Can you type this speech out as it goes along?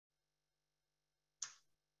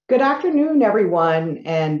Good afternoon, everyone,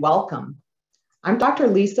 and welcome. I'm Dr.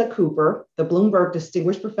 Lisa Cooper, the Bloomberg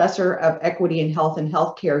Distinguished Professor of Equity in Health and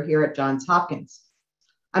Healthcare here at Johns Hopkins.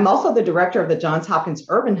 I'm also the director of the Johns Hopkins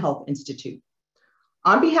Urban Health Institute.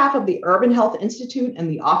 On behalf of the Urban Health Institute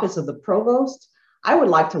and the Office of the Provost, I would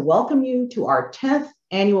like to welcome you to our 10th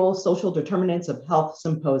annual Social Determinants of Health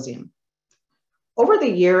Symposium. Over the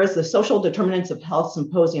years, the Social Determinants of Health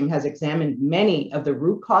Symposium has examined many of the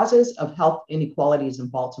root causes of health inequalities in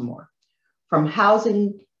Baltimore, from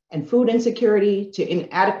housing and food insecurity to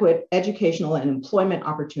inadequate educational and employment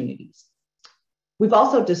opportunities. We've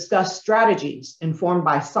also discussed strategies informed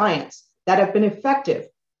by science that have been effective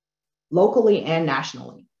locally and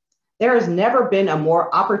nationally. There has never been a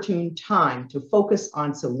more opportune time to focus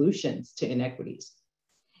on solutions to inequities.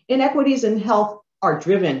 Inequities in health are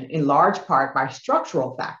driven in large part by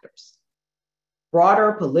structural factors,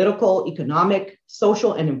 broader political, economic,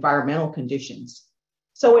 social, and environmental conditions.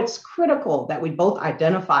 So it's critical that we both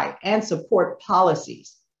identify and support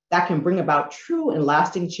policies that can bring about true and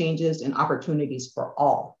lasting changes and opportunities for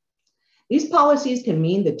all. These policies can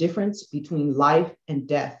mean the difference between life and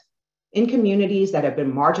death in communities that have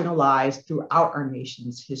been marginalized throughout our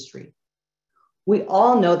nation's history. We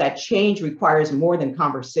all know that change requires more than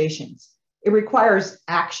conversations. It requires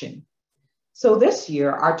action. So this year,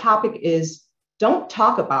 our topic is Don't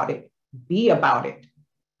Talk About It, Be About It.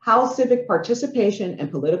 How civic participation and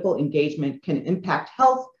political engagement can impact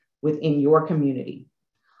health within your community.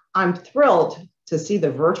 I'm thrilled to see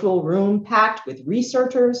the virtual room packed with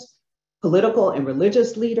researchers, political and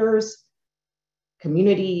religious leaders,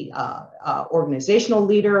 community organizational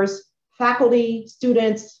leaders, faculty,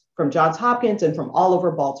 students from Johns Hopkins and from all over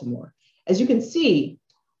Baltimore. As you can see,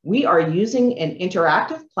 we are using an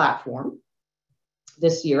interactive platform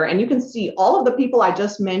this year, and you can see all of the people I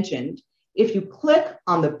just mentioned if you click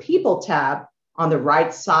on the People tab on the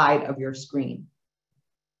right side of your screen.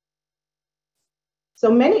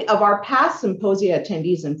 So many of our past symposia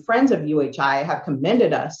attendees and friends of UHI have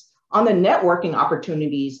commended us on the networking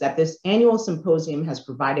opportunities that this annual symposium has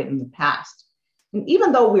provided in the past. And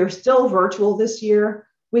even though we're still virtual this year,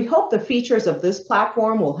 we hope the features of this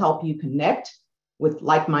platform will help you connect with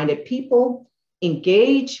like-minded people,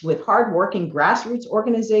 engage with hardworking grassroots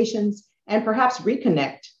organizations, and perhaps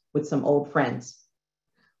reconnect with some old friends.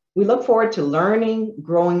 We look forward to learning,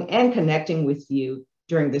 growing, and connecting with you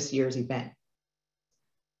during this year's event.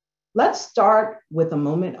 Let's start with a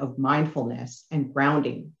moment of mindfulness and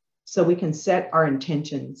grounding so we can set our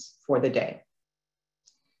intentions for the day.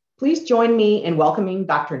 Please join me in welcoming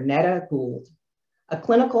Dr. Netta Gould, a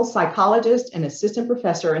clinical psychologist and assistant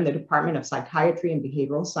professor in the Department of Psychiatry and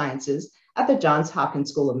Behavioral Sciences at the Johns Hopkins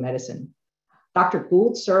School of Medicine. Dr.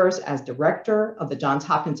 Gould serves as director of the Johns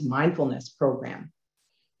Hopkins Mindfulness Program.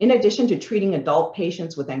 In addition to treating adult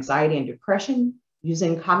patients with anxiety and depression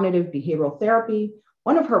using cognitive behavioral therapy,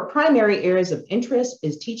 one of her primary areas of interest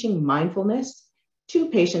is teaching mindfulness to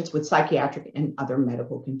patients with psychiatric and other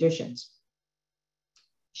medical conditions.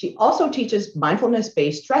 She also teaches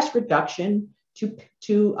mindfulness-based stress reduction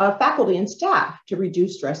to faculty and staff to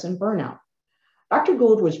reduce stress and burnout. Dr.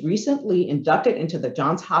 Gould was recently inducted into the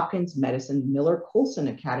Johns Hopkins Medicine Miller-Colson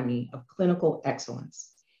Academy of Clinical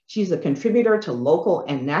Excellence. She's a contributor to local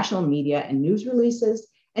and national media and news releases,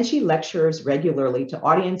 and she lectures regularly to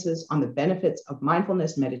audiences on the benefits of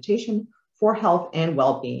mindfulness meditation for health and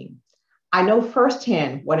well-being. I know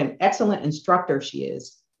firsthand what an excellent instructor she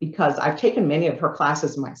is because I've taken many of her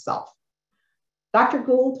classes myself. Dr.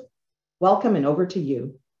 Gould, welcome and over to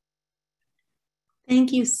you.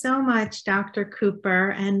 Thank you so much, Dr.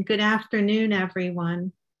 Cooper, and good afternoon,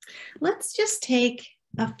 everyone. Let's just take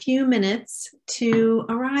a few minutes to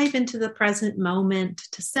arrive into the present moment,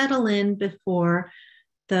 to settle in before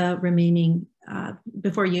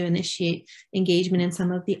before you initiate engagement in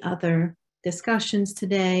some of the other discussions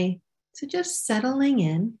today. So just settling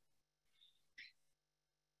in,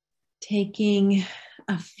 taking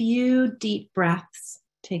a few deep breaths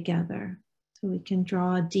together. So we can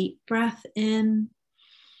draw a deep breath in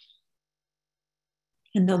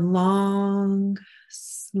and a long,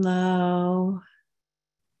 slow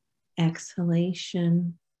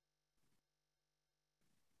exhalation.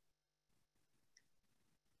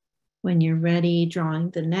 When you're ready,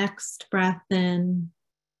 drawing the next breath in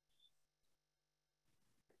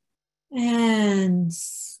and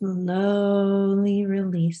slowly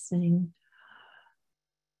releasing.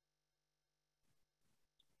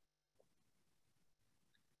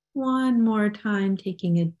 One more time,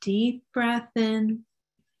 taking a deep breath in.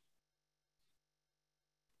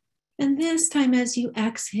 And this time as you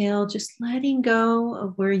exhale, just letting go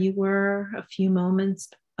of where you were a few moments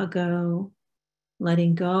ago,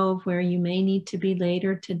 letting go of where you may need to be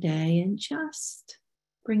later today and just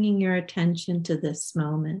bringing your attention to this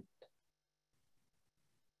moment.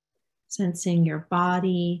 Sensing your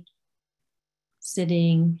body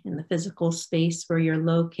sitting in the physical space where you're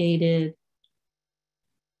located.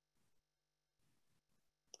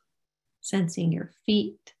 Sensing your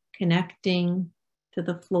feet connecting to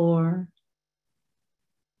the floor.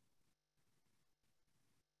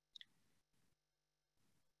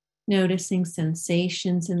 Noticing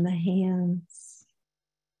sensations in the hands.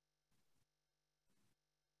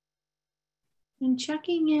 And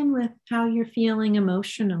checking in with how you're feeling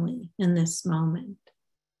emotionally in this moment.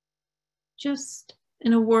 Just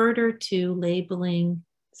in a word or two, labeling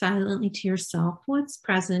silently to yourself what's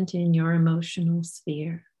present in your emotional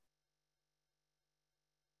sphere.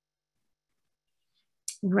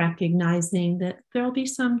 Recognizing that there'll be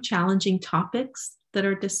some challenging topics that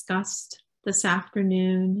are discussed this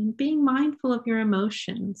afternoon, and being mindful of your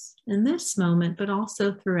emotions in this moment, but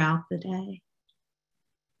also throughout the day.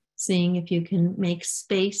 Seeing if you can make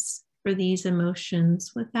space for these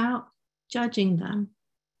emotions without judging them.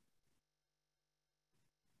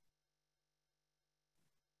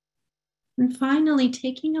 And finally,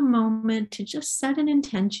 taking a moment to just set an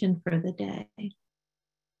intention for the day.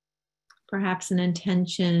 Perhaps an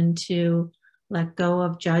intention to let go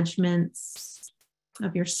of judgments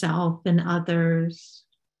of yourself and others.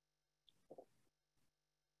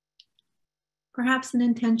 Perhaps an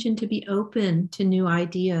intention to be open to new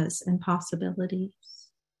ideas and possibilities.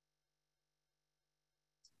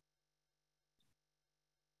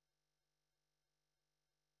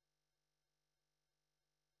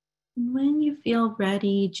 And when you feel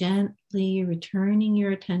ready, gently returning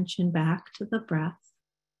your attention back to the breath.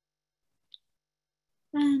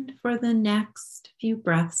 And for the next few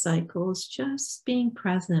breath cycles, just being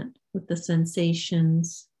present with the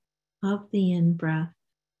sensations of the in-breath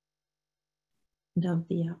and of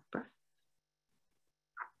the out-breath.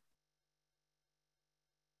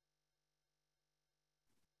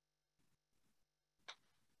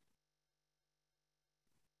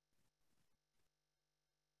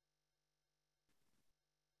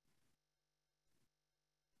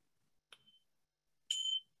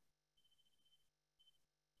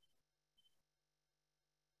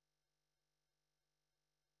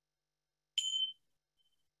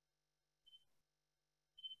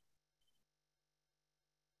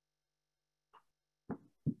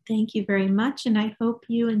 Thank you very much, and I hope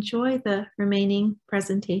you enjoy the remaining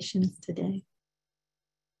presentations today.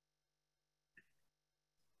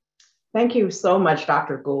 Thank you so much,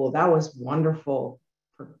 Dr. Gould. That was wonderful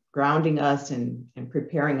for grounding us and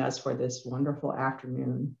preparing us for this wonderful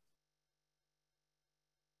afternoon.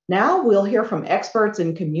 Now we'll hear from experts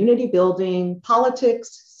in community building,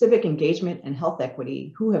 politics, civic engagement, and health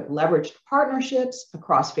equity who have leveraged partnerships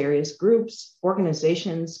across various groups,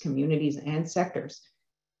 organizations, communities, and sectors.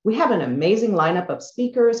 We have an amazing lineup of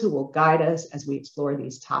speakers who will guide us as we explore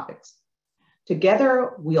these topics.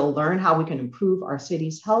 Together, we'll learn how we can improve our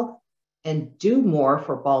city's health and do more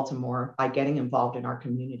for Baltimore by getting involved in our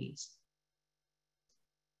communities.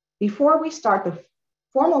 Before we start the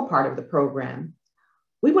formal part of the program,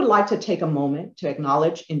 we would like to take a moment to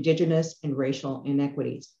acknowledge Indigenous and racial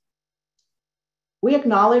inequities. We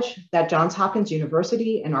acknowledge that Johns Hopkins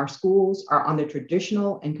University and our schools are on the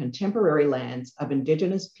traditional and contemporary lands of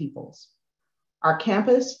Indigenous peoples. Our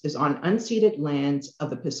campus is on unceded lands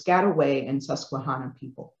of the Piscataway and Susquehanna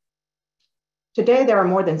people. Today, there are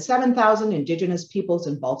more than 7,000 Indigenous peoples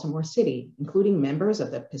in Baltimore City, including members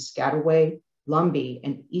of the Piscataway, Lumbee,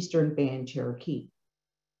 and Eastern Band Cherokee.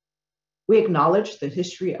 We acknowledge the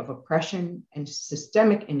history of oppression and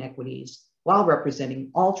systemic inequities while representing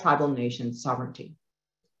all tribal nations' sovereignty.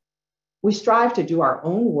 We strive to do our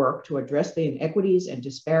own work to address the inequities and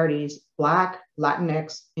disparities Black,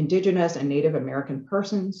 Latinx, Indigenous and Native American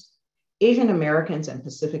persons, Asian Americans and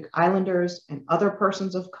Pacific Islanders and other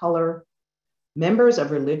persons of color, members of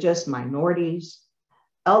religious minorities,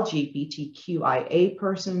 LGBTQIA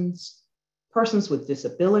persons, persons with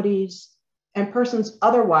disabilities, and persons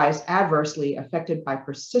otherwise adversely affected by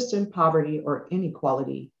persistent poverty or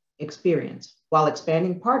inequality experience, while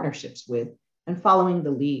expanding partnerships with and following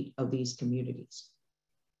the lead of these communities.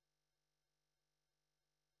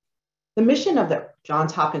 The mission of the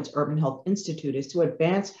Johns Hopkins Urban Health Institute is to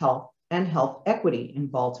advance health and health equity in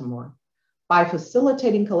Baltimore by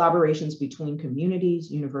facilitating collaborations between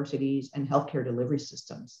communities, universities, and healthcare delivery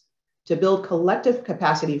systems to build collective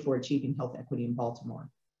capacity for achieving health equity in Baltimore.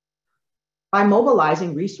 By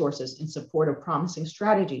mobilizing resources in support of promising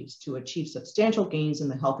strategies to achieve substantial gains in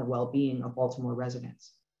the health and well-being of Baltimore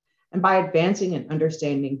residents, and by advancing and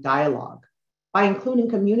understanding dialogue by including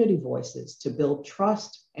community voices to build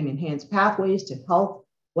trust and enhance pathways to health,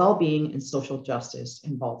 well-being, and social justice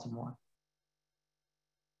in Baltimore.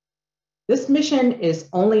 This mission is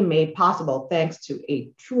only made possible thanks to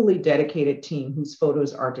a truly dedicated team whose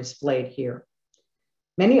photos are displayed here.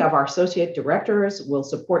 Many of our associate directors will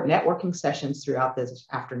support networking sessions throughout this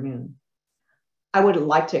afternoon. I would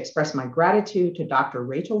like to express my gratitude to Dr.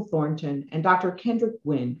 Rachel Thornton and Dr. Kendrick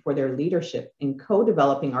Gwynn for their leadership in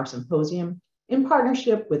co-developing our symposium in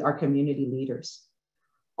partnership with our community leaders.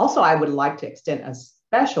 Also, I would like to extend a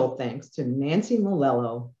special thanks to Nancy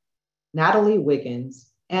Molello, Natalie Wiggins,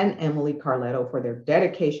 and Emily Carletto for their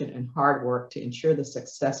dedication and hard work to ensure the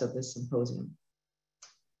success of this symposium.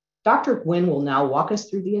 Dr. Gwynn will now walk us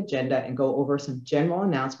through the agenda and go over some general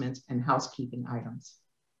announcements and housekeeping items.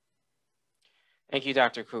 Thank you,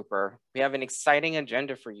 Dr. Cooper. We have an exciting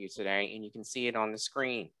agenda for you today, and you can see it on the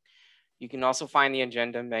screen. You can also find the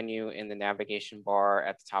agenda menu in the navigation bar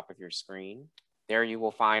at the top of your screen. There you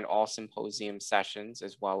will find all symposium sessions,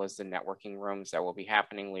 as well as the networking rooms that will be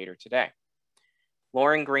happening later today.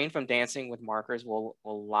 Lauren Green from Dancing with Markers will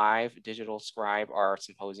live digital scribe our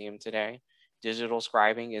symposium today. Digital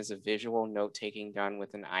scribing is a visual note-taking done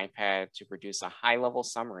with an iPad to produce a high-level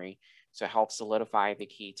summary to help solidify the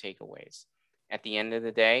key takeaways. At the end of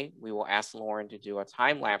the day, we will ask Lauren to do a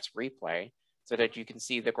time-lapse replay so that you can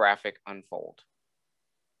see the graphic unfold.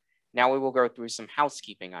 Now we will go through some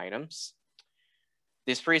housekeeping items.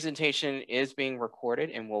 This presentation is being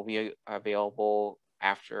recorded and will be available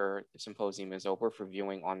after the symposium is over for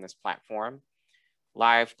viewing on this platform.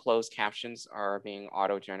 Live closed captions are being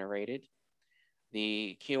auto-generated.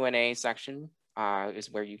 The Q&A section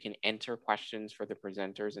is where you can enter questions for the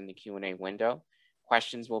presenters in the Q&A window.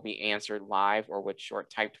 Questions will be answered live or with short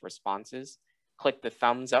typed responses. Click the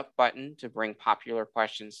thumbs up button to bring popular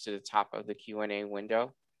questions to the top of the Q&A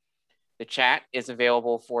window. The chat is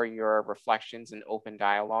available for your reflections and open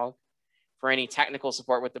dialogue. For any technical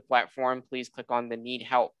support with the platform, please click on the Need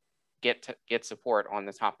Help, Get Support on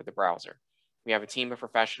the top of the browser. We have a team of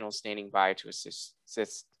professionals standing by to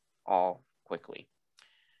assist all quickly.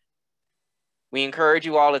 We encourage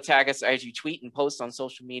you all to tag us as you tweet and post on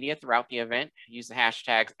social media throughout the event. Use the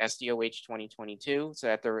hashtag SDOH2022 so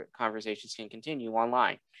that the conversations can continue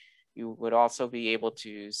online. You would also be able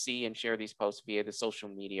to see and share these posts via the social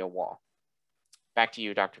media wall. Back to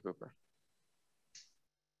you, Dr. Cooper.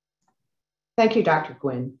 Thank you, Dr.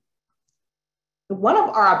 Gwynn. One of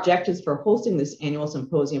our objectives for hosting this annual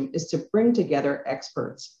symposium is to bring together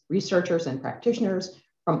experts, researchers, and practitioners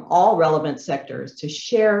from all relevant sectors to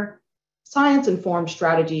share science-informed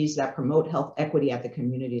strategies that promote health equity at the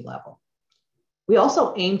community level. We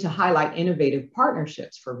also aim to highlight innovative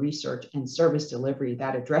partnerships for research and service delivery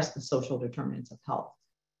that address the social determinants of health.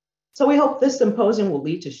 So we hope this symposium will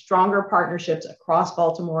lead to stronger partnerships across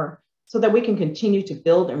Baltimore so that we can continue to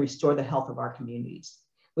build and restore the health of our communities.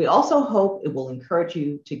 We also hope it will encourage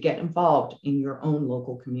you to get involved in your own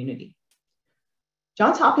local community.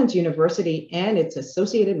 Johns Hopkins University and its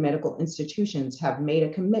associated medical institutions have made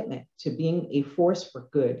a commitment to being a force for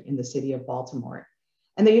good in the city of Baltimore.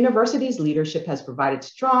 And the university's leadership has provided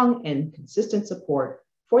strong and consistent support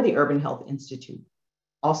for the Urban Health Institute,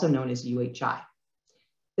 also known as UHI.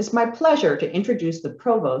 It's my pleasure to introduce the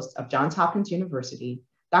provost of Johns Hopkins University,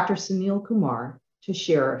 Dr. Sunil Kumar, to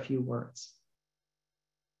share a few words.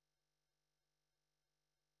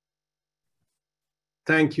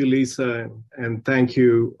 Thank you, Lisa, and thank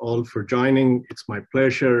you all for joining. It's my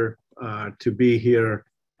pleasure to be here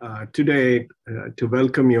today to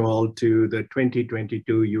welcome you all to the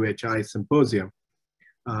 2022 UHI Symposium.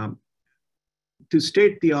 To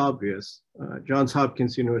state the obvious, Johns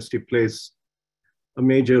Hopkins University plays a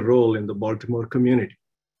major role in the Baltimore community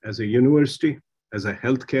as a university, as a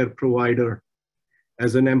healthcare provider,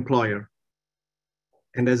 as an employer,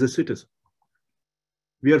 and as a citizen.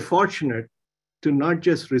 We are fortunate to not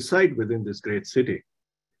just reside within this great city,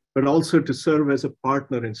 but also to serve as a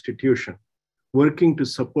partner institution, working to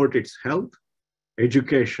support its health,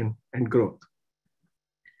 education, and growth.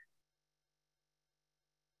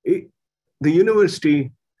 The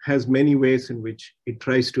university has many ways in which it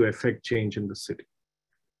tries to affect change in the city.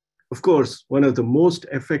 Of course, one of the most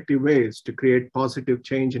effective ways to create positive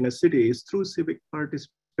change in a city is through civic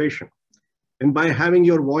participation, and by having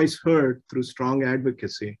your voice heard through strong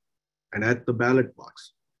advocacy and at the ballot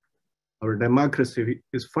box. Our democracy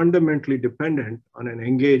is fundamentally dependent on an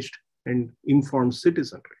engaged and informed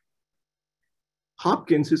citizenry.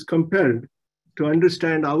 Hopkins is compelled to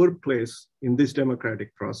understand our place in this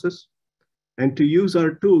democratic process and to use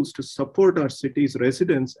our tools to support our city's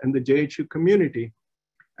residents and the JHU community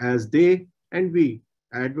as they and we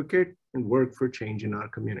advocate, and work for change in our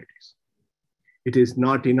communities. It is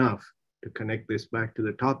not enough to connect this back to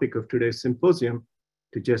the topic of today's symposium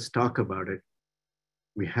to just talk about it.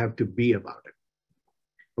 We have to be about it.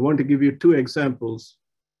 I want to give you two examples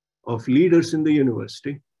of leaders in the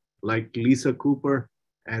university, like Lisa Cooper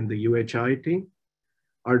and the UHI team,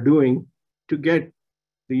 are doing to get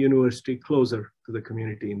the university closer to the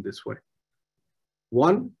community in this way.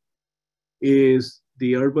 One is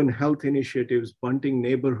the Urban Health Initiative's Bunting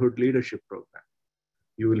Neighborhood Leadership Program.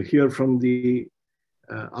 You will hear from the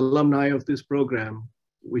alumni of this program,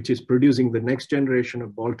 which is producing the next generation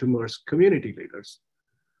of Baltimore's community leaders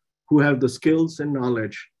who have the skills and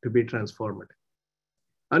knowledge to be transformative.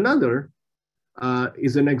 Another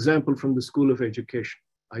is an example from the School of Education.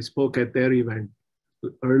 I spoke at their event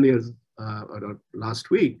earlier last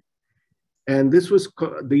week, and this was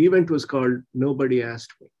the event was called Nobody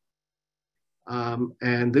Asked Me.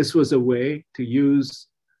 And this was a way to use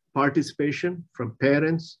participation from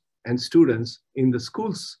parents and students in the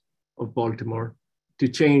schools of Baltimore to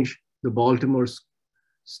change the Baltimore's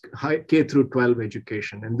K through 12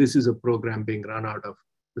 education. And this is a program being run out of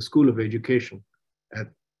the School of Education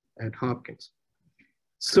at Hopkins.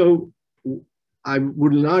 So I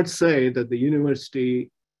would not say that the university's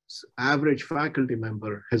average faculty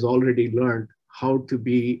member has already learned how to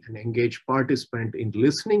be an engaged participant in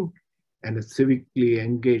listening and a civically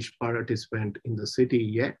engaged participant in the city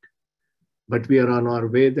yet, but we are on our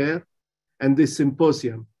way there. And this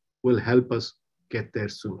symposium will help us get there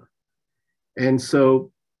sooner. And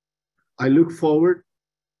so I look forward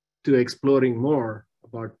to exploring more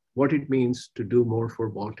about what it means to do more for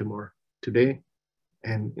Baltimore today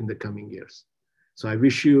and in the coming years. So I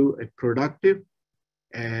wish you a productive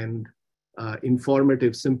and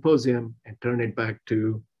informative symposium, and turn it back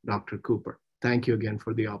to Dr. Cooper. Thank you again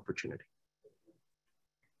for the opportunity.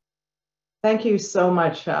 Thank you so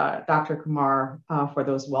much, Dr. Kumar, for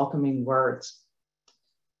those welcoming words.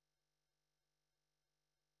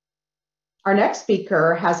 Our next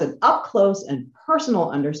speaker has an up-close and personal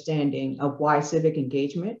understanding of why civic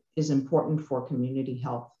engagement is important for community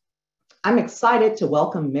health. I'm excited to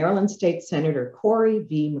welcome Maryland State Senator Corey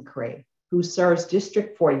V. McCray, who serves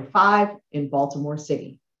District 45 in Baltimore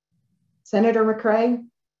City. Senator McCray,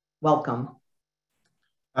 welcome.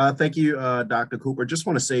 Thank you, Dr. Cooper. Just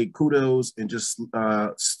want to say kudos and just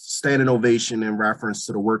standing ovation in reference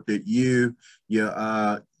to the work that your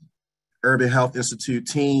Urban Health Institute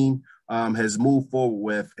team has moved forward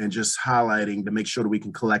with, and just highlighting to make sure that we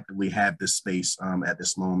can collectively have this space at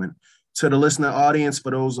this moment. To the listener audience,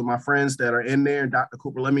 for those of my friends that are in there, Dr.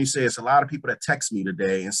 Cooper, let me say it's a lot of people that text me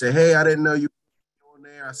today and say, hey, I didn't know you were on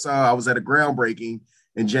there. I was at a groundbreaking,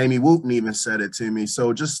 and Jamie Wooten even said it to me.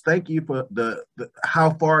 So just thank you for the how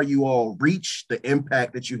far you all reach, the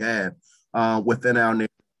impact that you have within our neighborhood.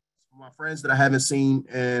 My friends that I haven't seen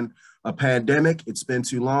in a pandemic, it's been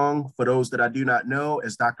too long. For those that I do not know,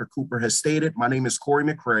 as Dr. Cooper has stated, my name is Corey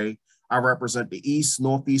McCray. I represent the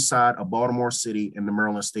northeast side of Baltimore City in the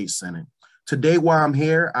Maryland State Senate. Today, while I'm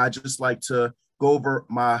here, I just like to go over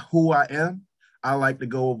who I am. I like to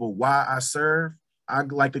go over why I serve.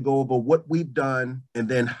 I'd like to go over what we've done and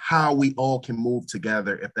then how we all can move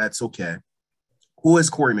together, if that's okay. Who is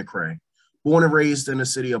Corey McCray? Born and raised in the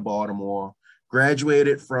city of Baltimore,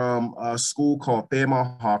 graduated from a school called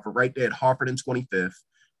Fairmont Harford, right there at Harford and 25th.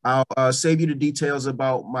 I'll save you the details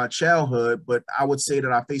about my childhood, but I would say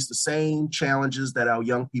that I face the same challenges that our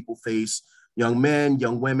young people face, young men,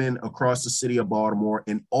 young women across the city of Baltimore,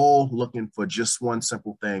 and all looking for just one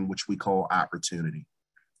simple thing, which we call opportunity.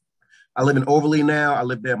 I live in Overlea now. I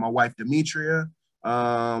live there with my wife, Demetria,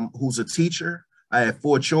 who's a teacher. I have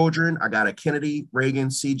 4 children. I got a Kennedy, Reagan,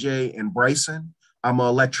 CJ, and Bryson. I'm an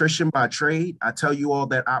electrician by trade. I tell you all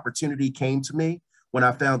that opportunity came to me when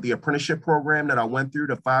I found the apprenticeship program that I went through,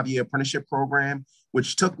 the 5-year apprenticeship program,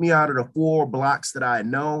 which took me out of the 4 blocks that I had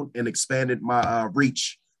known and expanded my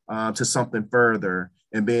reach to something further,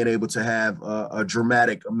 and being able to have a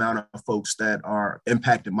dramatic amount of folks that are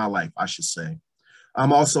impacting my life, I should say.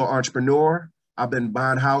 I'm also an entrepreneur. I've been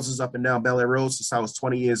buying houses up and down Bel Air Road since I was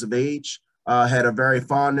 20 years of age. Had a very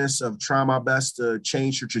fondness of trying my best to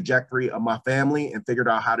change the trajectory of my family and figured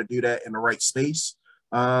out how to do that in the right space.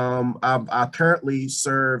 I currently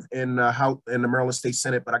serve in the Maryland State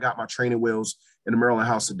Senate, but I got my training wheels in the Maryland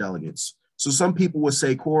House of Delegates. So some people would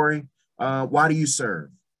say, Corey, why do you serve?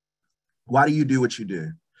 Why do you do what you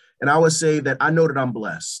do? And I would say that I know that I'm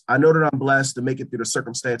blessed. I know that I'm blessed to make it through the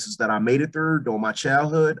circumstances that I made it through during my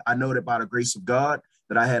childhood. I know that by the grace of God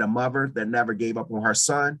that I had a mother that never gave up on her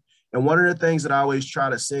son. And one of the things that I always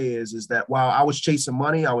try to say is that while I was chasing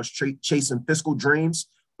money, I was chasing fiscal dreams,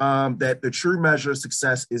 that the true measure of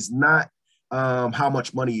success is not how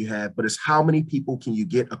much money you have, but it's how many people can you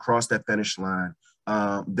get across that finish line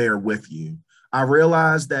there with you. I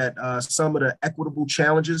realize that some of the equitable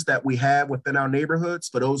challenges that we have within our neighborhoods,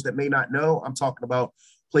 for those that may not know, I'm talking about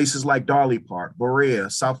places like Darley Park, Berea,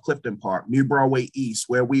 South Clifton Park, New Broadway East,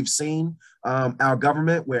 where we've seen our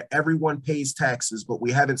government, where everyone pays taxes, but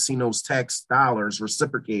we haven't seen those tax dollars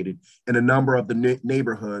reciprocated in a number of the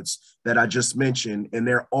neighborhoods that I just mentioned, and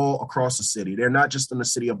they're all across the city. They're not just in the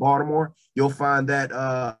city of Baltimore. You'll find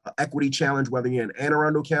that equity challenge, whether you're in Anne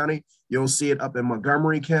Arundel County, you'll see it up in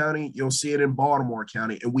Montgomery County, you'll see it in Baltimore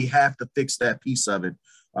County, and we have to fix that piece of it.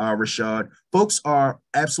 Rashad, folks are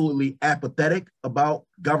absolutely apathetic about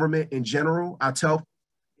government in general. I tell people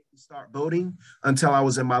to start voting until I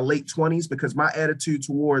was in my late 20s, because my attitude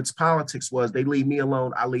towards politics was they leave me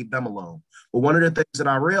alone, I leave them alone. But one of the things that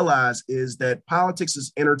I realized is that politics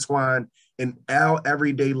is intertwined in our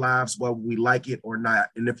everyday lives, whether we like it or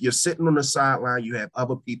not. And if you're sitting on the sideline, you have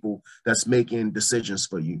other people that's making decisions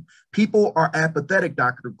for you. People are apathetic,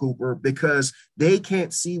 Dr. Cooper, because they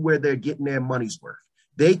can't see where they're getting their money's worth.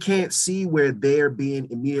 They can't see where they're being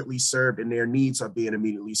immediately served and their needs are being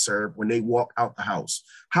immediately served when they walk out the house.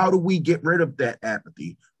 How do we get rid of that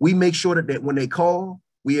apathy? We make sure that when they call,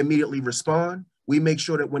 we immediately respond. We make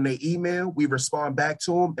sure that when they email, we respond back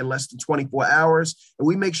to them in less than 24 hours. And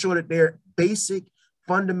we make sure that their basic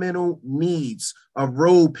fundamental needs of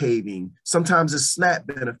road paving, sometimes it's SNAP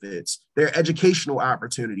benefits, their educational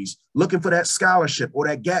opportunities, looking for that scholarship or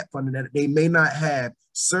that gap funding that they may not have,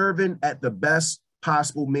 serving at the best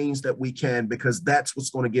possible means that we can, because that's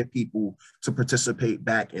what's going to get people to participate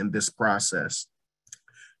back in this process.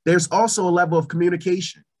 There's also a level of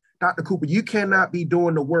communication. Dr. Cooper, you cannot be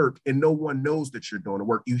doing the work and no one knows that you're doing the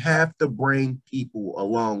work. You have to bring people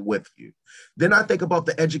along with you. Then I think about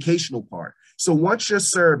the educational part. So once you're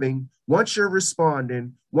serving, once you're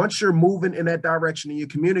responding, once you're moving in that direction and you're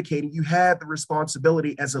communicating, you have the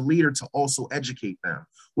responsibility as a leader to also educate them.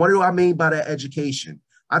 What do I mean by that education?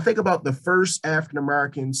 I think about the first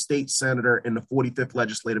African-American state senator in the 45th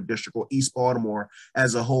Legislative District, or East Baltimore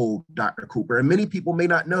as a whole, Dr. Cooper. And many people may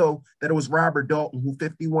not know that it was Robert Dalton who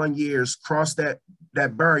 51 years crossed that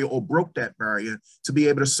barrier or broke that barrier to be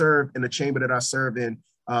able to serve in the chamber that I serve in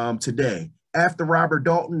today. After Robert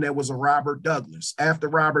Dalton, there was a Robert Douglas. After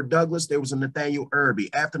Robert Douglas, there was a Nathaniel Irby.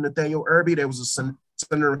 After Nathaniel Irby, there was a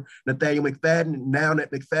Senator Nathaniel McFadden. Now that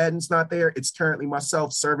McFadden's not there, it's currently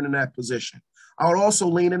myself serving in that position. I would also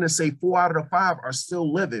lean in and say 4 out of the 5 are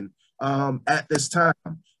still living at this time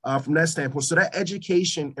from that standpoint. So that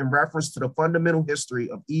education in reference to the fundamental history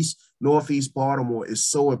of East, Northeast Baltimore is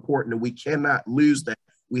so important, and we cannot lose that.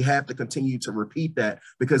 We have to continue to repeat that,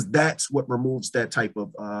 because that's what removes that type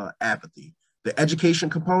of apathy. The education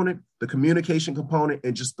component, the communication component,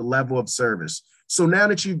 and just the level of service. So now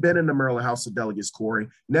that you've been in the Maryland House of Delegates, Corey,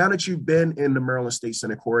 now that you've been in the Maryland State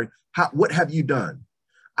Senate, Corey, what have you done?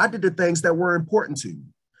 I did the things that were important to me.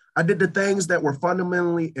 I did the things that were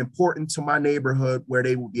fundamentally important to my neighborhood where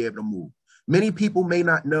they would be able to move. Many people may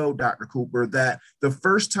not know, Dr. Cooper, that the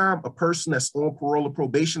first time a person that's on parole or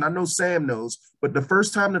probation, I know Sam knows, but the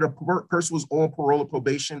first time that a person was on parole or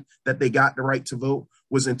probation that they got the right to vote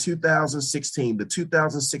was in 2016, the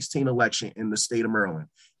 2016 election in the state of Maryland.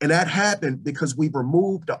 And that happened because we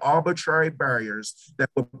removed the arbitrary barriers that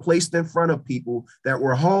were placed in front of people that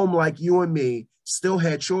were home like you and me, still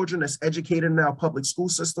had children that's educated in our public school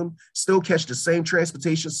system, still catch the same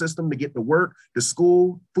transportation system to get to work, to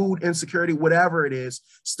school, food insecurity, whatever it is,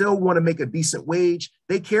 still want to make a decent wage.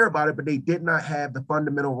 They care about it, but they did not have the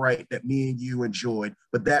fundamental right that me and you enjoyed.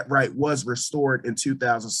 But that right was restored in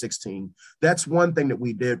 2016. That's one thing that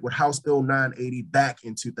we did with House Bill 980 back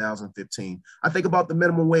in 2015. I think about the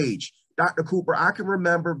minimum wage. Dr. Cooper, I can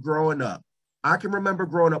remember growing up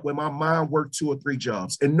when my mom worked 2 or 3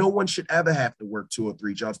 jobs, and no one should ever have to work 2 or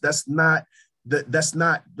 3 jobs. That's not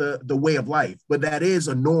the way of life, but that is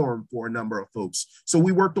a norm for a number of folks. So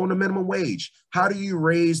we worked on the minimum wage. How do you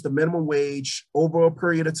raise the minimum wage over a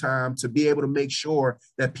period of time to be able to make sure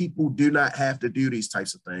that people do not have to do these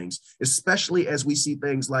types of things, especially as we see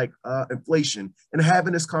things like inflation, and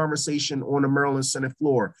having this conversation on the Maryland Senate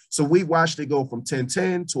floor. So we watched it go from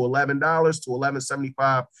 $10.10 to $11 to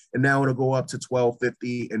 $11.75, and now it'll go up to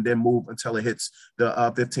 $12.50 and then move until it hits the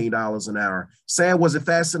 $15 an hour. Sam, was it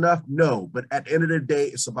fast enough? No, but at the end of the day,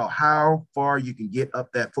 it's about how far you can get up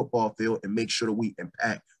that football field and make sure that we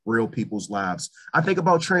impact real people's lives. I think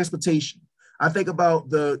about transportation. I think about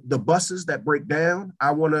the buses that break down.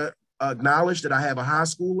 I want to acknowledge that I have a high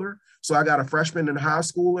schooler. So I got a freshman and a high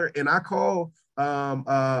schooler, and I call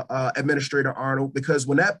Administrator Arnold, because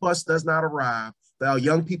when that bus does not arrive, for our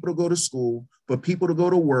young people to go to school, for people to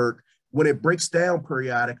go to work. When it breaks down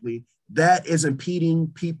periodically, that is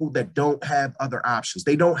impeding people that don't have other options.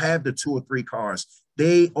 They don't have the 2 or 3 cars.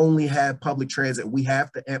 They only have public transit. We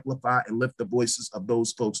have to amplify and lift the voices of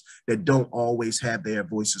those folks that don't always have their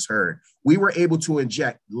voices heard. We were able to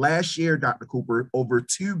inject last year, Dr. Cooper, over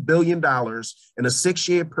 $2 billion in a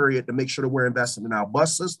 6-year period to make sure that we're investing in our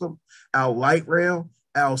bus system, our light rail,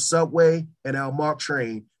 our subway, and our MARC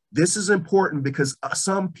train. This is important because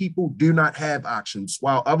some people do not have options.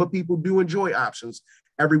 While other people do enjoy options,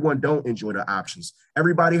 everyone don't enjoy the options.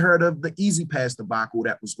 Everybody heard of the Easy Pass debacle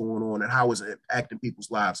that was going on and how it was impacting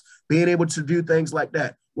people's lives. Being able to do things like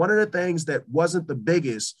that. One of the things that wasn't the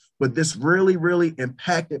biggest, but this really, really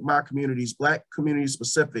impacted my communities, Black community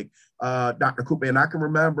specific, Dr. Cooper, and I can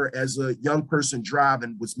remember as a young person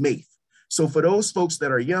driving was MAIF. So for those folks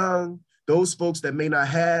that are young, those folks that may not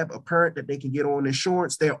have a parent that they can get on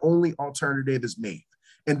insurance, their only alternative is MAIF.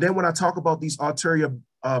 And then when I talk about these ulterior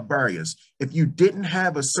barriers, if you didn't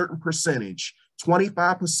have a certain percentage,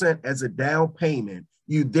 25% as a down payment,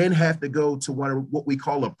 you then have to go to one of what we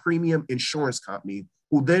call a premium insurance company,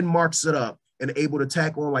 who then marks it up and able to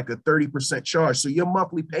tack on like a 30% charge. So your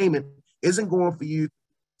monthly payment isn't going for you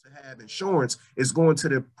to have insurance, it's going to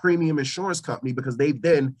the premium insurance company because they've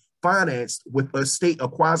then financed with a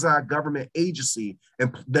quasi-government agency,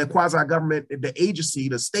 and the quasi-government, the agency,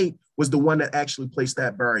 the state was the one that actually placed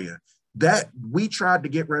that barrier. That we tried to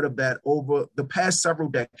get rid of that over the past several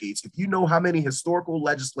decades. If you know how many historical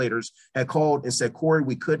legislators had called and said, Corey,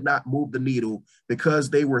 we could not move the needle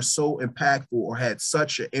because they were so impactful or had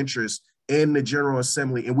such an interest in the General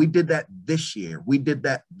Assembly. And we did that this year. We did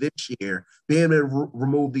that this year, being able to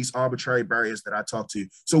remove these arbitrary barriers that I talked to.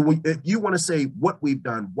 So if you want to say what we've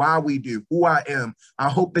done, why we do, who I am, I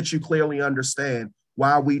hope that you clearly understand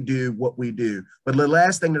why we do what we do. But the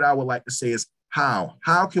last thing that I would like to say is how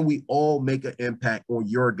can we all make an impact on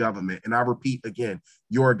your government? And I repeat again,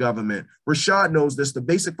 your government. Rashad knows this. The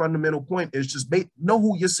basic fundamental point is just know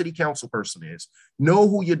who your city council person is. Know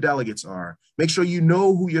who your delegates are. Make sure you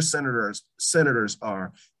know who your senators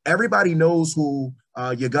are. Everybody knows who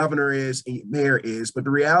your governor is and your mayor is, but the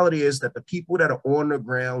reality is that the people that are on the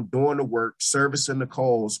ground doing the work, servicing the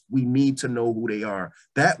calls, we need to know who they are.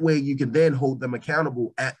 That way you can then hold them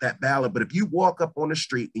accountable at that ballot. But if you walk up on the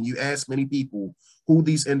street and you ask many people who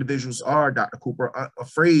these individuals are, Dr. Cooper,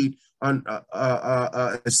 afraid,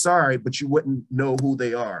 sorry, but you wouldn't know who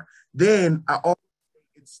they are. Then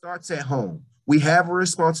it starts at home. We have a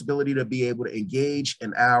responsibility to be able to engage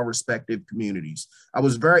in our respective communities. I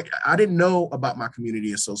didn't know about my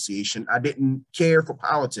community association. I didn't care for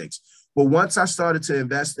politics. But once I started to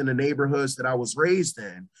invest in the neighborhoods that I was raised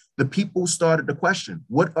in, the people started to question,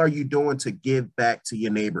 what are you doing to give back to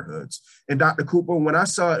your neighborhoods? And Dr. Cooper, when I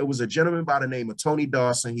saw it was a gentleman by the name of Tony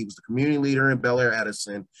Dawson, he was the community leader in Bel Air,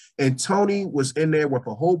 Edison. And Tony was in there with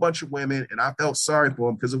a whole bunch of women. And I felt sorry for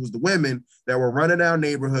him because it was the women that were running our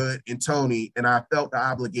neighborhood and Tony. And I felt the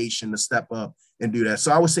obligation to step up and do that.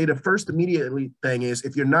 So I would say the first immediately thing is,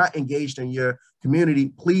 if you're not engaged in your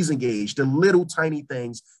community, please engage. The little tiny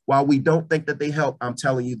things, while we don't think that they help, I'm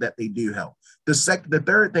telling you that they do help. The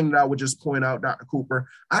third thing that I would just point out, Dr. Cooper,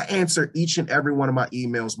 I answer each and every one of my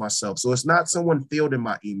emails myself. So it's not someone fielding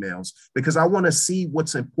my emails because I want to see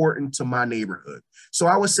what's important to my neighborhood. So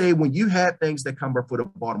I would say when you have things that come before the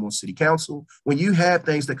Baltimore City Council, when you have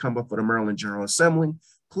things that come before the Maryland General Assembly,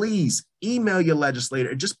 please email your legislator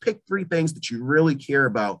and just pick 3 things that you really care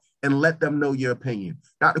about and let them know your opinion.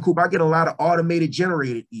 Dr. Cooper, I get a lot of automated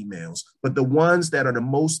generated emails, but the ones that are the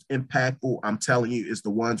most impactful, I'm telling you, is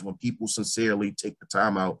the ones when people sincerely take the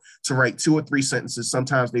time out to write 2 or 3 sentences.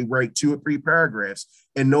 Sometimes they write 2 or 3 paragraphs.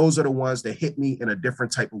 And those are the ones that hit me in a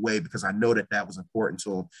different type of way because I know that that was important to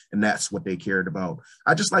them and that's what they cared about.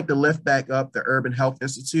 I just like to lift back up the Urban Health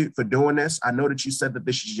Institute for doing this. I know that you said that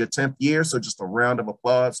this is your 10th year, so just a round of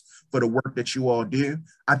applause for the work that you all do.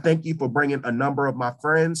 I thank you for bringing a number of my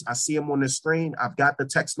friends. I see them on the screen. I've got the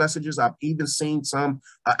text messages. I've even seen some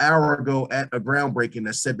an hour ago at a groundbreaking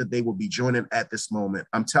that said that they will be joining at this moment.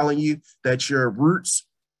 I'm telling you that your roots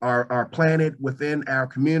are planted within our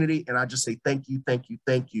community. And I just say thank you, thank you,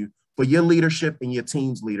 thank you for your leadership and your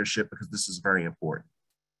team's leadership, because this is very important.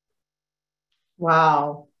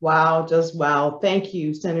 Wow, wow, just wow. Thank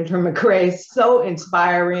you, Senator McRae. So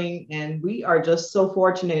inspiring. And we are just so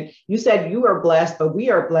fortunate. You said you are blessed, but we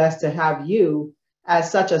are blessed to have you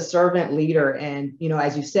as such a servant leader. And, you know,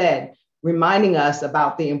 as you said, reminding us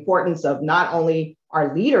about the importance of not only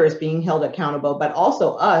our leaders being held accountable, but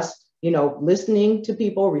also us, you know, listening to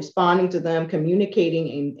people, responding to them,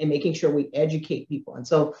 communicating, and making sure we educate people. And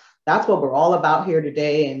so That's what we're all about here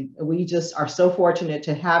today. And we just are so fortunate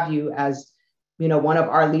to have you as, one of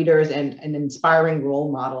our leaders and an inspiring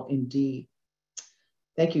role model indeed.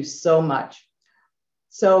 Thank you so much.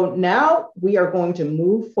 So now we are going to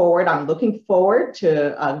move forward. I'm looking forward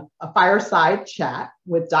to a fireside chat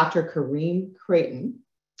with Dr. Kareem Creighton.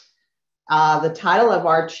 The title of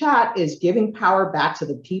our chat is Giving Power Back to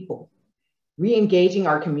the People, Re-engaging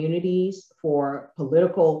Our Communities for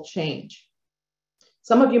Political Change.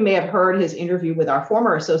 Some of you may have heard his interview with our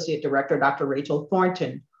former Associate Director, Dr. Rachel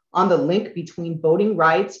Thornton, on the link between voting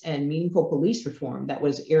rights and meaningful police reform that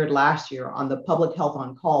was aired last year on the Public Health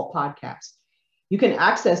on Call podcast. You can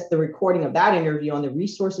access the recording of that interview on the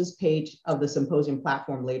resources page of the Symposium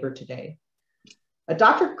platform later today.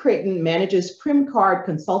 Dr. Creighton manages Crimcard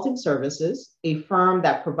Consulting Services, a firm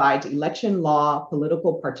that provides election law,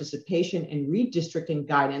 political participation, and redistricting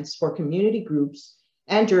guidance for community groups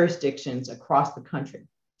and jurisdictions across the country.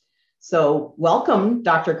 So welcome,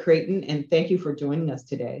 Dr. Creighton, and thank you for joining us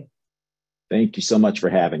today. Thank you so much for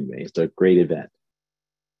having me. It's a great event.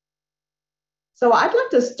 So I'd like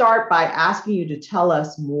to start by asking you to tell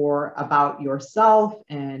us more about yourself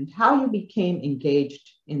and how you became engaged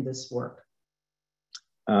in this work.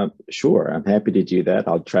 Sure, I'm happy to do that.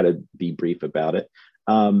 I'll try to be brief about it.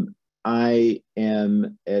 I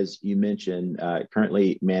am, as you mentioned,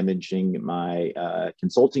 currently managing my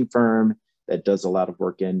consulting firm that does a lot of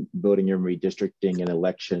work in voting and redistricting and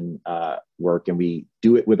election work. And we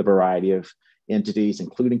do it with a variety of entities,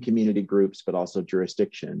 including community groups, but also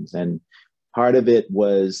jurisdictions. And part of it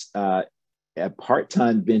was a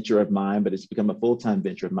part-time venture of mine, but it's become a full-time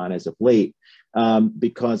venture of mine as of late,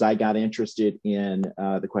 because I got interested in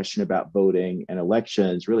the question about voting and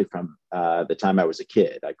elections really from the time I was a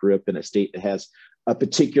kid. I grew up in a state that has a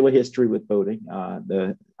particular history with voting,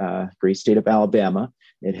 the great state of Alabama.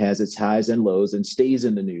 It has its highs and lows and stays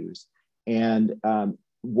in the news. And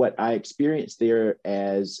what I experienced there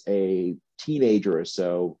as a teenager or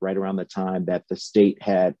so, right around the time that the state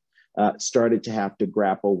had started to have to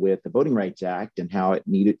grapple with the Voting Rights Act and how it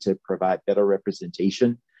needed to provide better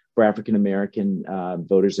representation for African-American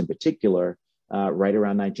voters in particular, right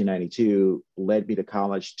around 1992, led me to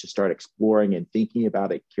college to start exploring and thinking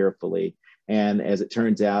about it carefully. And as it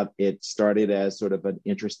turns out, it started as sort of an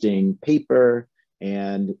interesting paper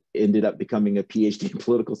and ended up becoming a PhD in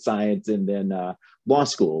political science and then law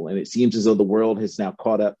school. And it seems as though the world has now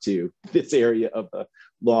caught up to this area of the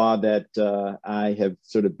law that I have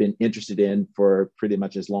sort of been interested in for pretty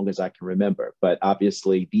much as long as I can remember. But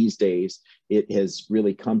obviously these days, it has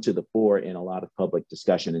really come to the fore in a lot of public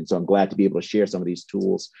discussion. And so I'm glad to be able to share some of these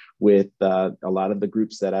tools with a lot of the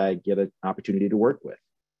groups that I get an opportunity to work with.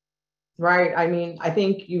 Right. I mean, I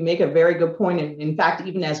think you make a very good point. And in fact,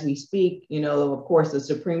 even as we speak, of course, the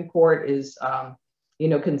Supreme Court is,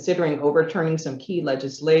 considering overturning some key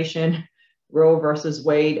legislation, Roe versus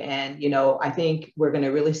Wade. And, I think we're going to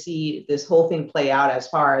really see this whole thing play out as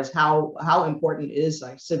far as how important is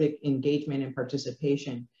like civic engagement and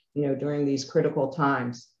participation, during these critical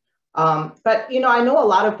times. But, I know a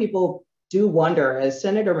lot of people do wonder, as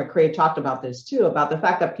Senator McCray talked about this too, about the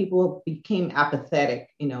fact that people became apathetic,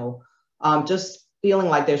 just feeling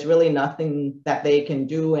like there's really nothing that they can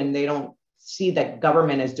do and they don't see that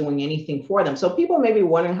government is doing anything for them. So people may be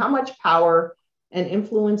wondering how much power and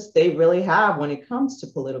influence they really have when it comes to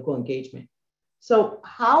political engagement. So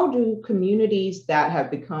how do communities that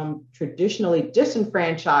have become traditionally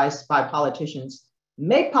disenfranchised by politicians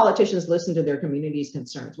make politicians listen to their community's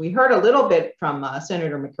concerns? We heard a little bit from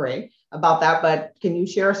Senator McCray about that, but can you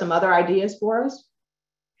share some other ideas for us?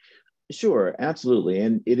 Sure, absolutely.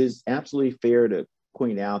 And it is absolutely fair to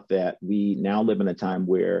point out that we now live in a time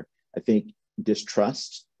where I think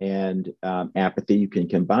distrust and apathy, you can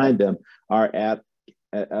combine them, are at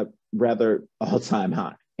a rather all-time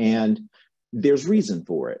high. And there's reason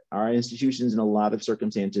for it. Our institutions in a lot of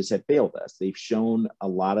circumstances have failed us. They've shown a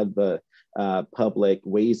lot of the public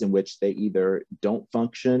ways in which they either don't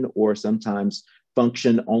function or sometimes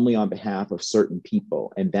function only on behalf of certain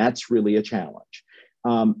people. And that's really a challenge.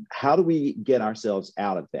 How do we get ourselves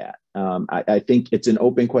out of that? I think it's an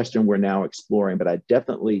open question we're now exploring, but I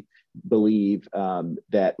definitely believe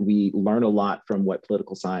that we learn a lot from what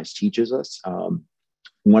political science teaches us.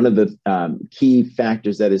 One of the key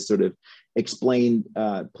factors that is sort of explained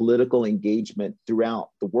political engagement throughout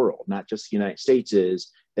the world, not just the United States, is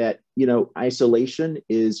that, isolation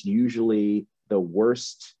is usually the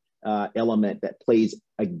worst element that plays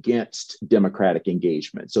against democratic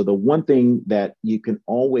engagement. So the one thing that you can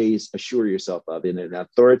always assure yourself of in an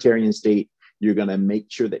authoritarian state, you're going to make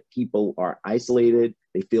sure that people are isolated.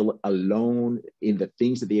 They feel alone in the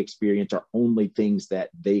things that they experience are only things that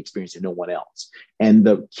they experience and no one else. And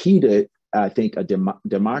the key to, I think, a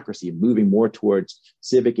democracy, moving more towards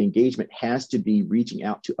civic engagement, has to be reaching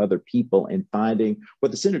out to other people and finding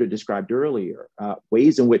what the senator described earlier,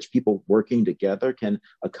 ways in which people working together can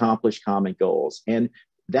accomplish common goals. And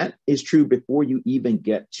that is true before you even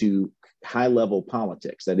get to high-level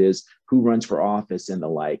politics, that is, who runs for office and the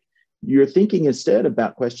like. You're thinking instead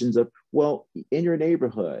about questions of, well, in your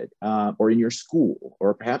neighborhood or in your school,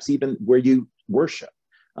 or perhaps even where you worship,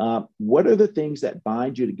 what are the things that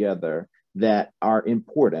bind you together that are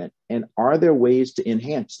important, and are there ways to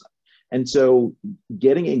enhance them? And so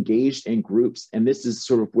getting engaged in groups, and this is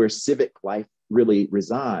sort of where civic life really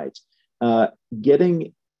resides,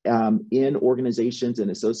 getting in organizations and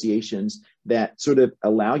associations that sort of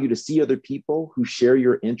allow you to see other people who share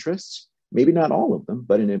your interests, maybe not all of them,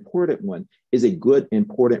 but an important one, is a good,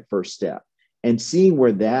 important first step. And seeing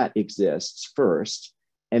where that exists first,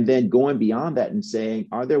 and then going beyond that and saying,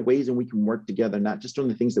 are there ways in which we can work together, not just on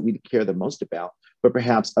the things that we care the most about, but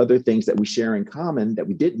perhaps other things that we share in common that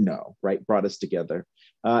we didn't know, right, brought us together,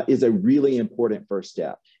 is a really important first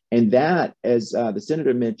step. And that, as the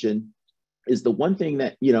senator mentioned, is the one thing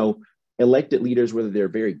that, you know, elected leaders, whether they're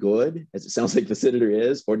very good, as it sounds like the senator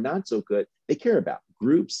is, or not so good, they care about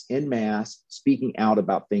groups en masse speaking out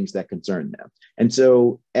about things that concern them. And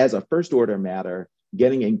so as a first order matter,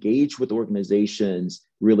 getting engaged with organizations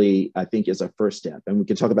really, I think, is a first step. And we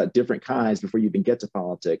can talk about different kinds before you even get to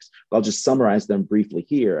politics. But I'll just summarize them briefly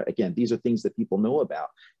here. Again, these are things that people know about.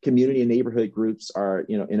 Community and neighborhood groups are,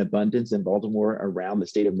 you know, in abundance in Baltimore, around the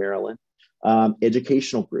state of Maryland.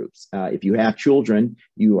 Educational groups. If you have children,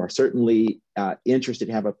 you are certainly interested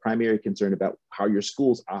to have a primary concern about how your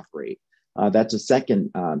schools operate. That's a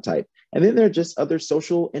second type. And then there are just other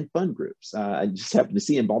social and fun groups. I just happen to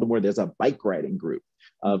see in Baltimore, there's a bike riding group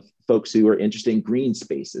of folks who are interested in green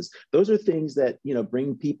spaces. Those are things that, you know,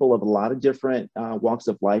 bring people of a lot of different walks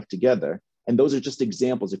of life together. And those are just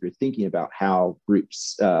examples if you're thinking about how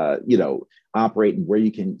groups, you know, operate and where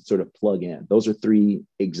you can sort of plug in. Those are three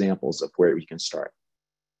examples of where you can start.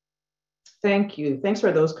 Thank you. Thanks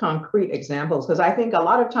for those concrete examples, because I think a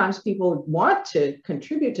lot of times people want to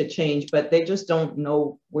contribute to change, but they just don't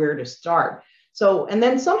know where to start. So, and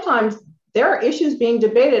then sometimes there are issues being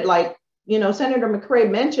debated, like, you know, Senator McCrae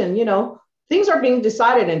mentioned, you know, things are being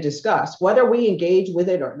decided and discussed, whether we engage with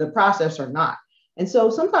it or the process or not. And so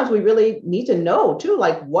sometimes we really need to know too,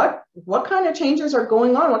 like what kind of changes are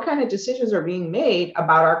going on, what kind of decisions are being made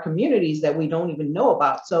about our communities that we don't even know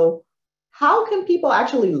about. So how can people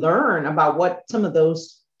actually learn about what some of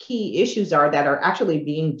those key issues are that are actually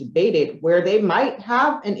being debated, where they might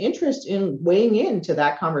have an interest in weighing into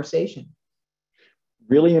that conversation?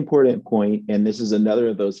 Really important point, and this is another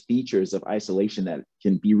of those features of isolation that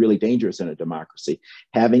can be really dangerous in a democracy.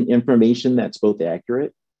 Having information that's both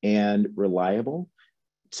accurate and reliable,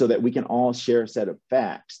 so that we can all share a set of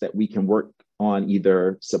facts that we can work on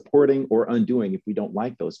either supporting or undoing if we don't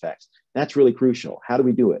like those facts. That's really crucial. How do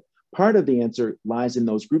we do it? Part of the answer lies in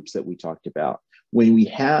those groups that we talked about. When we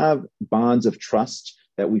have bonds of trust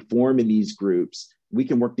that we form in these groups, we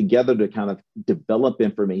can work together to kind of develop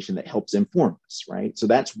information that helps inform us, right? So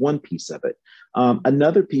that's one piece of it.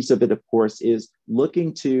 Another piece of it, of course, is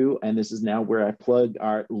looking to, and this is now where I plug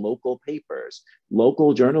our local papers.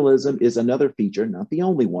 Local journalism is another feature, not the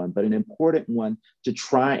only one, but an important one to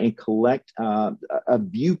try and collect a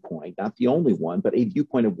viewpoint, not the only one, but a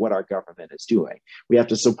viewpoint of what our government is doing. We have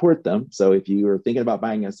to support them. So if you are thinking about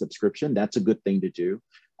buying a subscription, that's a good thing to do.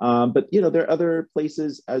 But, you know, there are other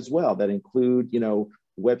places as well that include, you know,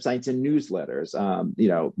 websites and newsletters. You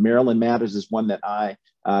know, Maryland Matters is one that I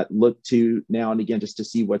look to now and again just to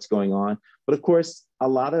see what's going on. But of course, a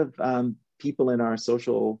lot of people in our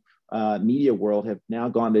social media world have now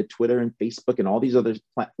gone to Twitter and Facebook and all these other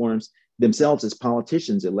platforms themselves as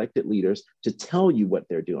politicians, elected leaders, to tell you what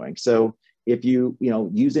they're doing. So if you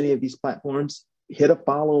use any of these platforms, hit a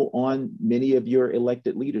follow on many of your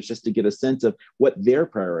elected leaders just to get a sense of what they're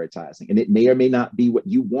prioritizing. And it may or may not be what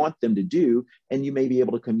you want them to do. And you may be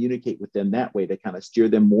able to communicate with them that way to kind of steer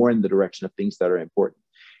them more in the direction of things that are important.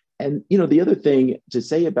 And, you know, the other thing to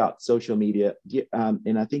say about social media,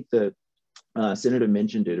 and I think the Senator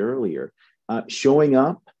mentioned it earlier, showing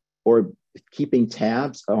up or keeping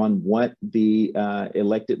tabs on what the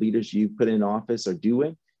elected leaders you put in office are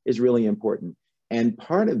doing is really important. And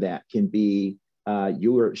part of that can be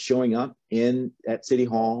you are showing up at City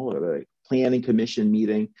Hall or the Planning Commission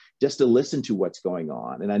meeting just to listen to what's going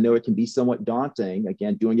on. And I know it can be somewhat daunting,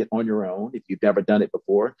 again, doing it on your own. If you've never done it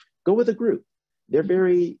before, go with a group. they're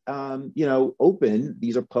very, open.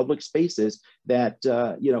 These are public spaces that,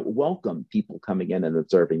 welcome people coming in and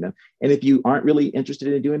observing them. And if you aren't really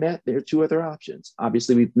interested in doing that, there are two other options.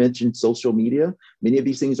 Obviously, we've mentioned social media. Many of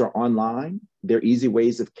these things are online. They're easy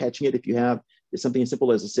ways of catching it. If you have something as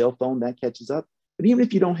simple as a cell phone, that catches up. But even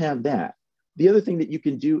if you don't have that, the other thing that you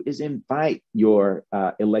can do is invite your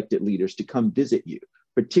elected leaders to come visit you,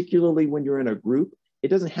 particularly when you're in a group. It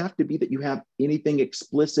doesn't have to be that you have anything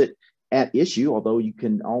explicit at issue, although you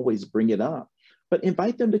can always bring it up, but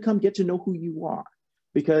invite them to come get to know who you are,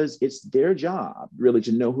 because it's their job really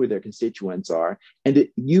to know who their constituents are. And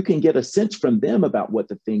you can get a sense from them about what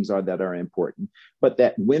the things are that are important, but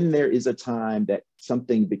that when there is a time that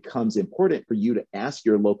something becomes important for you to ask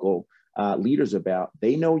your local leaders about,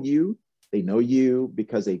 they know you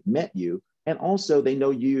because they've met you. And also they know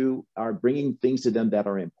you are bringing things to them that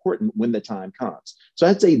are important when the time comes. So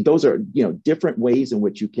I'd say those are, different ways in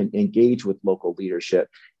which you can engage with local leadership.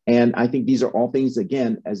 And I think these are all things,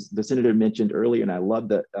 again, as the senator mentioned earlier, and I love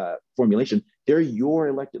the formulation, they're your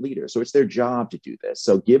elected leaders. So it's their job to do this.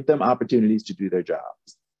 So give them opportunities to do their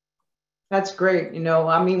jobs. That's great.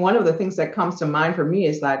 One of the things that comes to mind for me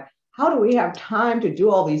is that how do we have time to do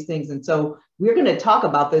all these things? And so we're going to talk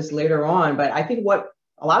about this later on, but I think what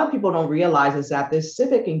a lot of people don't realize is that this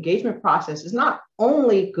civic engagement process is not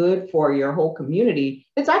only good for your whole community,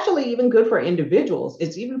 it's actually even good for individuals.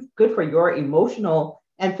 It's even good for your emotional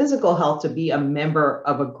and physical health to be a member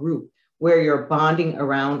of a group where you're bonding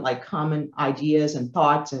around like common ideas and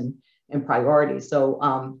thoughts and priorities.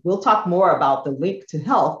 So we'll talk more about the link to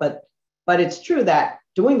health, but it's true that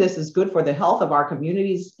doing this is good for the health of our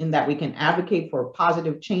communities in that we can advocate for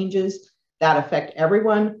positive changes that affect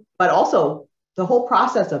everyone, but also the whole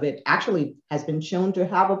process of it actually has been shown to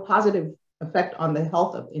have a positive effect on the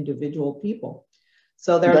health of individual people.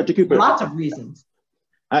 So there are lots of reasons.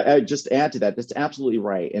 I just add to that, that's absolutely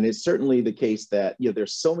right. And it's certainly the case that,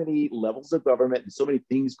 there's so many levels of government and so many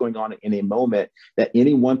things going on in a moment that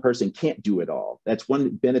any one person can't do it all. That's one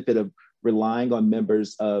benefit of relying on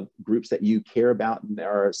members of groups that you care about and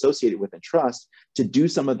are associated with and trust to do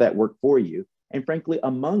some of that work for you. And frankly,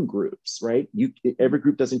 among groups, right? Every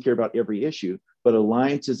group doesn't care about every issue, but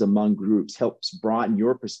alliances among groups helps broaden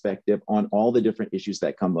your perspective on all the different issues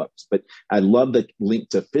that come up. But I love the link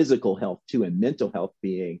to physical health too, and mental health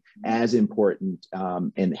being as important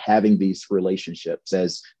in having these relationships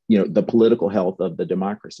as, the political health of the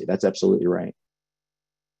democracy. That's absolutely right.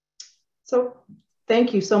 So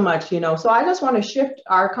thank you so much. So I just want to shift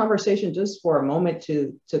our conversation just for a moment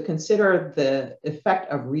to consider the effect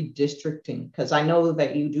of redistricting, because I know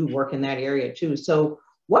that you do work in that area too. So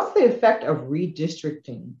what's the effect of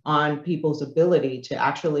redistricting on people's ability to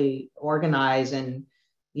actually organize and,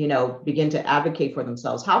 begin to advocate for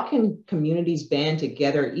themselves? How can communities band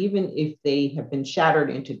together even if they have been shattered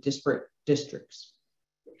into disparate districts?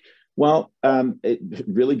 Well,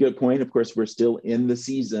 really good point. Of course, we're still in the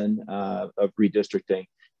season of redistricting.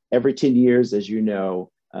 Every 10 years, as you know,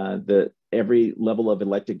 every level of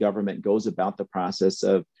elected government goes about the process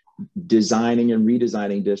of designing and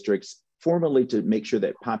redesigning districts formally to make sure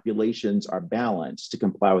that populations are balanced to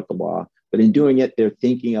comply with the law. But in doing it, they're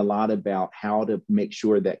thinking a lot about how to make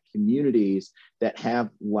sure that communities that have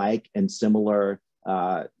like and similar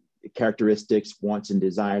characteristics, wants and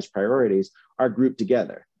desires, priorities are grouped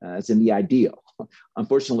together. It's in the ideal.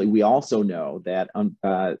 Unfortunately, we also know that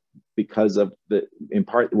because of in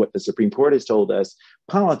part, what the Supreme Court has told us,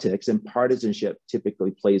 politics and partisanship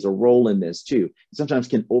typically plays a role in this too. Sometimes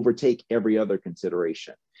can overtake every other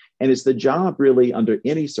consideration. And it's the job really under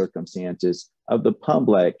any circumstances of the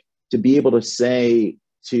public to be able to say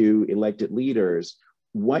to elected leaders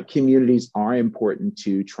what communities are important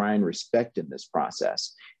to try and respect in this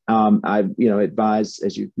process. I've advised,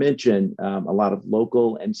 as you've mentioned, a lot of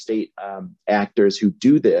local and state actors who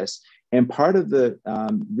do this. And part of the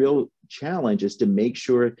real challenge is to make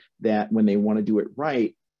sure that when they want to do it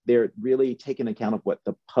right, they're really taking account of what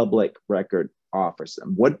the public record offers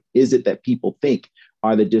them. What is it that people think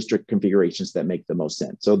are the district configurations that make the most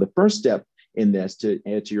sense? So the first step in this, to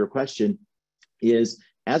answer your question, is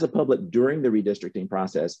as a public during the redistricting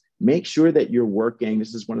process, make sure that you're working.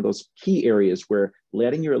 This is one of those key areas where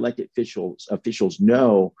letting your elected officials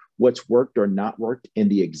know what's worked or not worked in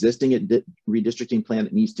the existing redistricting plan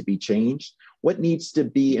that needs to be changed, what needs to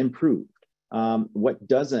be improved, what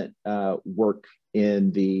doesn't work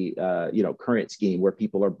in the current scheme where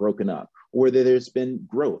people are broken up, or that there's been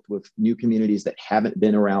growth with new communities that haven't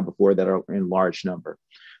been around before that are in large number.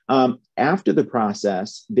 After the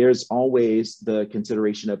process, there's always the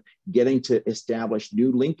consideration of getting to establish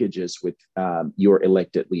new linkages with your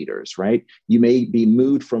elected leaders, right? You may be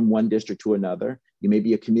moved from one district to another. You may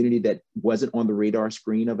be a community that wasn't on the radar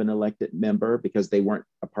screen of an elected member because they weren't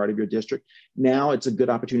a part of your district. Now it's a good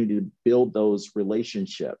opportunity to build those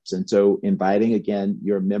relationships. And so inviting, again,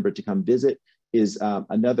 your member to come visit is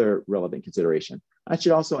another relevant consideration. I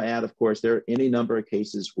should also add, of course, there are any number of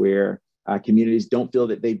cases where communities don't feel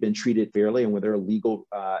that they've been treated fairly and where there are legal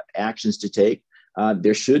actions to take.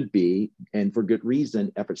 There should be, and for good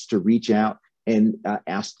reason, efforts to reach out and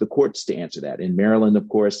ask the courts to answer that. In Maryland, of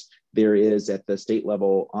course, there is at the state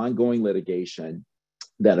level ongoing litigation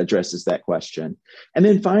that addresses that question. And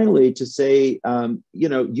then finally, to say,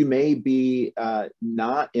 you may be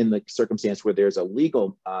not in the circumstance where there's a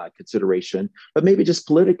legal consideration, but maybe just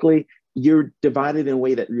politically, you're divided in a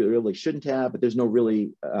way that you really shouldn't have, but there's no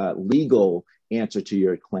really legal answer to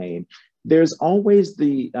your claim. There's always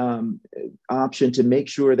the option to make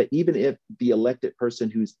sure that even if the elected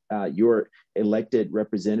person who's your elected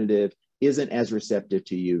representative isn't as receptive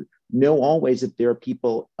to you, know always that there are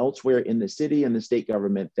people elsewhere in the city and the state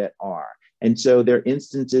government that are. And so there are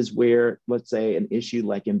instances where, let's say, an issue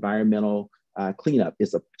like environmental cleanup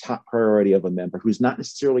is a top priority of a member who's not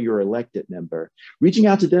necessarily your elected member. Reaching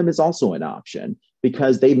out to them is also an option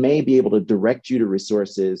because they may be able to direct you to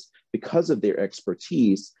resources because of their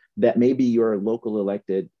expertise that maybe your local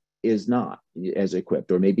elected is not as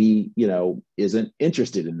equipped or maybe, isn't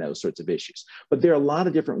interested in those sorts of issues. But there are a lot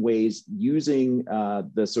of different ways using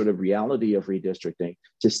the sort of reality of redistricting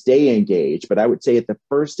to stay engaged. But I would say at the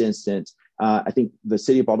first instance, I think the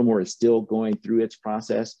city of Baltimore is still going through its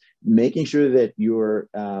process, making sure that you're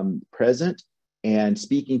present and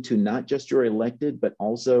speaking to not just your elected, but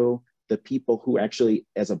also the people who actually,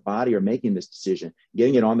 as a body, are making this decision.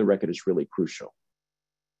 Getting it on the record is really crucial.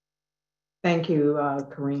 Thank you,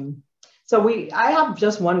 Kareem. So I have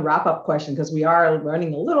just one wrap-up question because we are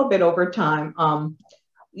running a little bit over time.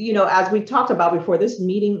 As we talked about before, this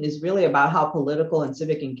meeting is really about how political and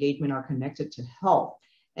civic engagement are connected to health.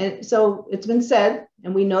 And so it's been said,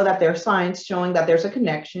 and we know that there's science showing that there's a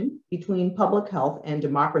connection between public health and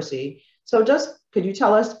democracy. So just could you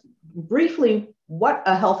tell us briefly what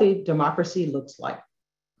a healthy democracy looks like?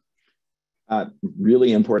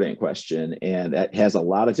 Really important question, and that has a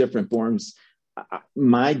lot of different forms.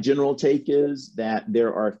 My general take is that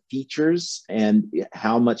there are features, and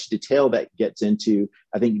how much detail that gets into,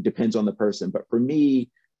 I think, depends on the person. But for me,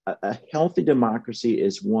 a healthy democracy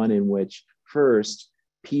is one in which, first,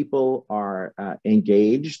 people are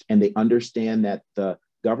engaged and they understand that the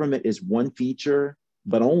government is one feature,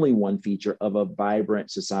 but only one feature of a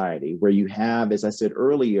vibrant society where you have, as I said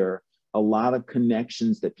earlier, a lot of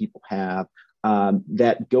connections that people have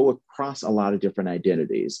that go across a lot of different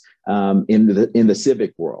identities in the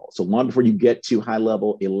civic world. So long before you get to high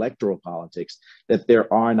level electoral politics, that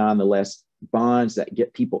there are nonetheless bonds that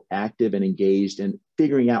get people active and engaged in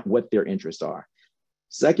figuring out what their interests are.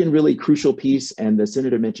 Second really crucial piece, and the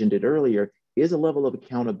senator mentioned it earlier, is a level of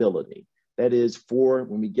accountability. That is, for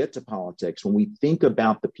when we get to politics, when we think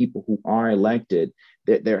about the people who are elected,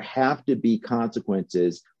 that there have to be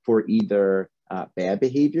consequences for either bad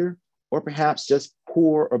behavior or perhaps just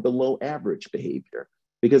poor or below average behavior.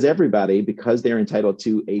 Because everybody, because they're entitled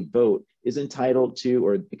to a vote, is entitled to,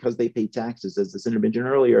 or because they pay taxes, as the senator mentioned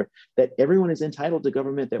earlier, that everyone is entitled to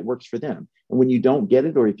government that works for them. And when you don't get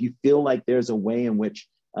it, or if you feel like there's a way in which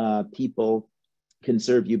people can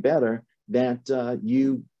serve you better, that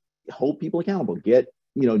you hold people accountable, get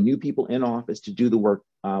new people in office to do the work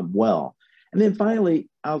well. And then finally,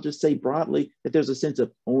 I'll just say broadly that there's a sense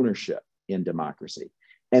of ownership in democracy.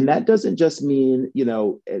 And that doesn't just mean,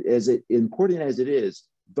 as important as it is,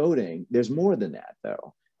 voting. There's more than that,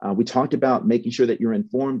 though. We talked about making sure that you're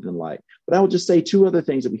informed and like, but I will just say two other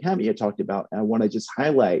things that we haven't yet talked about, and I want to just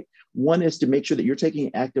highlight. One is to make sure that you're taking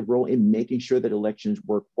an active role in making sure that elections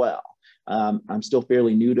work well. I'm still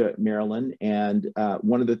fairly new to Maryland, and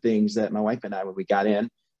one of the things that my wife and I, when we got in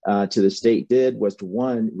to the state, did was to,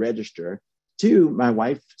 one, register. Two, my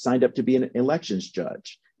wife signed up to be an elections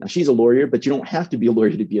judge. Now, she's a lawyer, but you don't have to be a lawyer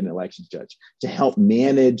to be an elections judge to help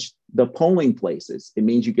manage the polling places. It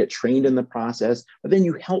means you get trained in the process, but then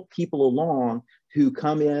you help people along who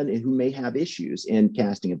come in and who may have issues in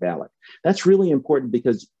casting a ballot. That's really important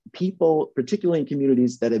because people, particularly in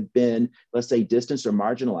communities that have been, let's say, distanced or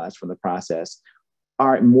marginalized from the process,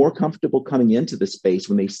 are more comfortable coming into the space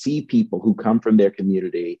when they see people who come from their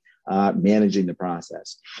community managing the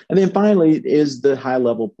process. And then finally is the high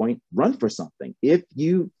level point, run for something. If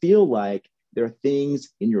you feel like there are things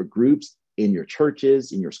in your groups, in your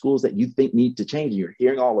churches, in your schools that you think need to change, and you're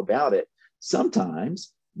hearing all about it,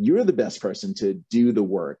 sometimes you're the best person to do the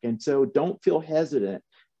work. And so don't feel hesitant.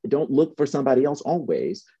 Don't look for somebody else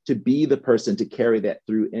always to be the person to carry that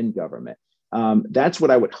through in government. That's what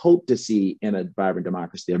I would hope to see in a vibrant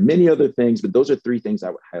democracy. There are many other things, but those are three things I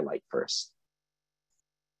would highlight first.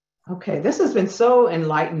 Okay, this has been so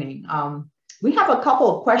enlightening. We have a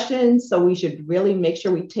couple of questions, so we should really make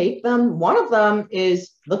sure we take them. One of them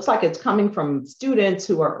looks like it's coming from students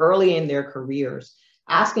who are early in their careers,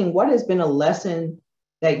 asking what has been a lesson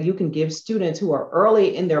that you can give students who are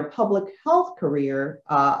early in their public health career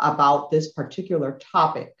about this particular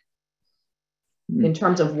topic in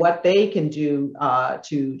terms of what they can do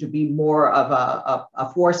to be more of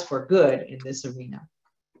a force for good in this arena.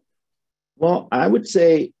 Well, I would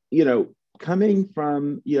say, coming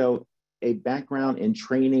from, a background in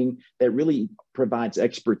training that really provides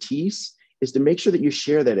expertise is to make sure that you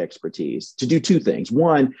share that expertise to do two things.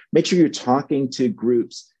 One, make sure you're talking to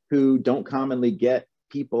groups who don't commonly get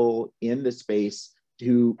people in the space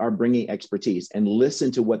who are bringing expertise, and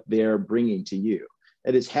listen to what they're bringing to you.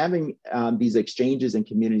 That is, having these exchanges in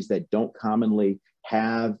communities that don't commonly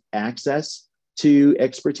have access to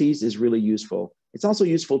expertise is really useful. It's also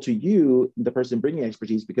useful to you, the person bringing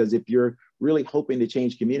expertise, because if you're really hoping to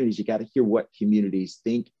change communities, you got to hear what communities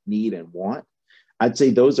think, need, and want. I'd say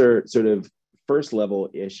those are sort of first level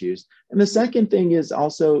issues. And the second thing is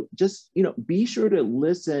also just, be sure to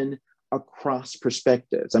listen across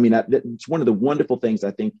perspectives. I mean, it's one of the wonderful things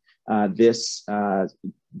I think this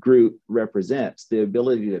group represents, the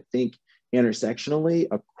ability to think intersectionally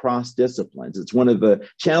across disciplines. It's one of the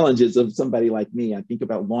challenges of somebody like me. I think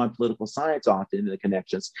about law and political science often in the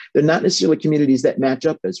connections. They're not necessarily communities that match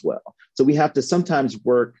up as well. So we have to sometimes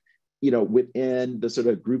work, within the sort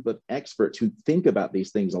of group of experts who think about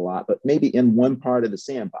these things a lot, but maybe in one part of the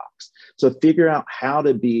sandbox. So figure out how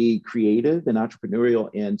to be creative and entrepreneurial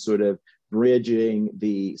in sort of bridging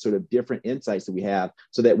the sort of different insights that we have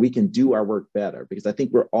so that we can do our work better. Because I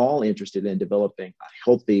think we're all interested in developing a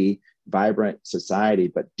healthy, vibrant society,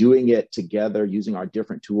 but doing it together using our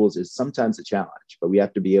different tools is sometimes a challenge, but we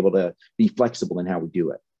have to be able to be flexible in how we do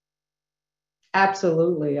it.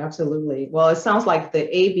 Absolutely, absolutely. Well, it sounds like the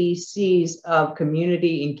ABCs of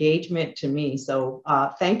community engagement to me. So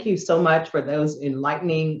thank you so much for those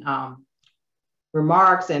enlightening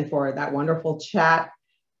remarks and for that wonderful chat,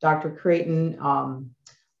 Dr. Creighton.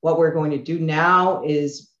 What we're going to do now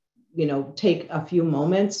is, take a few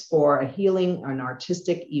moments for a healing and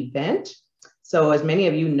artistic event. So as many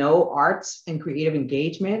of you know, arts and creative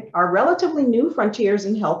engagement are relatively new frontiers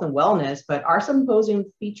in health and wellness, but our symposium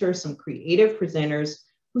features some creative presenters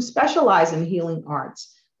who specialize in healing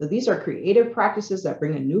arts. So these are creative practices that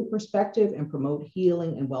bring a new perspective and promote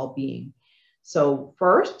healing and well-being. So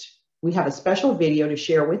first, we have a special video to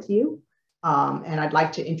share with you. And I'd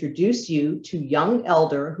like to introduce you to Young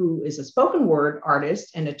Elder, who is a spoken word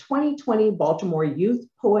artist and a 2020 Baltimore Youth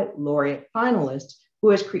Poet Laureate finalist,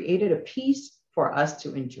 who has created a piece for us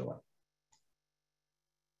to enjoy.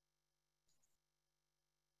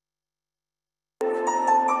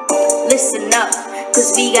 Listen up,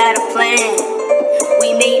 cause we got a plan.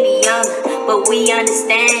 We may be young, but we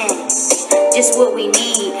understand just what we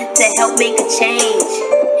need to help make a change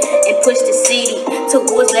and push the city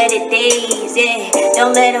towards better days. Yeah,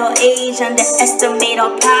 don't let our age underestimate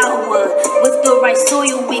our power. With the right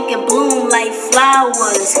soil, we can bloom like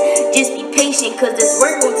flowers. Just be patient, cause this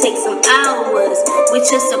work will take some hours. With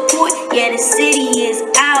your support, yeah, the city is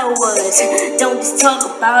ours. Don't just talk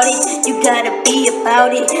about it, you gotta be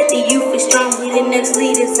about it. The youth is strong, we the next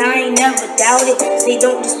leaders, I ain't never doubt it. Say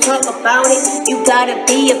don't just talk about it, you gotta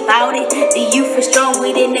be about it. The youth is strong,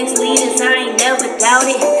 we the next leaders, I ain't never doubt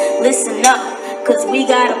it. Listen up, cause we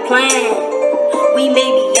got a plan. We may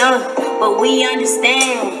be young, but we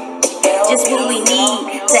understand just what we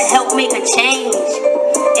need to help make a change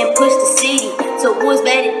and push the city towards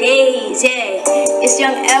better days. Yeah, it's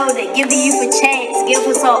Young Elder, give the youth a chance, give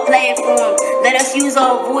us our platform. Let us use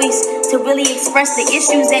our voice to really express the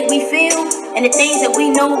issues that we feel and the things that we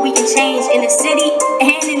know we can change in the city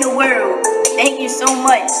and in the world. Thank you so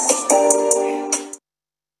much.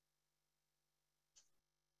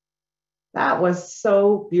 That was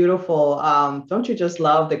so beautiful. Don't you just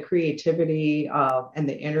love the creativity and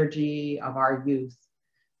the energy of our youth?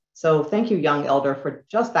 So thank you, Young Elder, for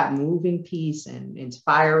just that moving piece and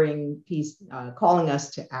inspiring piece, calling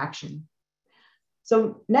us to action.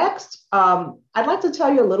 So next, I'd like to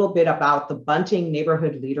tell you a little bit about the Bunting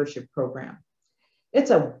Neighborhood Leadership Program. It's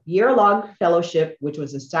a year-long fellowship which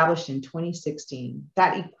was established in 2016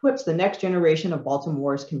 that equips the next generation of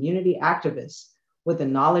Baltimore's community activists with the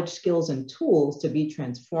knowledge, skills, and tools to be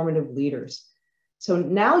transformative leaders. So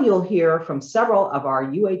now you'll hear from several of our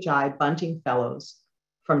UHI Bunting Fellows,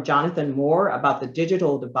 from Jonathan Moore about the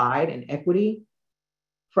digital divide and equity,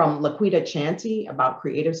 from Laquita Chansey about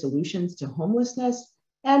creative solutions to homelessness,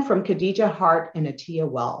 and from Khadija Hart and Atia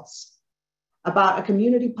Wells about a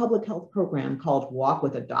community public health program called Walk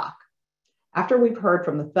with a Doc. After we've heard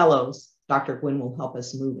from the fellows, Dr. Gwynn will help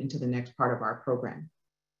us move into the next part of our program.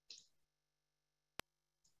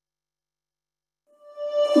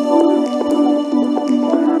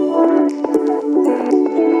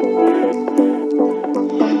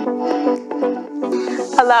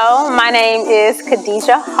 Hello, my name is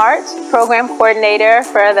Khadija Hart, Program Coordinator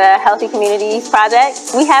for the Healthy Community Project.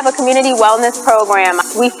 We have a community wellness program.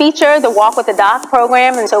 We feature the Walk with the Doc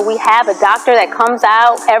program, and so we have a doctor that comes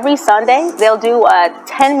out every Sunday. They'll do a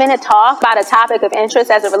 10-minute talk about a topic of interest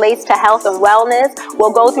as it relates to health and wellness.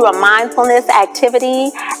 We'll go through a mindfulness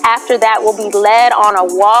activity. After that, we'll be led on a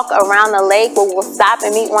walk around the lake where we'll stop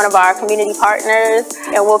and meet one of our community partners,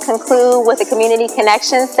 and we'll conclude with a community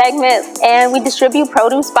connection segment. And we distribute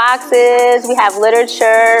produce boxes, we have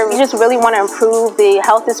literature. We just really want to improve the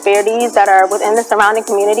health disparities that are within the surrounding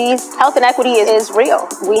communities. Health inequity is real.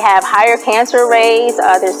 We have higher cancer rates,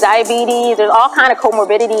 there's diabetes, there's all kinds of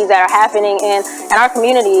comorbidities that are happening in our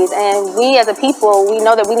communities. And we as a people, we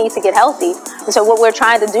know that we need to get healthy. And so what we're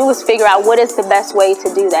trying to do is figure out what is the best way to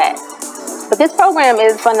do that. But this program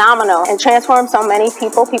is phenomenal and transformed so many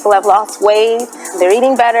people. People have lost weight, they're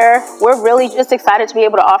eating better. We're really just excited to be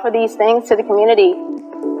able to offer these things to the community.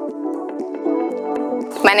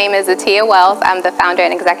 My name is Atia Wells. I'm the founder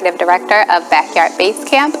and executive director of Backyard Base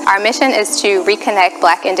Camp. Our mission is to reconnect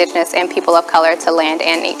Black, Indigenous, and people of color to land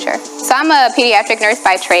and nature. So I'm a pediatric nurse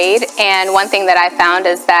by trade, and one thing that I found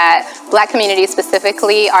is that Black communities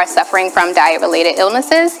specifically are suffering from diet-related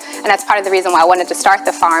illnesses, and that's part of the reason why I wanted to start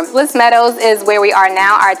the farm. Bliss Meadows is where we are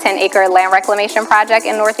now, our 10-acre land reclamation project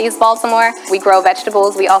in Northeast Baltimore. We grow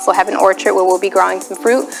vegetables. We also have an orchard where we'll be growing some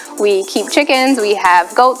fruit. We keep chickens, we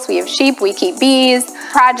have goats, we have sheep, we keep bees.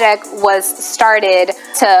 Project was started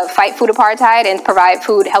to fight food apartheid and provide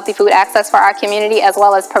healthy food access for our community, as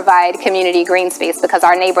well as provide community green space, because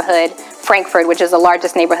our neighborhood, Frankfurt, which is the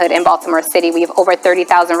largest neighborhood in Baltimore City, we have over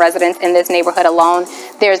 30,000 residents in this neighborhood alone.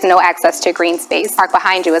 There's no access to green space. Park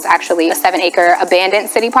behind you is actually a 7-acre abandoned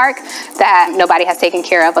city park that nobody has taken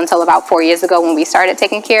care of until about 4 years ago when we started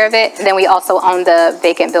taking care of it. And then we also own the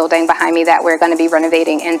vacant building behind me that we're going to be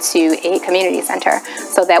renovating into a community center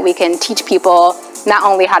so that we can teach people not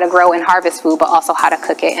only how to grow and harvest food, but also how to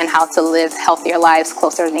cook it and how to live healthier lives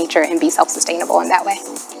closer to nature and be self-sustainable in that way.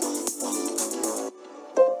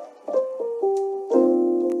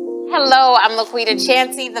 Hello, I'm Laquita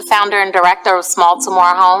Chansey, the founder and director of Small to More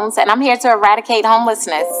Homes, and I'm here to eradicate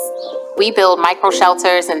homelessness. We build micro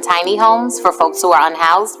shelters and tiny homes for folks who are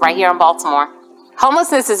unhoused right here in Baltimore.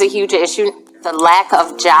 Homelessness is a huge issue. The lack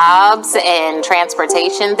of jobs and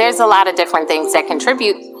transportation, there's a lot of different things that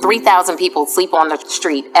contribute. 3,000 people sleep on the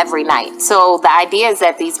street every night. So the idea is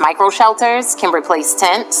that these micro shelters can replace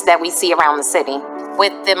tents that we see around the city.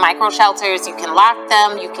 With the micro shelters, you can lock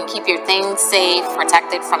them, you can keep your things safe,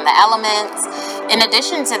 protected from the elements. In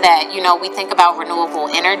addition to that, we think about renewable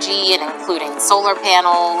energy and including solar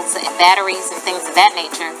panels and batteries and things of that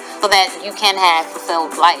nature so that you can have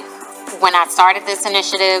fulfilled life. When I started this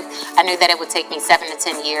initiative, I knew that it would take me 7 to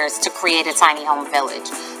 10 years to create a tiny home village.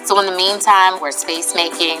 So in the meantime, we're space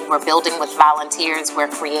making, we're building with volunteers, we're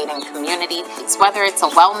creating community. Whether it's a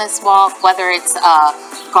wellness walk, whether it's a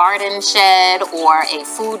garden shed or a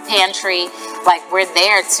food pantry, we're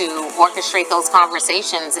there to orchestrate those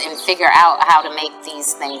conversations and figure out how to make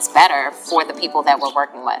these things better for the people that we're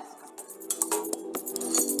working with.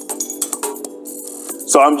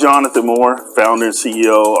 So I'm Jonathan Moore, founder and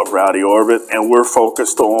CEO of Rowdy Orbit, and we're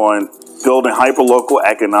focused on building hyperlocal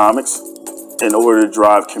economics in order to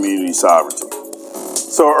drive community sovereignty.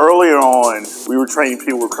 So earlier on, we were training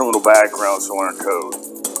people with criminal backgrounds to learn code,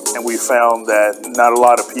 and we found that not a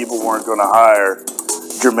lot of people weren't going to hire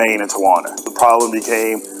Jermaine and Tawana. The problem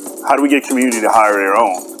became, how do we get community to hire their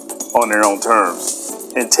own, on their own terms,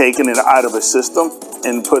 and taking it out of a system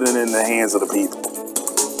and putting it in the hands of the people.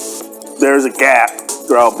 There's a gap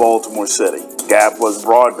throughout Baltimore City. Gap was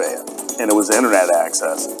broadband, and it was internet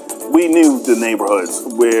access. We knew the neighborhoods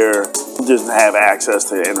where we didn't have access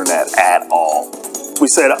to the internet at all. We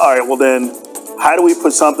said, all right, well then, how do we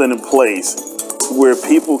put something in place where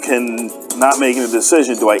people can not making a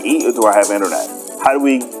decision, do I eat or do I have internet? How do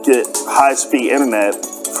we get high-speed internet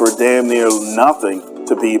for damn near nothing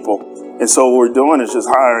to people. And so what we're doing is just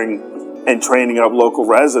hiring and training up local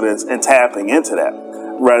residents and tapping into that,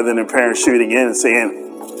 rather than parents shooting in and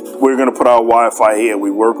saying, we're going to put our Wi-Fi here.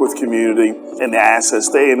 We work with community and the assets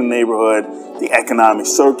stay in the neighborhood, the economics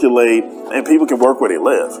circulate, and people can work where they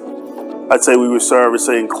live. I'd say we were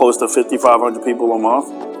servicing close to 5,500 people a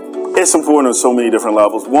month. It's important on so many different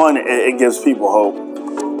levels. One, it gives people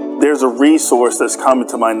hope. There's a resource that's coming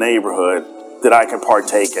to my neighborhood that I can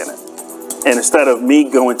partake in it. And instead of me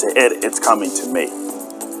going to it, it's coming to me.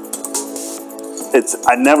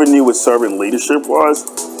 I never knew what servant leadership was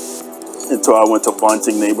until I went to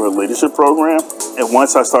Bunting Neighborhood Leadership Program. And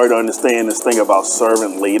once I started to understand this thing about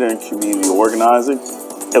servant leader and community organizing,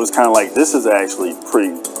 it was kind of like, this is actually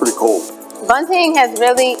pretty cool. Bunting has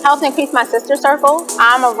really helped increase my sister circle.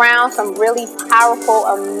 I'm around some really powerful,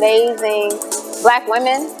 amazing Black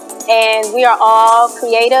women, and we are all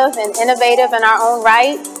creative and innovative in our own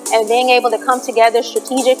right. And being able to come together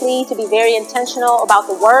strategically to be very intentional about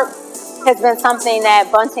the work has been something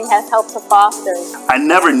that Bunting has helped to foster. I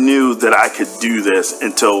never knew that I could do this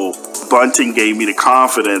until Bunting gave me the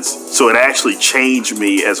confidence, so it actually changed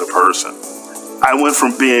me as a person. I went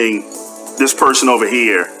from being this person over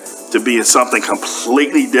here to being something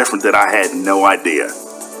completely different that I had no idea.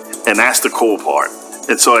 And that's the cool part.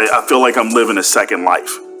 And so I feel like I'm living a second life.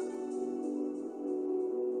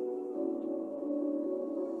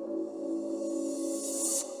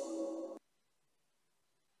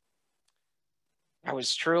 That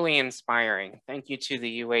was truly inspiring. Thank you to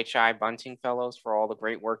the UHI Bunting Fellows for all the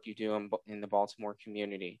great work you do in the Baltimore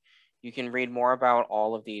community. You can read more about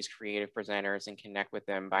all of these creative presenters and connect with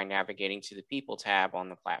them by navigating to the People tab on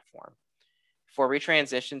the platform. Before we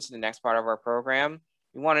transition to the next part of our program,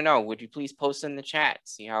 we want to know, would you please post in the chat,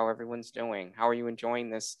 see how everyone's doing? How are you enjoying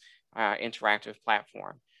this interactive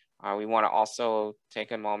platform? We want to also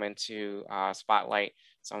take a moment to spotlight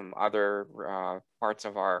some other parts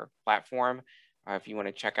of our platform. If you want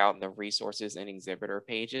to check out the resources and exhibitor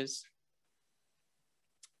pages.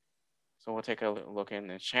 So we'll take a look in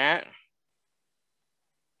the chat.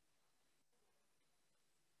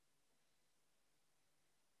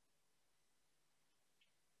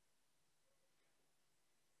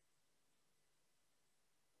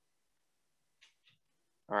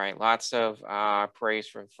 All right, lots of praise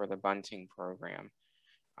for the Bunting program.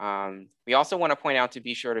 We also want to point out to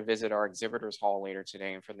be sure to visit our exhibitors hall later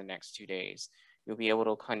today and for the next 2 days. You'll be able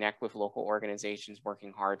to connect with local organizations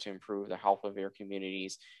working hard to improve the health of their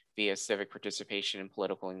communities via civic participation and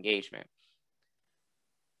political engagement.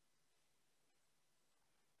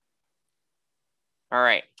 All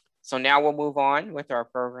right, so now we'll move on with our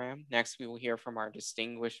program. Next, we will hear from our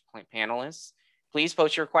distinguished panelists. Please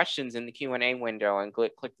post your questions in the Q&A window and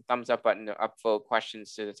click the thumbs up button to upvote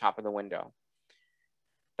questions to the top of the window.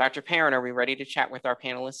 Dr. Perrin, are we ready to chat with our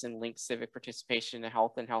panelists and link civic participation to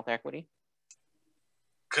health and health equity?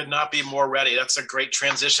 Could not be more ready. That's a great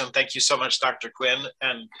transition. Thank you so much, Dr. Quinn,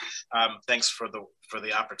 and thanks for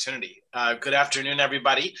the opportunity. Good afternoon,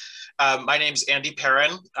 everybody. My name is Andy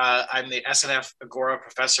Perrin. I'm the SNF Agora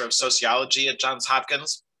Professor of Sociology at Johns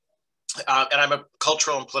Hopkins, and I'm a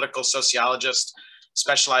cultural and political sociologist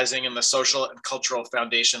specializing in the social and cultural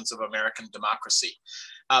foundations of American democracy.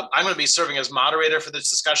 I'm going to be serving as moderator for this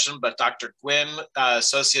discussion, but Dr. Gwynn,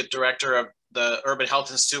 Associate Director of the Urban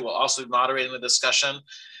Health Institute, will also be moderating the discussion.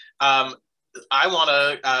 I want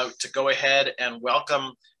to go ahead and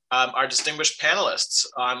welcome our distinguished panelists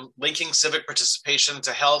on linking civic participation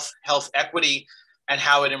to health, health equity, and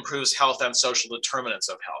how it improves health and social determinants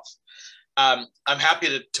of health. I'm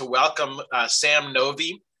happy to welcome Sam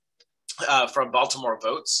Novy from Baltimore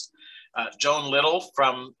Votes, Joan Little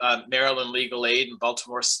from Maryland Legal Aid in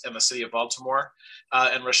Baltimore and the city of Baltimore,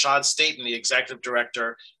 and Rashad Staten, the executive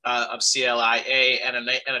director of CLIA and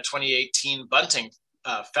a 2018 Bunting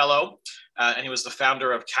Fellow, and he was the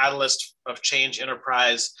founder of Catalyst of Change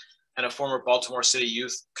Enterprise and a former Baltimore City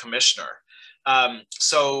Youth Commissioner.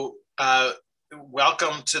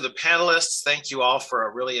 Welcome to the panelists. Thank you all for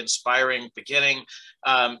a really inspiring beginning.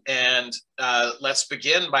 Let's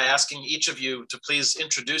begin by asking each of you to please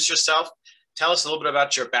introduce yourself. Tell us a little bit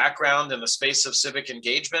about your background in the space of civic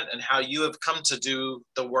engagement and how you have come to do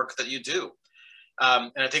the work that you do.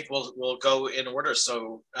 And I think we'll go in order.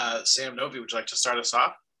 So Sam Novy, would you like to start us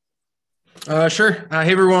off? Sure. Hey,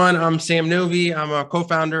 everyone. I'm Sam Novy. I'm a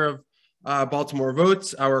co-founder of Baltimore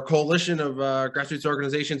Votes, our coalition of grassroots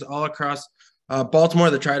organizations all across Baltimore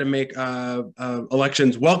that try to make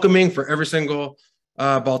elections welcoming for every single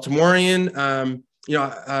Baltimorean.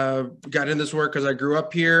 Got into this work because I grew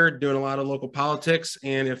up here doing a lot of local politics,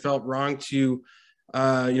 and it felt wrong to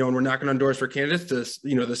when we're knocking on doors for candidates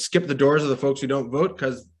to skip the doors of the folks who don't vote,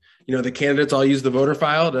 because, the candidates all use the voter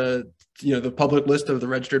file to, the public list of the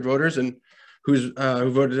registered voters and who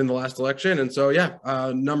voted in the last election. And so, yeah,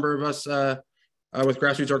 a number of us with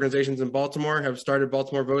grassroots organizations in Baltimore have started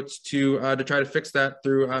Baltimore Votes to try to fix that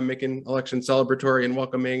through making elections celebratory and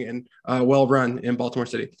welcoming and well run in Baltimore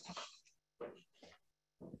City.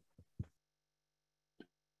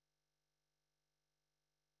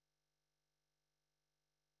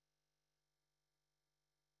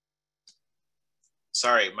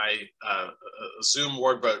 Sorry, my Zoom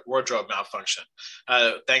wardrobe malfunction.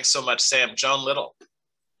 Thanks so much, Sam. Joan Little.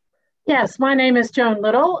 Yes, my name is Joan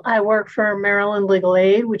Little. I work for Maryland Legal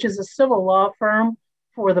Aid, which is a civil law firm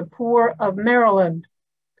for the poor of Maryland.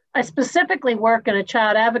 I specifically work in a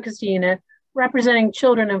child advocacy unit representing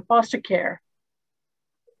children in foster care.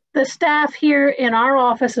 The staff here in our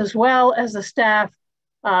office, as well as the staff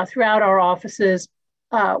throughout our offices,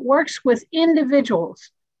 works with individuals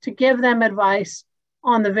to give them advice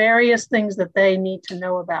on the various things that they need to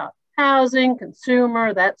know about housing,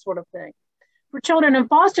 consumer, that sort of thing. For children in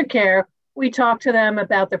foster care, we talk to them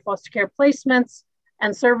about their foster care placements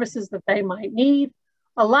and services that they might need.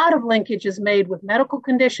 A lot of linkage is made with medical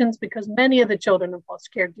conditions because many of the children in foster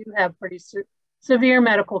care do have pretty severe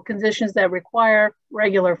medical conditions that require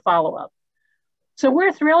regular follow-up. So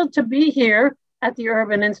we're thrilled to be here at the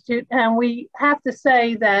Urban Institute, and we have to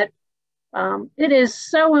say that it is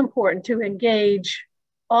so important to engage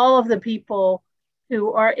all of the people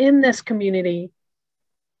who are in this community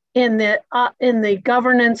in the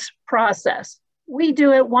governance process. We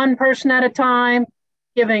do it one person at a time,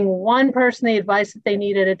 giving one person the advice that they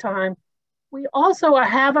need at a time. We also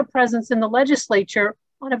have a presence in the legislature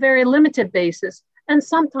on a very limited basis, and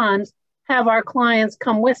sometimes have our clients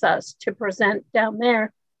come with us to present down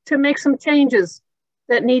there to make some changes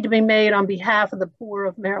that need to be made on behalf of the poor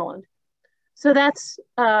of Maryland. So that's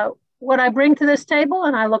what I bring to this table,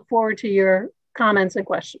 and I look forward to your comments and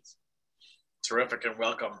questions. Terrific and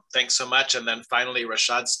welcome. Thanks so much. And then finally,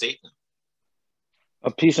 Rashad Staten.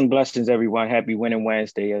 Peace and blessings, everyone. Happy Winning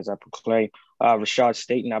Wednesday as I proclaim. Rashad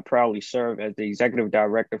Staten, I proudly serve as the Executive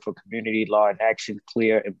Director for Community Law and Action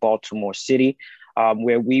CLEAR in Baltimore City,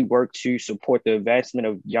 where we work to support the advancement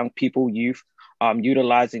of young people, youth,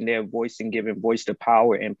 utilizing their voice and giving voice to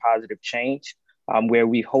power and positive change, where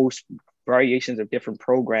we host variations of different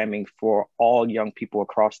programming for all young people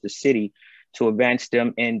across the city to advance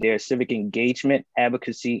them in their civic engagement,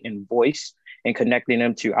 advocacy, and voice, and connecting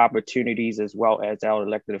them to opportunities as well as our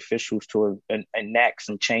elected officials to enact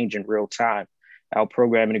some change in real time. Our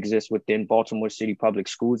programming exists within Baltimore City Public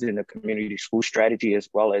Schools in the community school strategy, as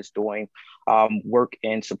well as doing work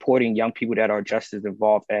in supporting young people that are just as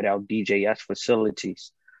involved at our DJS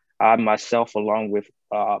facilities. I myself, along with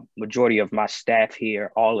majority of my staff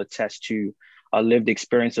here, all attest to a lived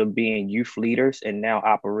experience of being youth leaders and now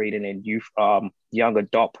operating in youth, young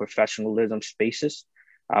adult professionalism spaces.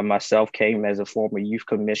 I myself came as a former youth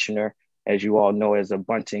commissioner, as you all know, as a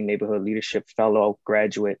Bunting Neighborhood Leadership Fellow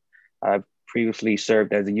graduate. I've previously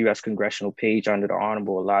served as a U.S. Congressional Page under the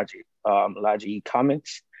Honorable Elijah E.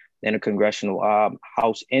 Cummings, and a Congressional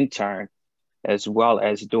House intern, as well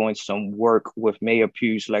as doing some work with Mayor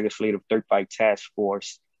Pugh's Legislative Dirt Bike Task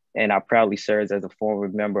Force. And I proudly served as a former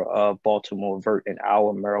member of Baltimore Vert in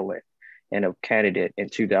our Maryland, and a candidate in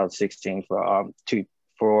 2016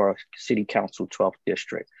 for City Council 12th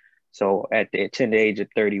District. So at the tender age of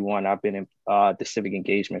 31, I've been in the civic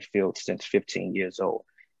engagement field since 15 years old.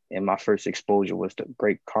 And my first exposure was the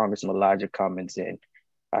great Congressman Elijah Cummings. And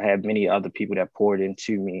I had many other people that poured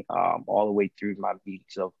into me all the way through my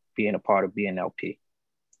meetings of being a part of BNLP.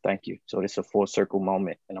 Thank you. So it's a full circle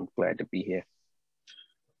moment, and I'm glad to be here.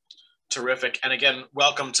 Terrific. And again,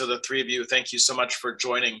 welcome to the three of you. Thank you so much for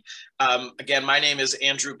joining. Again, my name is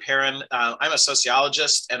Andrew Perrin. I'm a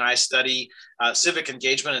sociologist, and I study civic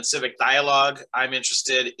engagement and civic dialogue. I'm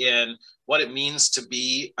interested in what it means to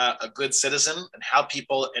be a good citizen and how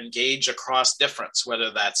people engage across difference,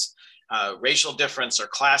 whether that's racial difference or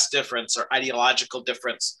class difference or ideological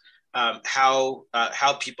difference. How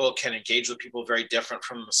people can engage with people very different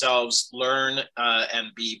from themselves, learn and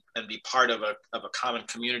be part of a common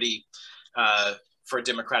community for a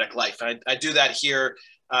democratic life. I do that here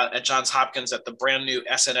at Johns Hopkins at the brand new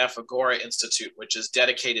SNF Agora Institute, which is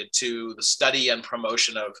dedicated to the study and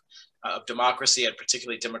promotion of democracy and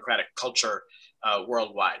particularly democratic culture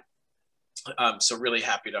worldwide. So really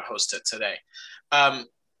happy to host it today.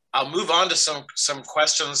 I'll move on to some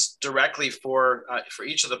questions directly for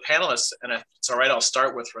each of the panelists, and if it's all right, I'll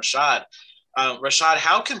start with Rashad. Rashad,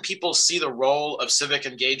 how can people see the role of civic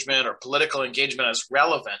engagement or political engagement as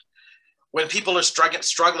relevant when people are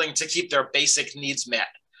struggling to keep their basic needs met?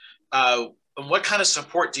 What kind of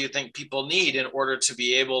support do you think people need in order to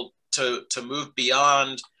be able to move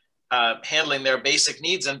beyond handling their basic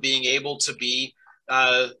needs and being able to be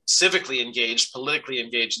civically engaged, politically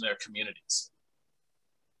engaged in their communities?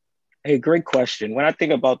 Hey, great question. When I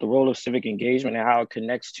think about the role of civic engagement and how it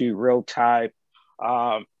connects to real-time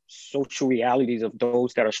social realities of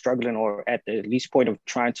those that are struggling or at the least point of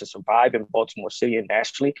trying to survive in Baltimore City and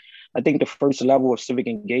nationally, I think the first level of civic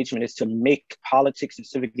engagement is to make politics and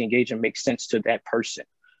civic engagement make sense to that person,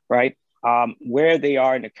 right? Where they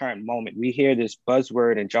are in the current moment. We hear this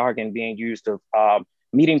buzzword and jargon being used of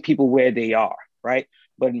meeting people where they are, right?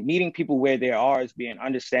 But meeting people where they are is being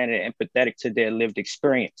understanding and empathetic to their lived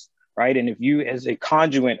experience, right? And if you, as a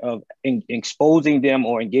conduit of exposing them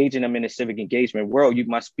or engaging them in a civic engagement world, you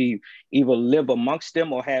must be either live amongst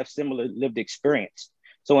them or have similar lived experience.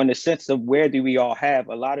 So in the sense of where do we all have,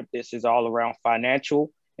 a lot of this is all around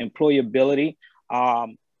financial, employability. I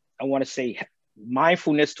want to say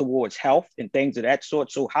mindfulness towards health and things of that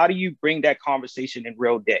sort. So how do you bring that conversation in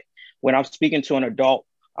real day? When I'm speaking to an adult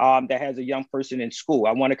that has a young person in school,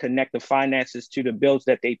 I want to connect the finances to the bills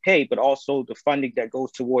that they pay, but also the funding that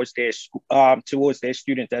goes towards their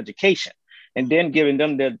students' education. And then giving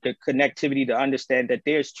them the connectivity to understand that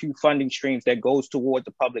there's two funding streams that goes toward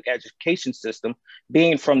the public education system,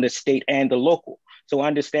 being from the state and the local. So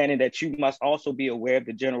understanding that you must also be aware of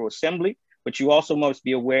the General Assembly, but you also must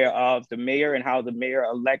be aware of the mayor and how the mayor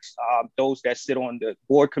elects those that sit on the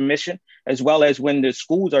board commission, as well as when the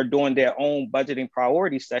schools are doing their own budgeting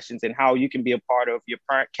priority sessions and how you can be a part of your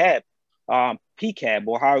parent CAB, PCAB,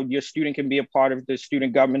 or how your student can be a part of the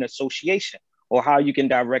Student Government Association, or how you can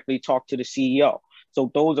directly talk to the CEO. So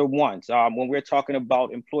those are ones. When we're talking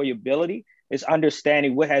about employability, it's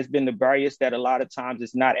understanding what has been the barriers that a lot of times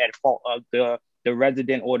is not at fault of the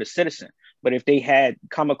resident or the citizen. But if they had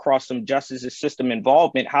come across some justice system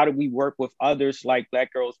involvement, how do we work with others like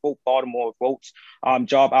Black Girls Vote, Baltimore Votes,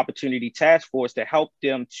 Job Opportunity Task Force to help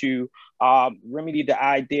them to remedy the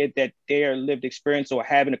idea that their lived experience or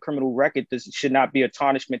having a criminal record should not be a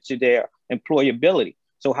tarnishment to their employability?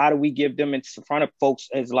 So how do we give them in front of folks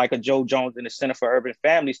as like a Joe Jones and the Center for Urban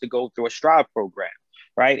Families to go through a STRIVE program,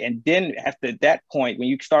 right? And then after that point, when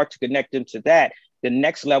you start to connect them to that, the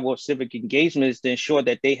next level of civic engagement is to ensure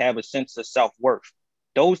that they have a sense of self-worth.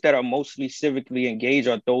 Those that are mostly civically engaged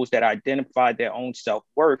are those that identify their own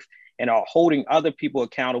self-worth and are holding other people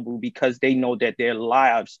accountable because they know that their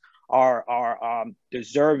lives are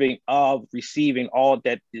deserving of receiving all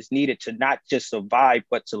that is needed to not just survive,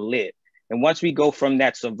 but to live. And once we go from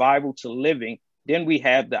that survival to living, then we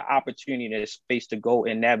have the opportunity and the space to go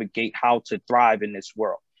and navigate how to thrive in this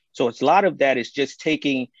world. So it's a lot of that is just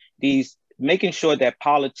taking these, making sure that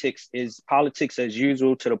politics is politics as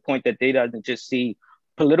usual, to the point that they doesn't just see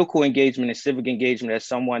political engagement and civic engagement as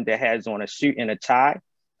someone that has on a suit and a tie,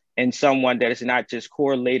 and someone that is not just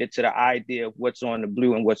correlated to the idea of what's on the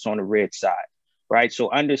blue and what's on the red side, right? So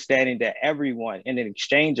understanding that everyone in an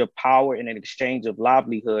exchange of power and an exchange of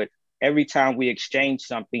livelihood, every time we exchange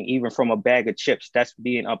something, even from a bag of chips, that's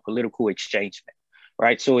being a political exchange,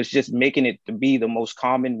 right? So it's just making it to be the most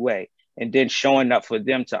common way, and then showing up for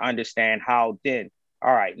them to understand how then,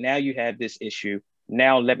 all right, now you have this issue.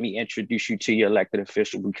 Now let me introduce you to your elected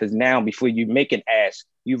official, because now before you make an ask,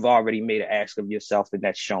 you've already made an ask of yourself, and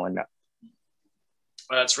that's showing up.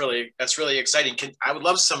 Well, that's really exciting. I would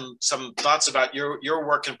love some thoughts about your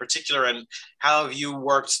work in particular, and how have you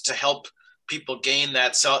worked to help people gain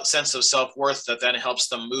that sense of self-worth that then helps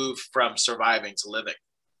them move from surviving to living?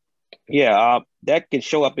 Yeah, that can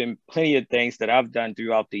show up in plenty of things that I've done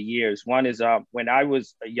throughout the years. One is when I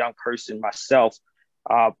was a young person myself,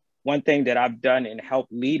 one thing that I've done and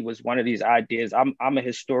helped lead was one of these ideas. I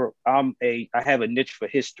have a niche for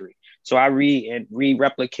history. So I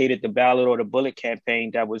replicated the Ballot or the Bullet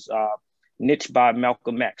campaign that was niched by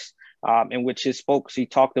Malcolm X, in which he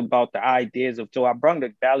talked about the ideas of, so I brought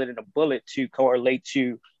the ballot and the bullet to correlate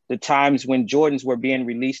to the times when Jordans were being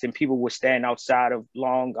released and people would stand outside of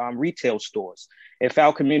long retail stores. If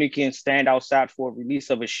our community can stand outside for a release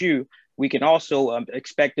of a shoe, we can also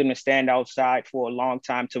expect them to stand outside for a long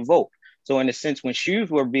time to vote. So in a sense, when shoes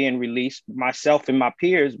were being released, myself and my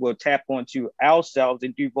peers will tap onto ourselves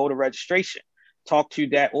and do voter registration. Talk to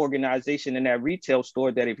that organization in that retail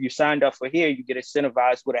store that if you signed up for here, you get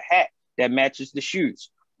incentivized with a hat that matches the shoes,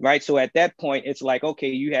 right? So at that point, it's like, okay,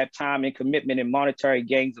 you have time and commitment and monetary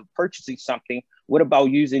gains of purchasing something. What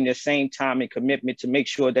about using the same time and commitment to make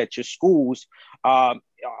sure that your schools are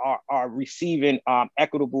receiving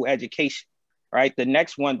equitable education, right? The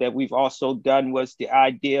next one that we've also done was the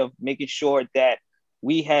idea of making sure that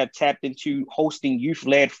we have tapped into hosting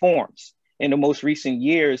youth-led forums. In the most recent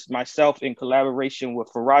years, myself in collaboration with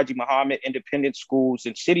Faraji Muhammad Independent Schools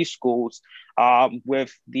and City Schools,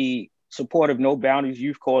 with the support of No Boundaries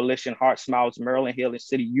Youth Coalition, Heart Smiles, Maryland Hill and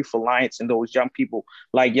City Youth Alliance, and those young people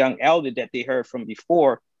like Young Elder that they heard from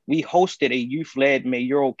before, we hosted a youth-led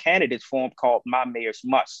mayoral candidates forum called My Mayor's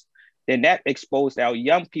Must. Then that exposed our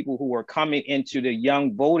young people who were coming into the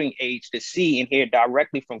young voting age to see and hear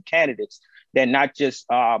directly from candidates that not just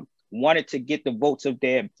wanted to get the votes of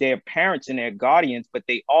their parents and their guardians, but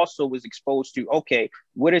they also was exposed to, okay,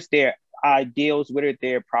 what is their ideals, what are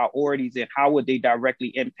their priorities, and how would they directly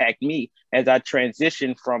impact me as I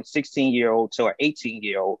transition from 16-year-old to an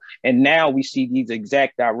 18-year-old. And now we see these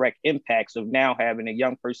exact direct impacts of now having a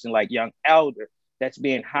young person like Young Elder that's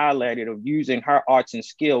being highlighted of using her arts and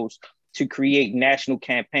skills to create national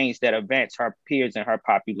campaigns that advance her peers and her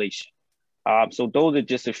population. So those are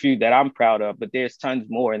just a few that I'm proud of, but there's tons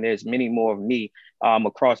more, and there's many more of me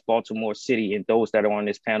across Baltimore City and those that are on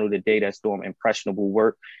this panel today that's doing impressionable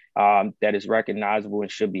work that is recognizable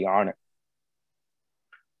and should be honored.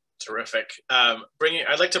 Terrific.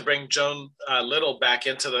 I'd like to bring Joan Little back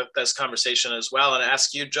into this conversation as well and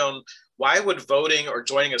ask you, Joan, why would voting or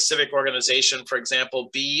joining a civic organization, for example,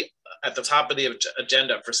 be at the top of the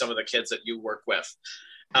agenda for some of the kids that you work with?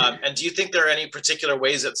 And do you think there are any particular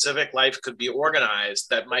ways that civic life could be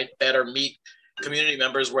organized that might better meet community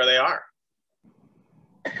members where they are?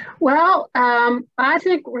 Well, I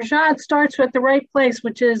think Rashad starts with the right place,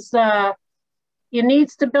 which is you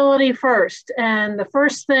need stability first. And the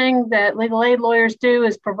first thing that legal aid lawyers do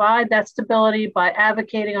is provide that stability by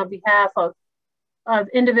advocating on behalf of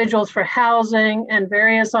individuals for housing and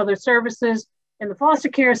various other services. In the foster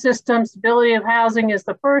care system, stability of housing is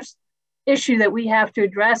the first issue that we have to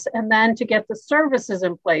address, and then to get the services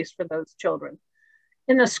in place for those children.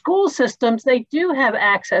 In the school systems, they do have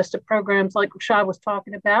access to programs like Rashad was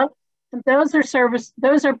talking about, and those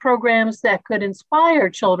are programs that could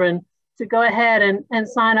inspire children to go ahead and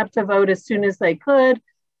sign up to vote as soon as they could,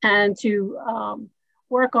 and to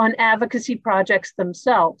work on advocacy projects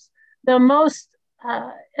themselves. The most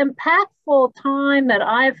impactful time that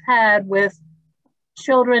I've had with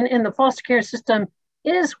children in the foster care system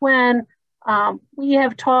is when we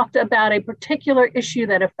have talked about a particular issue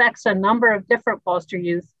that affects a number of different foster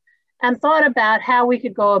youth and thought about how we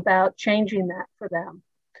could go about changing that for them.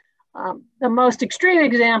 The most extreme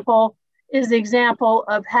example is the example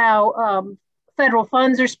of how federal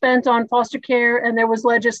funds are spent on foster care, and there was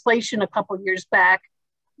legislation a couple years back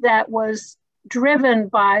that was driven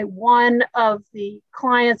by one of the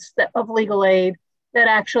clients of legal aid that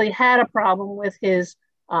actually had a problem with his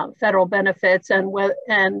federal benefits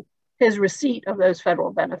and his receipt of those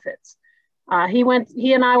federal benefits. He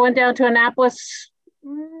and I went down to Annapolis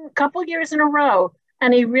a couple years in a row,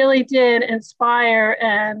 and he really did inspire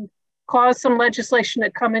and cause some legislation to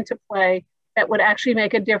come into play that would actually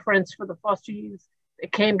make a difference for the foster youth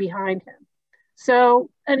that came behind him. So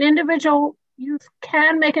an individual youth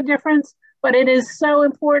can make a difference, but it is so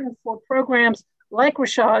important for programs like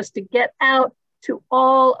Rashad's to get out to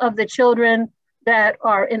all of the children that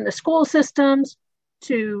are in the school systems,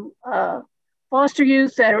 to foster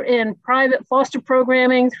youth that are in private foster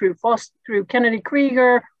programming through Kennedy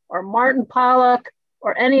Krieger or Martin Pollock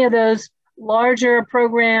or any of those larger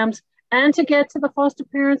programs, and to get to the foster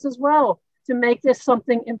parents as well, to make this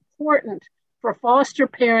something important for foster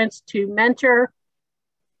parents to mentor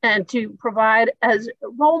and to provide as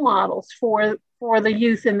role models for the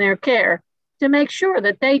youth in their care, to make sure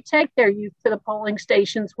that they take their youth to the polling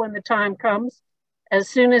stations when the time comes, as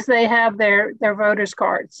soon as they have their voter's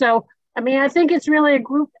card. So, I mean, I think it's really a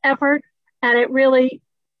group effort, and it really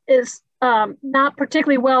is not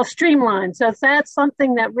particularly well streamlined. So that's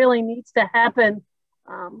something that really needs to happen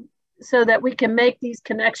so that we can make these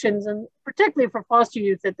connections, and particularly for foster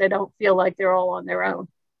youth, that they don't feel like they're all on their own.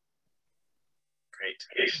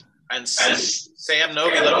 Great. And Sam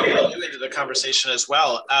Novi, let me get you into the conversation as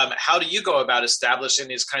well. How do you go about establishing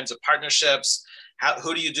these kinds of partnerships?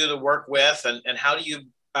 Who do you do the work with, and how do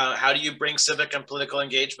you bring civic and political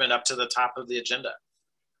engagement up to the top of the agenda?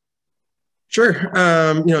 Sure.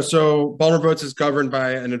 So Baltimore Votes is governed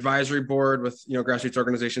by an advisory board with, grassroots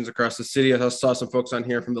organizations across the city. I saw some folks on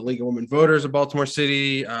here from the League of Women Voters of Baltimore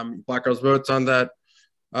City, Black Girls Votes on that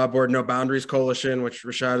board, No Boundaries Coalition, which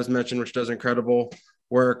Rashad has mentioned, which does incredible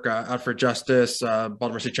work, Out for Justice,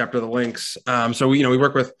 Baltimore City Chapter of the Links. So we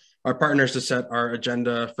work with our partners to set our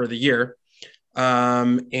agenda for the year.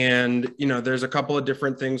 There's a couple of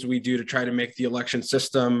different things we do to try to make the election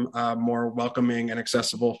system more welcoming and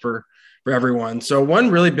accessible for everyone. So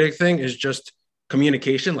one really big thing is just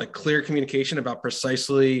communication, like clear communication about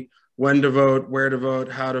precisely when to vote, where to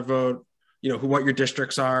vote, how to vote, what your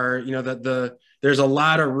districts are, that there's a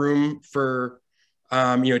lot of room for,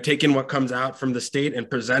 taking what comes out from the state and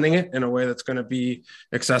presenting it in a way that's going to be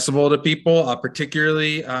accessible to people,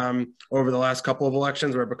 particularly over the last couple of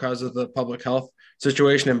elections, where because of the public health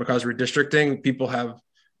situation and because redistricting, people have,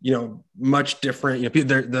 much different,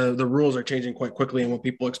 the rules are changing quite quickly, and what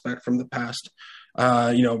people expect from the past,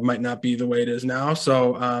 might not be the way it is now.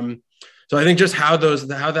 So I think just how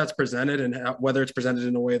that's presented, and whether it's presented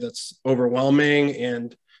in a way that's overwhelming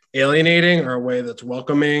and alienating or a way that's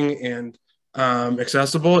welcoming and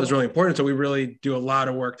accessible is really important. So we really do a lot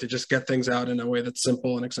of work to just get things out in a way that's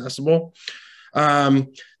simple and accessible. The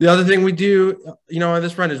other thing we do, on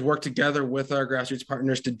this front is work together with our grassroots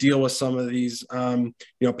partners to deal with some of these,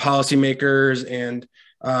 policymakers and,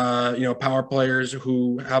 power players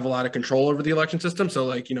who have a lot of control over the election system. So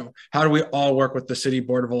like, how do we all work with the city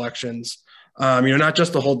board of elections, not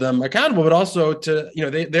just to hold them accountable, but also to,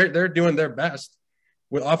 they're doing their best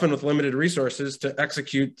often with limited resources to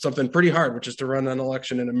execute something pretty hard, which is to run an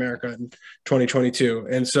election in America in 2022.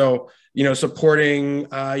 And so, supporting,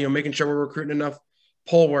 making sure we're recruiting enough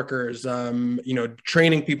poll workers,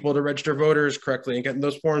 training people to register voters correctly and getting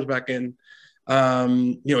those forms back in,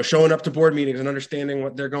 showing up to board meetings and understanding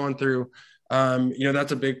what they're going through.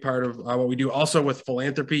 That's a big part of what we do. Also with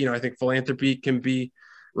philanthropy, I think philanthropy can be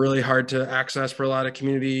really hard to access for a lot of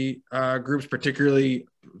community groups, particularly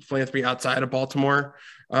philanthropy outside of Baltimore.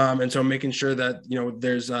 And so making sure that,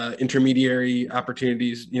 there's intermediary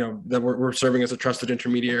opportunities, that we're serving as a trusted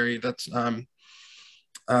intermediary that's, in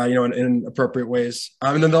appropriate ways.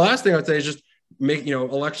 And then the last thing I would say is just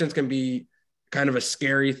elections can be kind of a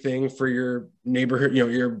scary thing for your neighborhood,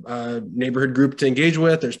 your neighborhood group to engage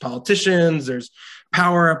with. There's politicians, there's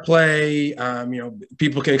power at play.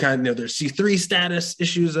 People can there's C3 status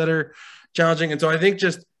issues that are challenging. And so I think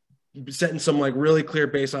just setting some really clear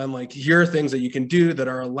baseline, here are things that you can do that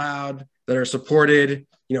are allowed, that are supported,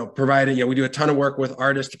 provided, we do a ton of work with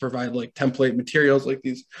artists to provide template materials like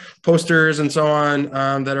these posters and so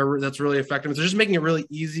on, that's really effective. So just making it really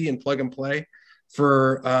easy and plug and play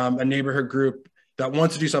for a neighborhood group that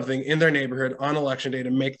wants to do something in their neighborhood on election day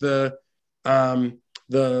to make the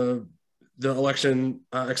election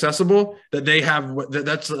accessible, that they have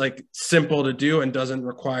that's simple to do and doesn't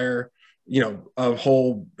require a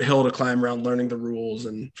whole hill to climb around learning the rules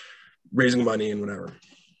and raising money and whatever.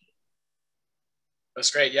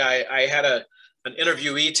 That's great. Yeah, I had an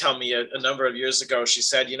interviewee tell me a number of years ago. She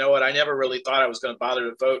said, "You know what? I never really thought I was going to bother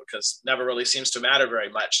to vote because it never really seems to matter very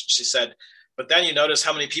much." She said, "But then you notice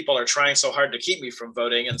how many people are trying so hard to keep me from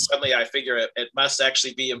voting, and suddenly I figure it must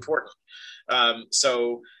actually be important."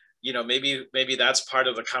 So maybe that's part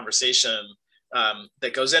of the conversation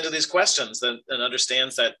that goes into these questions and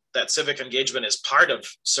understands that civic engagement is part of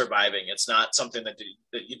surviving. It's not something that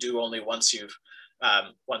you do only once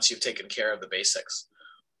you've taken care of the basics.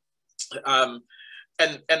 And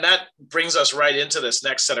that brings us right into this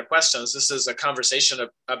next set of questions. This is a conversation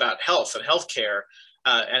about health and healthcare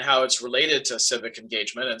and how it's related to civic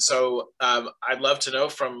engagement. And so I'd love to know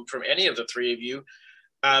from any of the three of you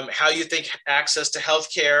how you think access to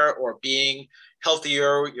healthcare or being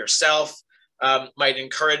healthier yourself might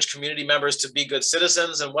encourage community members to be good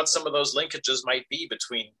citizens, and what some of those linkages might be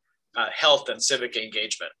between health and civic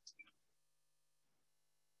engagement.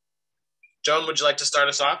 Joan, would you like to start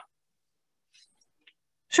us off?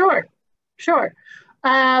 Sure.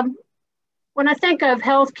 When I think of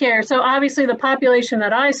healthcare, so obviously the population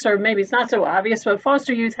that I serve, maybe it's not so obvious, but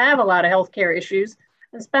foster youth have a lot of healthcare issues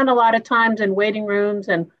and spend a lot of times in waiting rooms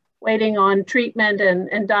and waiting on treatment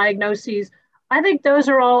and diagnoses. I think those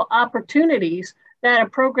are all opportunities that a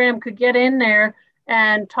program could get in there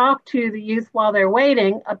and talk to the youth while they're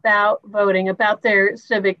waiting about voting, about their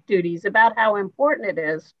civic duties, about how important it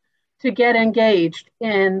is to get engaged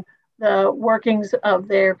in the workings of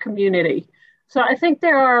their community. So I think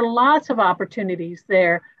there are lots of opportunities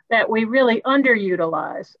there that we really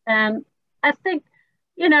underutilize. And I think,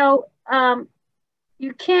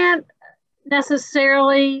 you can't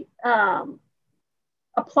necessarily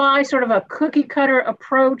apply sort of a cookie cutter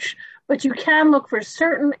approach, but you can look for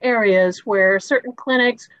certain areas where certain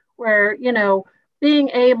clinics where, being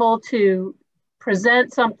able to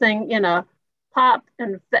present something in a pop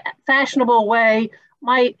and fashionable way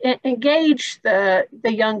might engage the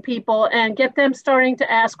young people and get them starting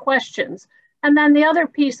to ask questions. And then the other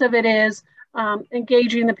piece of it is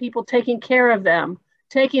engaging the people taking care of them,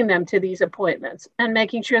 taking them to these appointments and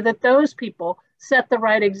making sure that those people set the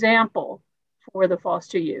right example for the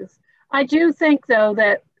foster youth. I do think, though,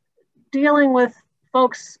 that dealing with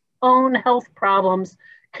folks own health problems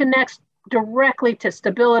connects directly to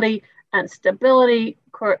stability, and stability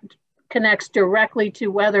connects directly to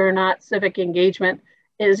whether or not civic engagement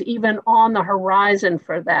is even on the horizon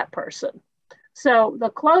for that person. So the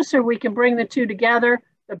closer we can bring the two together,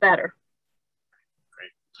 the better.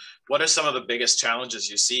 Great. What are some of the biggest challenges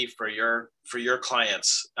you see for your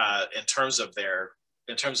clients in terms of their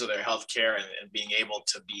health care and being able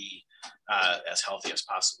to be as healthy as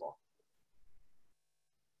possible?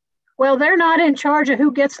 Well, they're not in charge of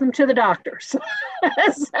who gets them to the doctors.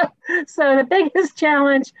 So the biggest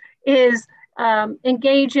challenge is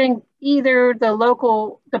engaging either the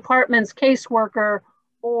local department's caseworker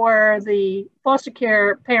or the foster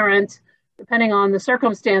care parent, depending on the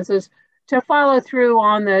circumstances, to follow through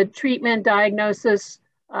on the treatment, diagnosis,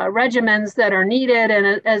 regimens that are needed,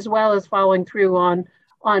 and as well as following through on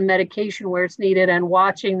medication where it's needed, and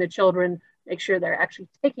watching the children make sure they're actually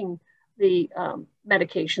taking the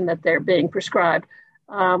medication that they're being prescribed.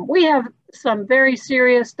 We have some very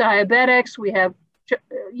serious diabetics. We have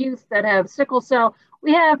youth that have sickle cell.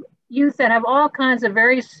 We have youth that have all kinds of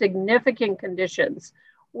very significant conditions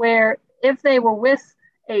where if they were with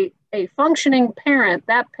a functioning parent,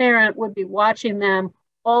 that parent would be watching them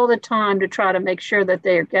all the time to try to make sure that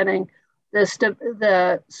they are getting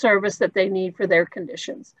the service that they need for their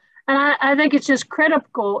conditions. And I think it's just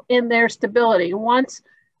critical in their stability. Once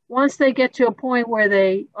they get to a point where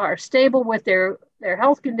they are stable with their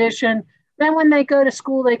health condition, then when they go to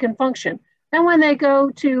school, they can function. Then when they go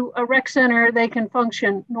to a rec center, they can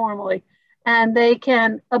function normally, and they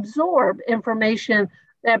can absorb information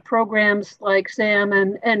that programs like Sam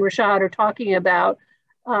and Rashad are talking about.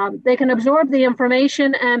 They can absorb the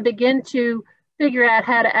information and begin to figure out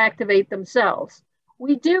how to activate themselves.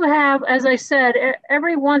 We do have, as I said,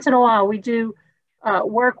 every once in a while, we do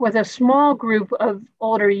work with a small group of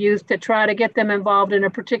older youth to try to get them involved in a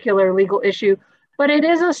particular legal issue. But it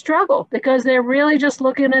is a struggle because they're really just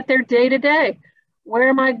looking at their day-to-day. Where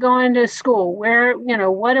am I going to school?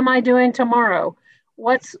 What am I doing tomorrow?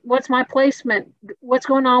 What's my placement? What's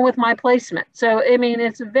going on with my placement? So, I mean,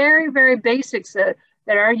 it's very, very basics that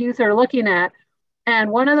our youth are looking at.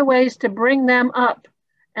 And one of the ways to bring them up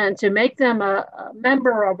and to make them a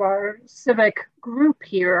member of our civic group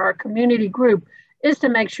here, our community group, is to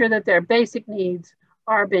make sure that their basic needs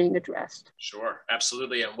are being addressed. Sure,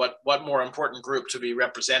 absolutely. And what more important group to be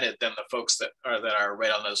represented than the folks that are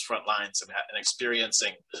right on those front lines and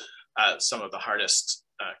experiencing some of the hardest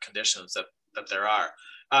conditions that there are.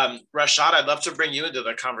 Rashad, I'd love to bring you into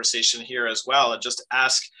the conversation here as well and just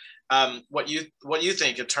ask what you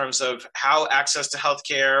think in terms of how access to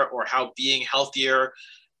healthcare or how being healthier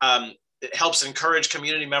it helps encourage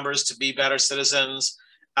community members to be better citizens,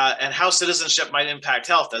 and how citizenship might impact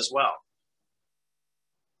health as well.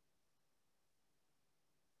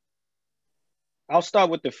 I'll start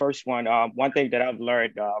with the first one. One thing that I've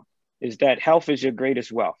learned is that health is your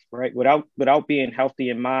greatest wealth, right? Without being healthy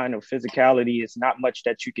in mind or physicality, it's not much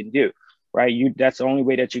that you can do, right? That's the only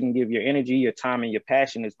way that you can give your energy, your time, and your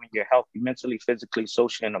passion is when you're healthy mentally, physically,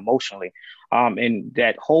 socially, and emotionally. And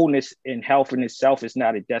that wholeness and health in itself is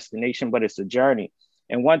not a destination, but it's a journey.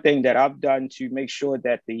 And one thing that I've done to make sure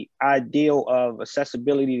that the ideal of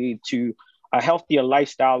accessibility to a healthier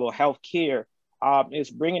lifestyle or health care is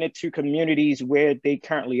bringing it to communities where they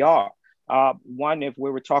currently are. One, if we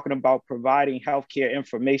were talking about providing healthcare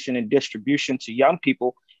information and distribution to young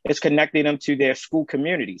people, is connecting them to their school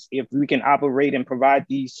communities. If we can operate and provide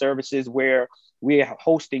these services where we're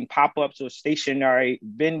hosting pop-ups or stationary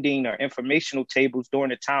vending or informational tables during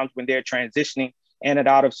the times when they're transitioning in and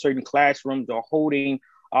out of certain classrooms or holding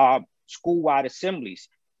school-wide assemblies,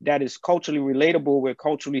 that is culturally relatable, we're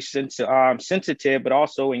culturally sensitive, but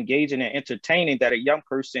also engaging and entertaining, that a young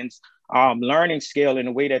person's learning scale in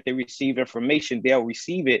the way that they receive information, they'll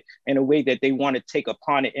receive it in a way that they want to take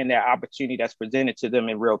upon it in their opportunity that's presented to them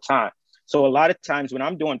in real time. So a lot of times when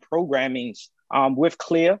I'm doing programming with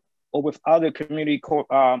CLEAR or with other community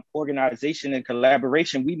organization and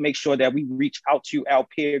collaboration, we make sure that we reach out to our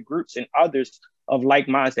peer groups and others of like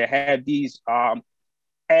minds that have these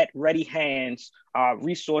at ready hands,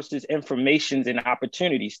 resources, informations, and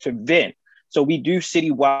opportunities to vent. So we do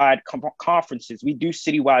citywide conferences, we do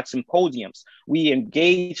citywide symposiums. We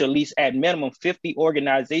engage at least at minimum 50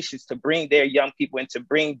 organizations to bring their young people and to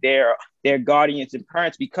bring their guardians and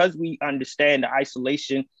parents, because we understand the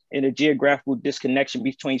isolation and the geographical disconnection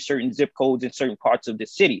between certain zip codes in certain parts of the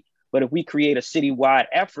city. But if we create a citywide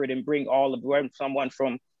effort and bring all of someone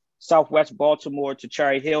from Southwest Baltimore to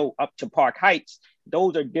Cherry Hill up to Park Heights.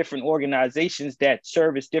 Those are different organizations that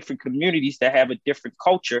service different communities that have a different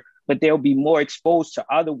culture, but they'll be more exposed to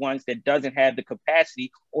other ones that doesn't have the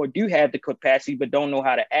capacity or do have the capacity, but don't know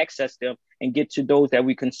how to access them and get to those that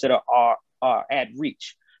we consider are at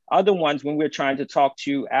reach. Other ones, when we're trying to talk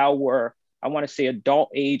to our, I want to say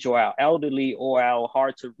adult age or our elderly or our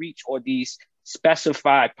hard to reach or these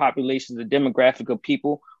specified populations, the demographic of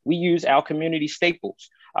people, we use our community staples.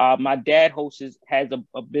 My dad has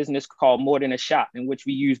a business called More Than a Shop, in which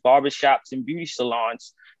we use barbershops and beauty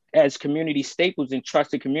salons as community staples and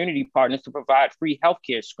trusted community partners to provide free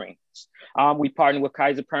healthcare screenings. We partner with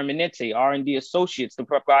Kaiser Permanente, R&D Associates to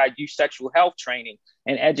provide youth sexual health training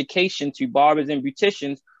and education to barbers and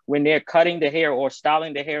beauticians when they're cutting the hair or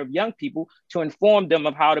styling the hair of young people to inform them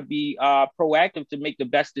of how to be proactive to make the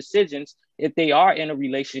best decisions if they are in a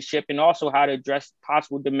relationship, and also how to address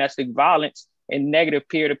possible domestic violence and negative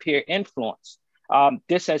peer-to-peer influence.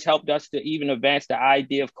 This has helped us to even advance the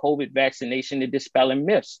idea of COVID vaccination and dispelling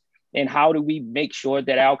myths. And how do we make sure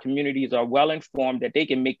that our communities are well informed, that they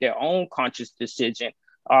can make their own conscious decision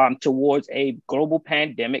towards a global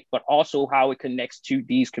pandemic, but also how it connects to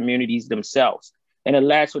these communities themselves. And the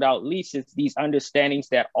last without least is these understandings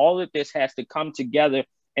that all of this has to come together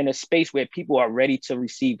in a space where people are ready to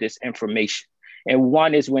receive this information. And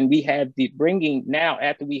one is when we have the bringing now,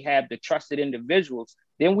 after we have the trusted individuals,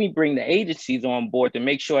 then we bring the agencies on board to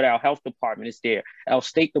make sure that our health department is there, our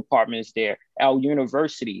state department is there, our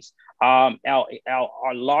universities, our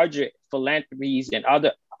larger philanthropies and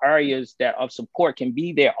other areas that of support can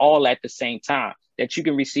be there all at the same time, that you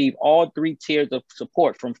can receive all three tiers of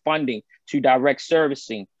support, from funding to direct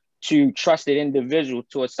servicing, to trusted individuals,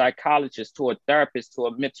 to a psychologist, to a therapist, to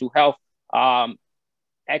a mental health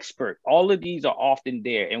expert. All of these are often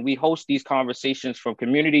there. And we host these conversations, from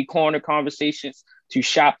community corner conversations to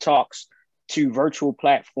shop talks to virtual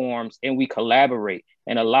platforms, and we collaborate.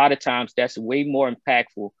 And a lot of times that's way more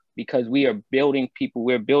impactful because we are building people,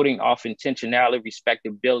 we're building off intentionality,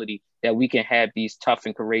 respectability, that we can have these tough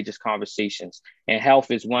and courageous conversations. And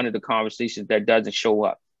health is one of the conversations that doesn't show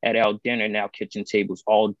up at our dinner and our kitchen tables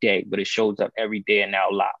all day, but it shows up every day in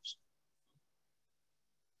our lives.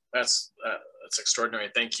 That's extraordinary.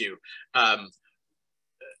 Thank you. I'd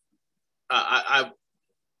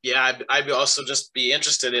also just be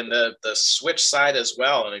interested in the switch side as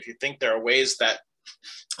well. And if you think there are ways that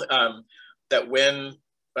that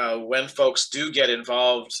when folks do get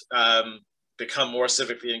involved, become more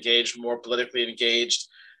civically engaged, more politically engaged,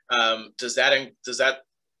 does that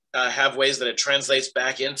have ways that it translates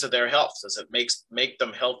back into their health? Does it make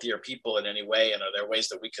them healthier people in any way? And are there ways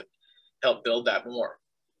that we could help build that more?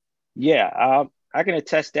 Yeah, I can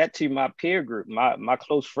attest that to my peer group, my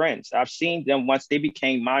close friends. I've seen them, once they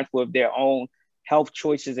became mindful of their own health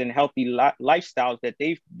choices and healthy lifestyles, that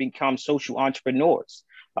they've become social entrepreneurs.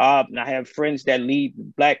 And I have friends that lead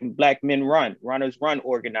Black Men Runners Run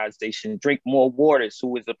organization, Drink More Waters,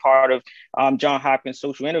 who is a part of John Hopkins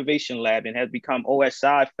Social Innovation Lab and has become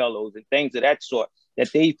OSI fellows and things of that sort, that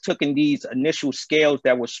they've taken these initial scales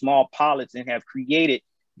that were small pilots and have created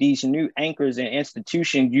these new anchors and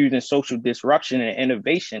institutions using social disruption and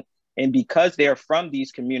innovation. And because they're from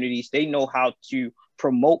these communities, they know how to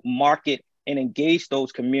promote, market, and engage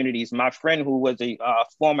those communities. My friend, who was a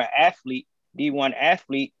former athlete, D1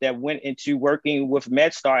 athlete, that went into working with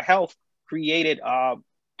MedStar Health, created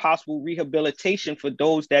possible rehabilitation for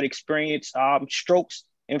those that experience strokes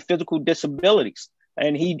and physical disabilities.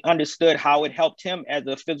 And he understood how it helped him as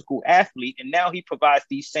a physical athlete. And now he provides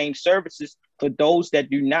these same services for those that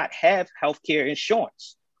do not have healthcare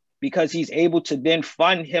insurance, because he's able to then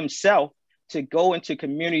fund himself to go into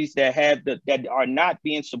communities that are not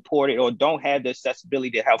being supported or don't have the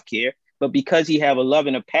accessibility to healthcare. But because he have a love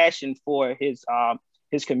and a passion for his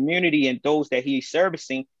community and those that he's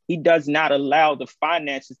servicing, he does not allow the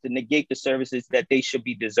finances to negate the services that they should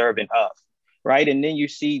be deserving of. Right. And then you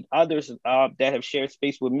see others that have shared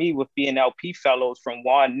space with me, with BNLP fellows, from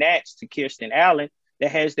Juan Nats to Kirsten Allen,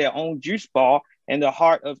 that has their own juice bar in the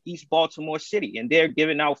heart of East Baltimore City. And they're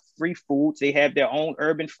giving out free foods. They have their own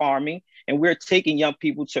urban farming. And we're taking young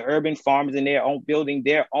people to urban farms, and they're building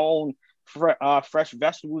their own fresh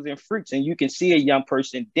vegetables and fruits. And you can see a young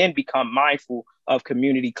person then become mindful of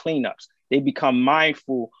community cleanups. They become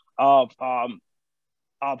mindful of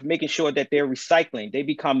making sure that they're recycling. They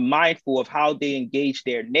become mindful of how they engage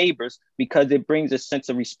their neighbors, because it brings a sense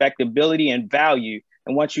of respectability and value.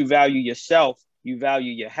 And once you value yourself, you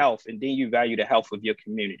value your health, and then you value the health of your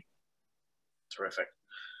community. Terrific.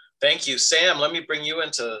 Thank you. Sam, let me bring you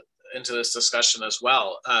into this discussion as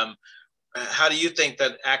well. how do you think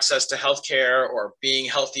that access to healthcare or being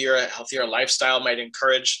healthier, a healthier lifestyle might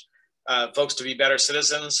encourage folks to be better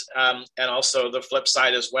citizens? And also the flip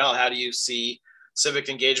side as well, how do you see civic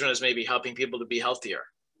engagement as maybe helping people to be healthier?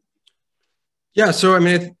 Yeah, so I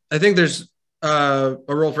mean, I think there's a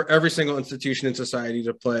role for every single institution in society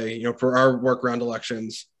to play, you know, for our work around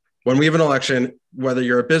elections. When we have an election, whether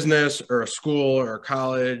you're a business or a school or a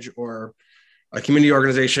college or a community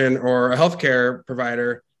organization or a healthcare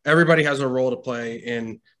provider, everybody has a role to play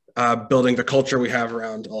in building the culture we have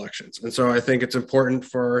around elections. And so I think it's important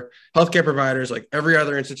for healthcare providers, like every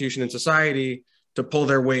other institution in society, to pull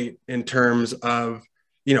their weight in terms of,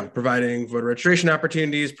 you know, providing voter registration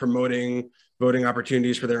opportunities, promoting voting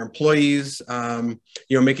opportunities for their employees, you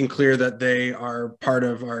know, making clear that they are part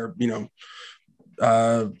of our,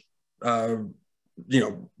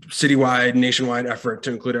 citywide, nationwide effort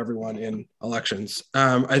to include everyone in elections.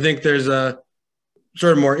 I think there's a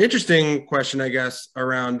sort of more interesting question, I guess,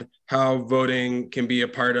 around how voting can be a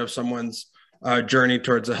part of someone's journey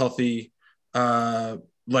towards a healthy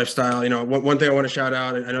lifestyle. You know, one thing I want to shout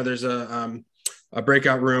out, I know there's a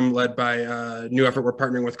breakout room led by a new effort we're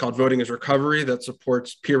partnering with called Voting is Recovery that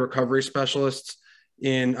supports peer recovery specialists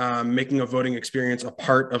in making a voting experience a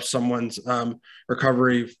part of someone's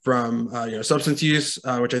recovery from substance use,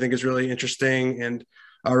 which I think is really interesting and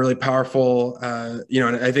really powerful.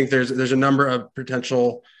 And I think there's a number of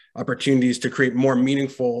potential opportunities to create more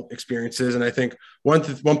meaningful experiences. And I think one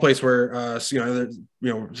place where since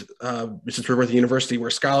we're with the university, where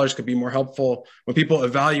scholars could be more helpful, when people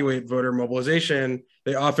evaluate voter mobilization,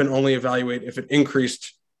 they often only evaluate if it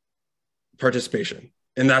increased participation.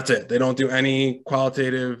 And that's it. They don't do any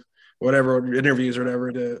qualitative, whatever, interviews or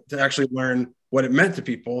whatever to actually learn what it meant to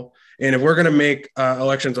people. And if we're going to make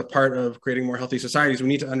elections a part of creating more healthy societies, we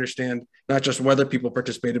need to understand not just whether people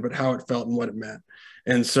participated, but how it felt and what it meant.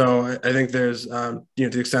 And so I think there's, to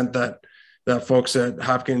the extent that folks at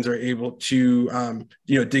Hopkins are able to,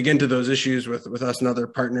 dig into those issues with us and other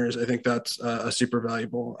partners, I think that's a super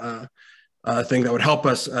valuable thing that would help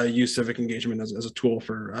us use civic engagement as a tool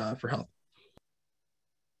for health.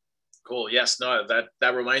 Cool. Yes. No.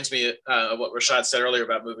 That reminds me of what Rashad said earlier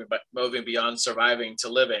about moving beyond surviving to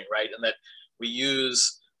living, right? And that we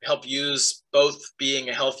help use both being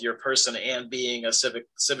a healthier person and being a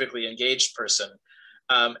civically engaged person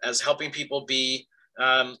as helping people be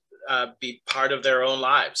part of their own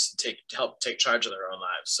lives, help take charge of their own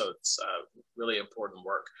lives. So it's really important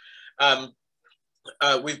work.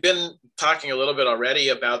 We've been talking a little bit already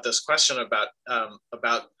about this question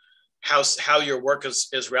about how your work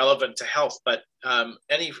is relevant to health, but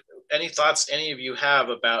any thoughts any of you have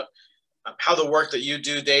about how the work that you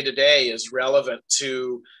do day to day is relevant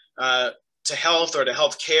to health or to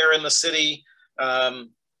health care in the city,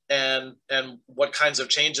 and what kinds of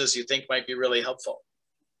changes you think might be really helpful?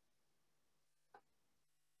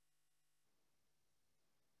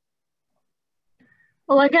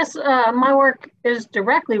 Well, I guess my work is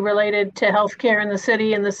directly related to healthcare in the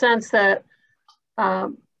city in the sense that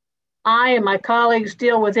I and my colleagues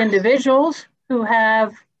deal with individuals who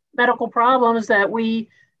have medical problems that we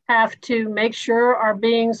have to make sure are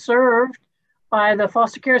being served by the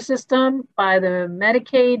foster care system, by the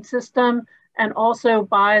Medicaid system, and also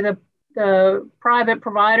by the private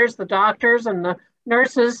providers, the doctors and the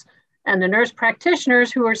nurses and the nurse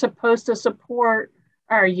practitioners who are supposed to support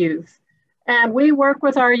our youth. And we work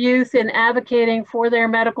with our youth in advocating for their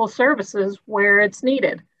medical services where it's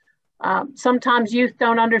needed. Sometimes youth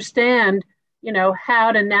don't understand,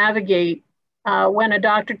 how to navigate when a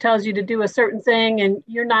doctor tells you to do a certain thing and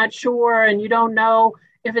you're not sure and you don't know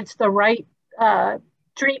if it's the right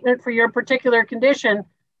treatment for your particular condition.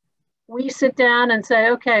 We sit down and say,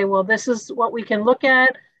 okay, well, this is what we can look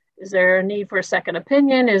at. Is there a need for a second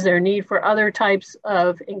opinion? Is there a need for other types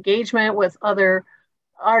of engagement with other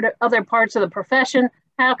parts of the profession?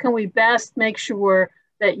 How can we best make sure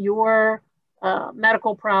that your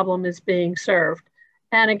medical problem is being served?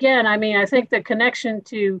 And again, I think the connection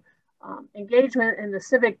to engagement in the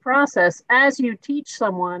civic process, as you teach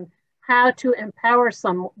someone how to empower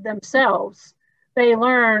themselves, they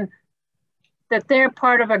learn that they're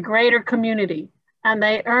part of a greater community, and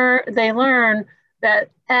they learn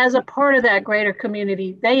that as a part of that greater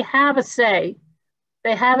community, they have a say.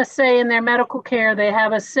 They have a say in their medical care. They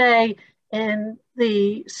have a say in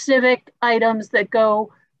the civic items that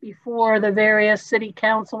go before the various city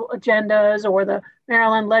council agendas or the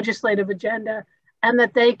Maryland legislative agenda, and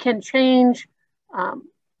that they can change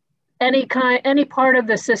any part of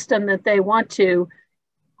the system that they want to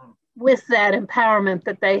with that empowerment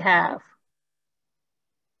that they have.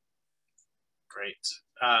 Great.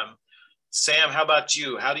 Sam, how about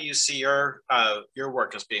you? How do you see your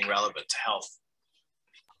work as being relevant to health?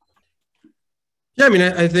 Yeah, I mean,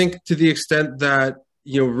 I think to the extent that,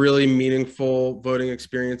 really meaningful voting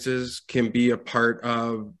experiences can be a part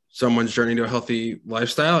of someone's journey to a healthy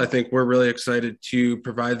lifestyle, I think we're really excited to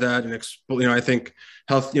provide that. And, I think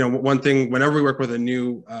health, one thing, whenever we work with a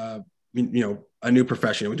new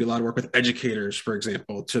profession, we do a lot of work with educators, for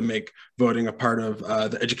example, to make voting a part of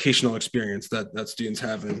the educational experience that students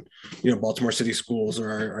have in, Baltimore City schools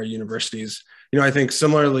or our universities. I think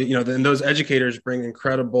similarly, and those educators bring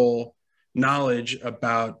incredible knowledge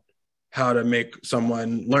about how to make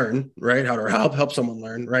someone learn, right? How to help someone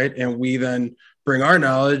learn, right? And we then bring our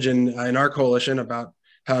knowledge and our coalition about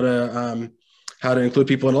how to include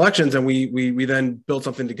people in elections, and we then build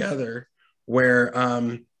something together where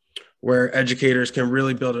educators can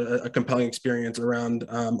really build a compelling experience around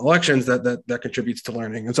elections that contributes to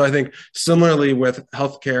learning. And so I think similarly with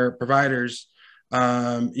healthcare providers,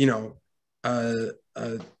 folks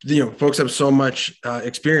have so much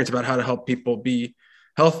experience about how to help people be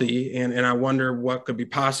healthy. And I wonder what could be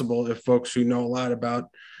possible if folks who know a lot about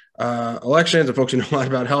elections and folks who know a lot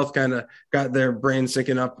about health kind of got their brains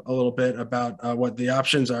syncing up a little bit about what the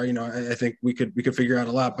options are. I think we could figure out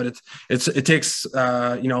a lot, but it takes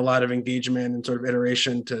a lot of engagement and sort of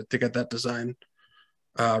iteration to get that design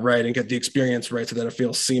right and get the experience right so that it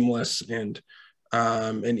feels seamless and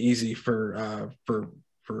easy for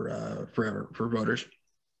voters.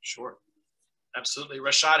 Sure. Absolutely.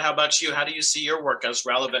 Rashad, how about you? How do you see your work as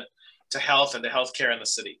relevant to health and to healthcare in the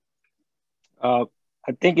city? I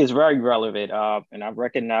think it's very relevant, and I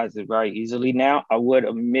recognize it very easily now. I would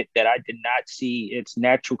admit that I did not see its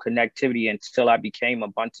natural connectivity until I became a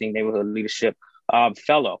Bunting Neighborhood Leadership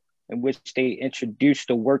Fellow, in which they introduced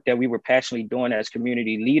the work that we were passionately doing as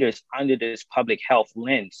community leaders under this public health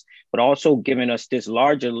lens, but also giving us this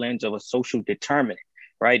larger lens of a social determinant.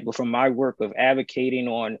 Right, but from my work of advocating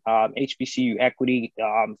on HBCU equity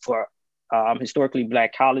for historically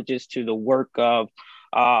Black colleges to the work of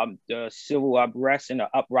the civil unrest and the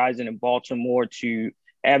uprising in Baltimore to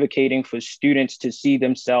advocating for students to see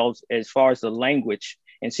themselves as far as the language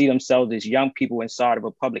and see themselves as young people inside of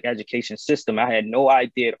a public education system. I had no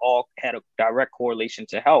idea it all had a direct correlation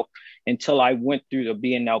to health until I went through the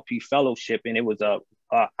BNLP fellowship, and it was a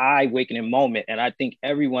eye-awakening moment. And I think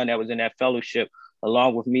everyone that was in that fellowship,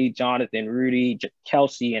 along with me, Jonathan, Rudy,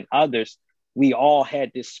 Kelsey, and others, we all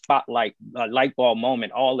had this spotlight, light bulb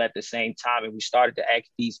moment all at the same time. And we started to ask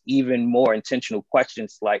these even more intentional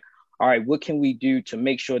questions like, all right, what can we do to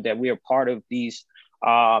make sure that we are part of these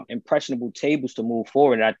impressionable tables to move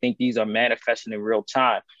forward? And I think these are manifesting in real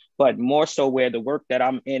time. But more so where the work that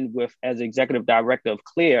I'm in with as executive director of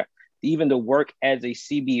CLEAR, even the work as a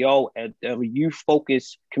CBO at a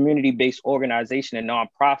youth-focused, community-based organization and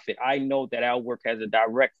nonprofit, I know that our work has a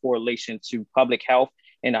direct correlation to public health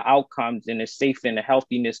and the outcomes and the safety and the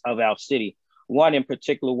healthiness of our city. One in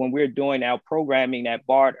particular, when we're doing our programming at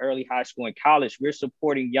Bard Early High School and College, we're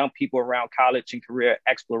supporting young people around college and career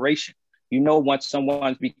exploration. Once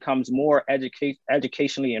someone becomes more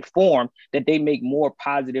educationally informed, that they make more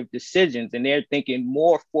positive decisions and they're thinking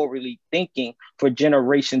more forwardly thinking for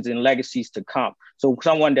generations and legacies to come. So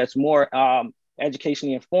someone that's more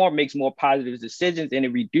educationally informed makes more positive decisions, and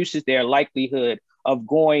it reduces their likelihood of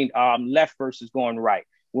going left versus going right.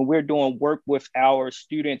 When we're doing work with our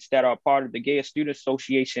students that are part of the Gay Student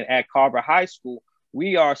Association at Carver High School,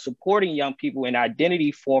 we are supporting young people in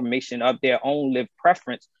identity formation of their own lived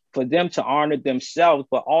preference for them to honor themselves,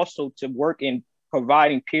 but also to work in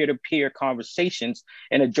providing peer-to-peer conversations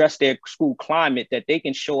and address their school climate, that they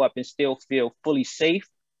can show up and still feel fully safe,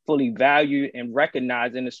 fully valued, and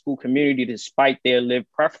recognized in the school community despite their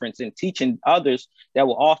lived preference, and teaching others that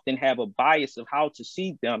will often have a bias of how to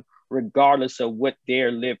see them regardless of what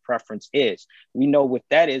their lived preference is. We know what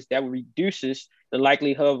that is. That reduces the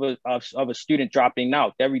likelihood of a student dropping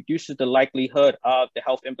out. That reduces the likelihood of the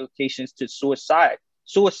health implications to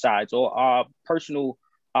suicides or personal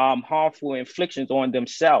harmful inflictions on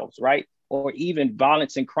themselves, right? Or even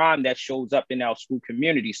violence and crime that shows up in our school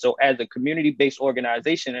community. So as a community-based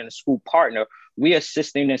organization and a school partner, we are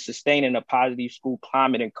assisting and sustaining a positive school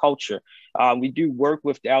climate and culture. We do work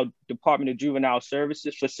with our Department of Juvenile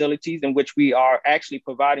Services facilities, in which we are actually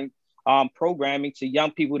providing programming to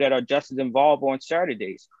young people that are just as involved on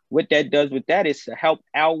Saturdays. What that does with that is to help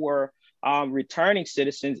our returning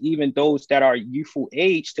citizens, even those that are youthful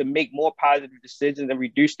age, to make more positive decisions and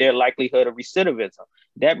reduce their likelihood of recidivism.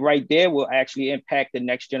 That right there will actually impact the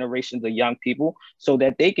next generations of young people so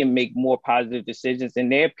that they can make more positive decisions,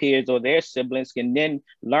 and their peers or their siblings can then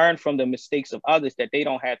learn from the mistakes of others, that they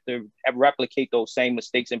don't have to replicate those same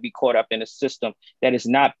mistakes and be caught up in a system that is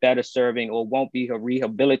not better serving or won't be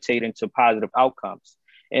rehabilitating to positive outcomes.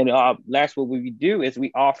 And last, what we do is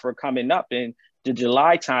we offer, coming up in the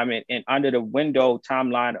July time, and under the window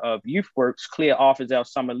timeline of YouthWorks, CLEAR offers our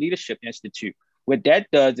Summer Leadership Institute. What that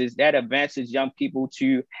does is that advances young people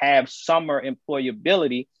to have summer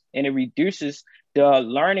employability, and it reduces the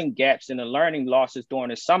learning gaps and the learning losses during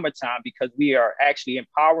the summertime, because we are actually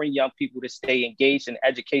empowering young people to stay engaged in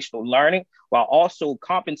educational learning while also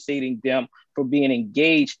compensating them for being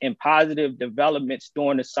engaged in positive developments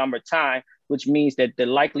during the summertime, which means that the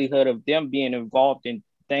likelihood of them being involved in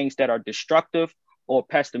things that are destructive or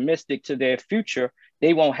pessimistic to their future,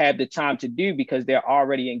 they won't have the time to do, because they're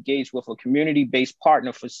already engaged with a community-based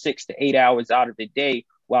partner for 6 to 8 hours out of the day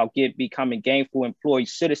while becoming gainful employed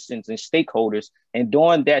citizens and stakeholders. And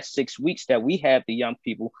during that 6 weeks that we have the young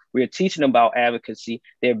people, we're teaching them about advocacy.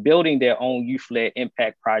 They're building their own youth-led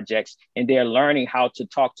impact projects, and they're learning how to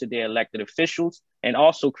talk to their elected officials, and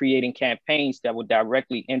also creating campaigns that will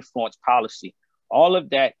directly influence policy. All of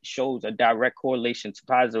that shows a direct correlation to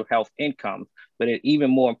positive health income, but it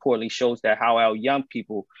even more importantly shows that how our young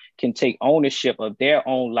people can take ownership of their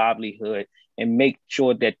own livelihood and make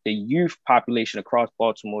sure that the youth population across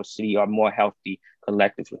Baltimore City are more healthy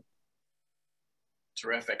collectively.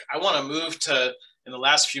 Terrific. I want to move to, in the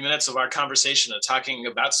last few minutes of our conversation, talking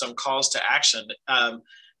about some calls to action. And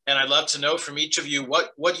I'd love to know from each of you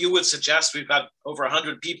what you would suggest. We've got over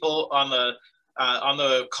 100 people on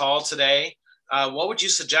the call today. What would you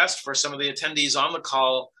suggest for some of the attendees on the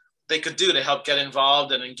call they could do to help get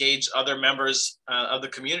involved and engage other members of the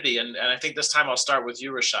community? And I think this time I'll start with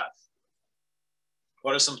you, Rashad.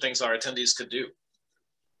 What are some things our attendees could do?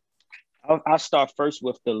 I'll start first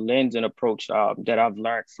with the lens and approach that I've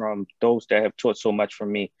learned from those that have taught so much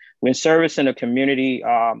from me. When servicing a community,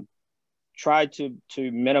 try to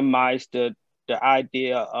minimize the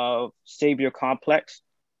idea of savior complex,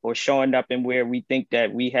 or showing up in where we think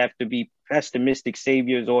that we have to be pessimistic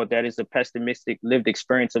saviors, or that is a pessimistic lived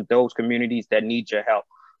experience of those communities that need your help.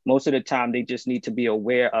 Most of the time, they just need to be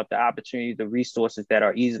aware of the opportunities, the resources that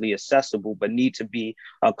are easily accessible, but need to be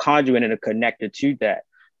a conduit and a connector to that.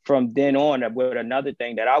 From then on, another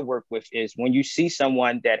thing that I work with is when you see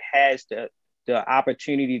someone that has the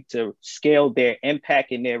opportunity to scale their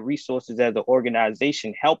impact and their resources as an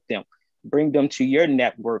organization, help them. Bring them to your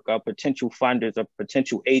network of potential funders or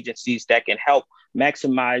potential agencies that can help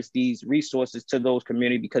maximize these resources to those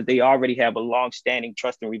communities, because they already have a long-standing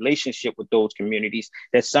trust and relationship with those communities,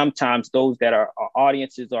 that sometimes those that are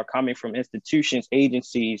audiences are coming from institutions,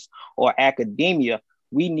 agencies, or academia.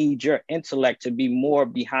 We need your intellect to be more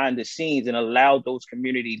behind the scenes and allow those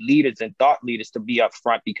community leaders and thought leaders to be up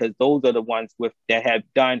front, because those are the ones that have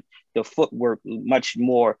done the footwork much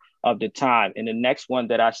more of the time. And the next one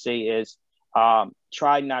that I say is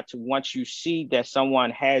try not to, once you see that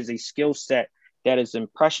someone has a skill set that is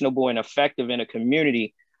impressionable and effective in a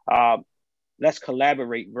community, let's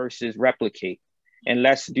collaborate versus replicate. And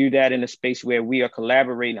let's do that in a space where we are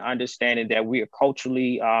collaborating, understanding that we are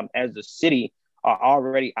culturally, as a city, are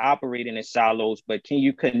already operating in silos, but can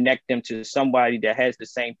you connect them to somebody that has the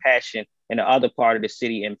same passion in the other part of the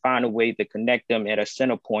city, and find a way to connect them at a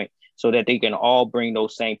center point so that they can all bring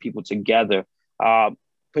those same people together.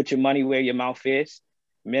 Put your money where your mouth is,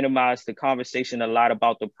 minimize the conversation a lot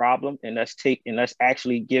about the problem, and let's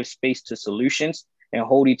actually give space to solutions and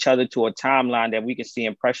hold each other to a timeline that we can see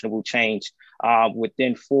impressionable change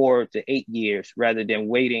within 4 to 8 years, rather than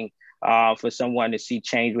waiting for someone to see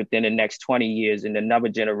change within the next 20 years, and another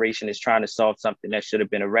generation is trying to solve something that should have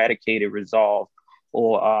been eradicated, resolved,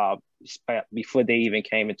 or before they even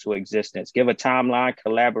came into existence. Give a timeline,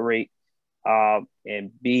 collaborate, and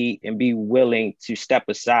be willing to step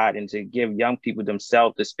aside and to give young people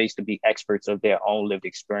themselves the space to be experts of their own lived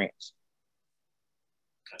experience.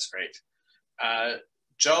 That's great.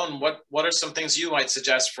 Joan, what are some things you might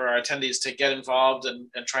suggest for our attendees to get involved and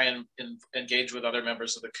try and engage with other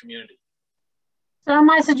members of the community? So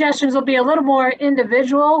my suggestions will be a little more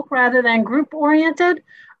individual rather than group oriented.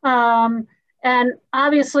 And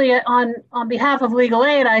obviously on behalf of Legal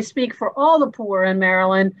Aid, I speak for all the poor in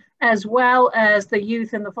Maryland, as well as the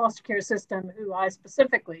youth in the foster care system, who I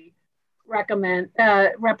specifically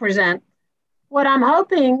represent. What I'm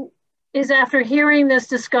hoping is, after hearing this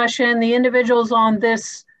discussion, the individuals on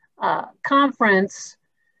this conference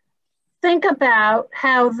think about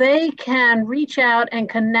how they can reach out and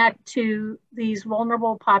connect to these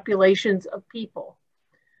vulnerable populations of people.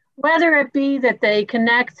 Whether it be that they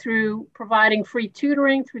connect through providing free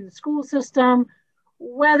tutoring through the school system,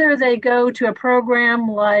 whether they go to a program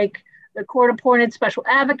like the Court-Appointed Special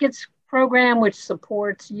Advocates Program, which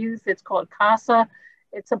supports youth, it's called CASA.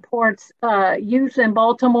 It supports youth in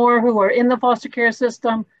Baltimore who are in the foster care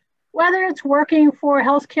system, whether it's working for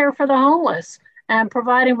healthcare for the homeless and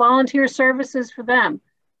providing volunteer services for them.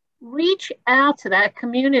 Reach out to that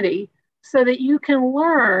community so that you can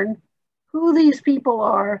learn who these people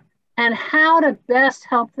are and how to best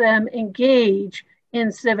help them engage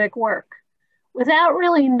in civic work. Without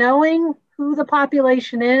really knowing who the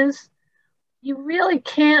population is, you really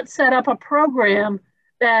can't set up a program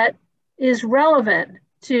that is relevant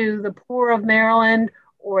to the poor of Maryland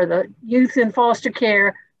or the youth in foster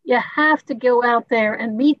care. You have to go out there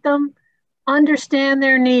and meet them, understand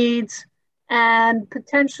their needs, and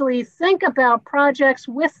potentially think about projects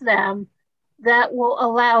with them that will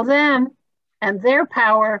allow them and their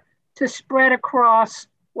power to spread across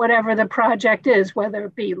whatever the project is, whether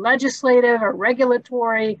it be legislative or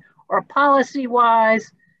regulatory or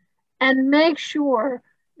policy-wise, and make sure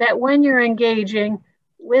that when you're engaging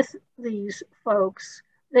with these folks,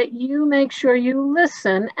 that you make sure you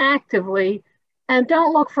listen actively and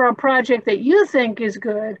don't look for a project that you think is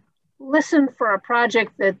good. Listen for a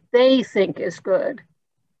project that they think is good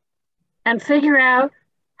and figure out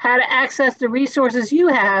how to access the resources you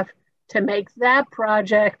have to make that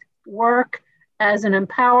project work as an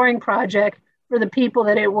empowering project for the people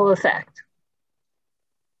that it will affect.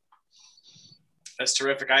 That's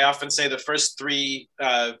terrific. I often say the first three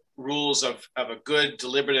rules of a good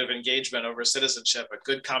deliberative engagement over citizenship, a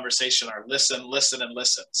good conversation, are listen, listen, and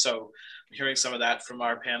listen. So I'm hearing some of that from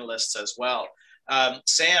our panelists as well.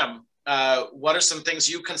 Sam, what are some things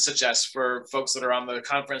you can suggest for folks that are on the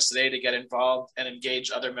conference today to get involved and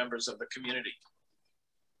engage other members of the community?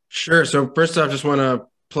 Sure. So first off, just want to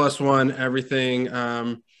plus one everything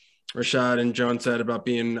Rashad and Joan said about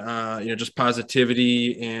being, just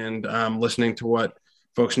positivity and listening to what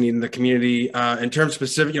folks need in the community. In terms of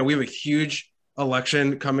specific, we have a huge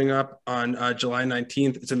election coming up on July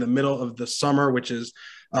 19th. It's in the middle of the summer, which is,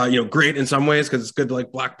 great in some ways because it's good to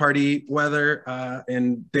like block party weather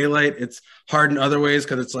and daylight. It's hard in other ways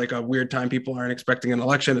because it's like a weird time. People aren't expecting an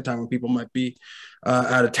election, a time when people might be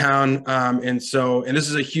out of town. And this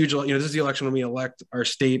is a huge, this is the election when we elect our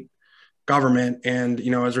state government. And,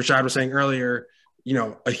 as Rashad was saying earlier,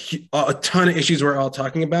 a ton of issues we're all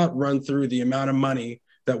talking about run through the amount of money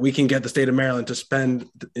that we can get the state of Maryland to spend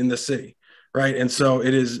in the city. Right. And so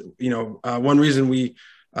it is, one reason we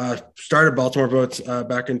started Baltimore Votes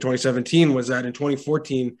back in 2017 was that in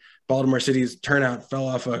 2014, Baltimore City's turnout fell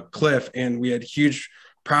off a cliff and we had huge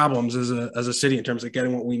problems as a city in terms of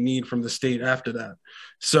getting what we need from the state after that.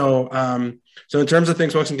 So in terms of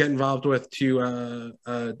things folks can get involved with to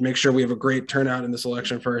make sure we have a great turnout in this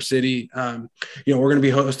election for our city, we're going to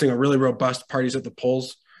be hosting a really robust Parties at the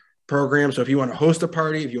Polls program. So if you want to host a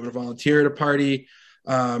party, if you want to volunteer at a party,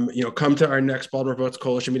 come to our next Baltimore Votes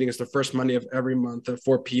Coalition meeting. It's the first Monday of every month at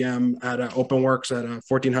 4 p.m. at Open Works at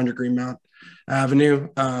 1400 Greenmount Avenue.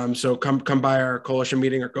 So come by our coalition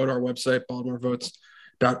meeting or go to our website,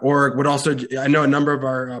 baltimorevotes.org. I know a number of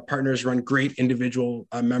our partners run great individual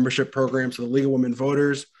membership programs. So the League of Women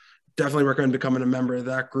Voters, definitely recommend becoming a member of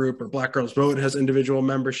that group, or Black Girls Vote has individual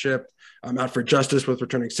membership. Out for Justice with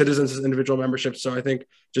Returning Citizens has individual membership. So I think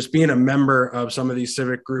just being a member of some of these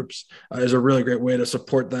civic groups is a really great way to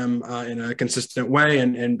support them in a consistent way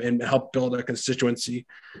and help build a constituency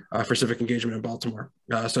for civic engagement in Baltimore.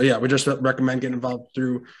 We just recommend getting involved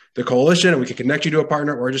through the coalition, and we can connect you to a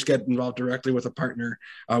partner or just get involved directly with a partner.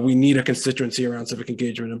 We need a constituency around civic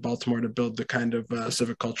engagement in Baltimore to build the kind of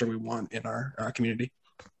civic culture we want in our community.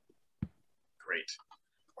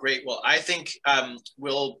 Great. Well, I think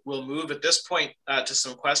we'll move at this point to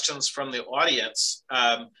some questions from the audience.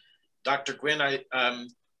 Dr. Gwynn,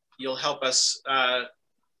 you'll help us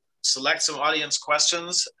select some audience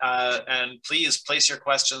questions, and please place your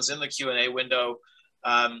questions in the Q&A window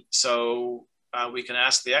so we can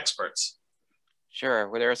ask the experts. Sure.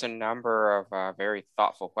 Well, there's a number of very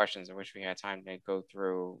thoughtful questions in which we had time to go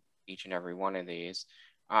through each and every one of these.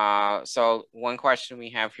 So one question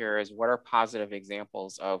we have here is, what are positive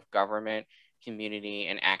examples of government, community,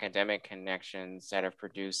 and academic connections that have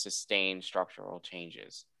produced sustained structural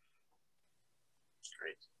changes?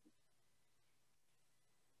 Great.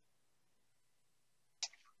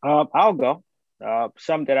 I'll go.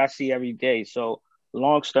 Some that I see every day. So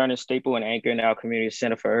long-standing staple and anchor in our community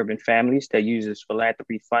center for urban families that uses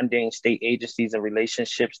philanthropy funding, state agencies, and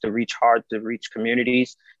relationships to reach hard-to-reach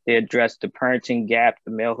communities. They address the parenting gap,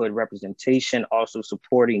 the malehood representation, also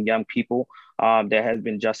supporting young people that has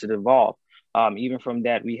been just as involved. Even from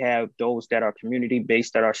that, we have those that are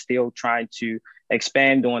community-based that are still trying to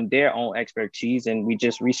expand on their own expertise. And we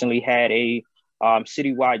just recently had a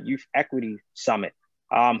citywide youth equity summit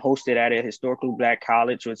hosted at a historically Black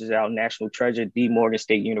college, which is our national treasure, the Morgan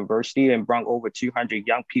State University, and brought over 200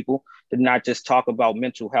 young people to not just talk about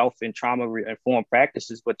mental health and trauma-informed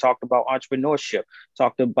practices, but talked about entrepreneurship,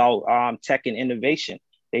 talked about tech and innovation.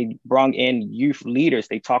 They brought in youth leaders.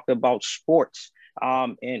 They talked about sports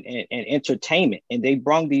and entertainment. And they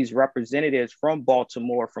brought these representatives from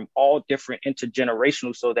Baltimore, from all different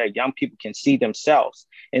intergenerational, so that young people can see themselves.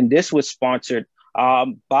 And this was sponsored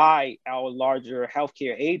by our larger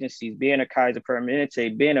healthcare agencies, being a Kaiser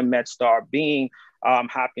Permanente, being a MedStar, being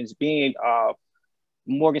Hopkins, being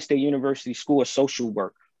Morgan State University School of Social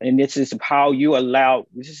Work. And this is how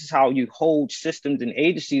you hold systems and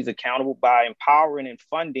agencies accountable by empowering and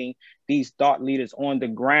funding these thought leaders on the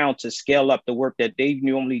ground to scale up the work that they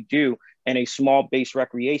normally do in a small base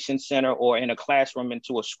recreation center or in a classroom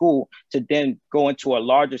into a school, to then go into a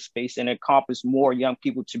larger space and encompass more young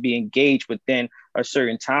people to be engaged within a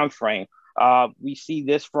certain time frame. We see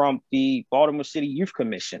this from the Baltimore City Youth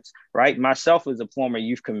Commissions, right? Myself as a former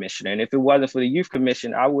youth commissioner, and if it wasn't for the Youth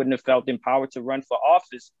Commission, I wouldn't have felt empowered to run for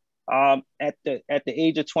office at the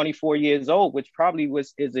age of 24 years old, which probably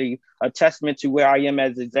is a testament to where I am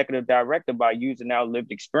as executive director by using our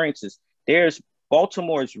lived experiences.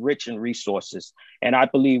 Baltimore is rich in resources. And I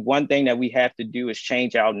believe one thing that we have to do is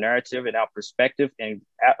change our narrative and our perspective and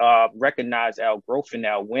recognize our growth and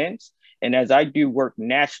our wins. And as I do work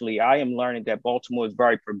nationally, I am learning that Baltimore is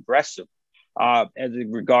very progressive as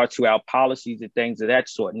in regard to our policies and things of that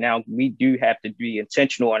sort. Now, we do have to be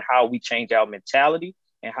intentional on how we change our mentality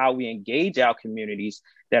and how we engage our communities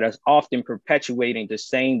that is often perpetuating the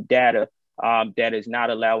same data that is not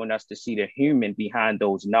allowing us to see the human behind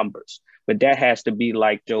those numbers. But that has to be,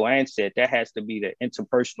 like Joanne said, that has to be the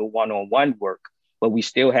interpersonal one-on-one work. But we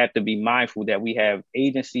still have to be mindful that we have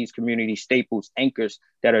agencies, community staples, anchors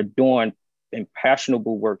that are doing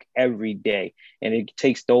impassionable work every day. And it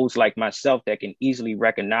takes those like myself that can easily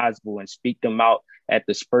recognizable and speak them out at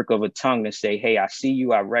the spurt of a tongue and say, hey, I see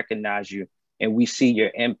you, I recognize you. And we see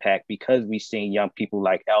your impact because we see young people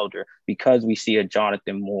like Elder, because we see a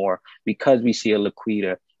Jonathan Moore, because we see a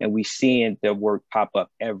Laquita, and we seeing their work pop up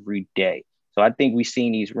every day. So I think we've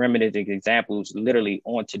seen these remnant examples literally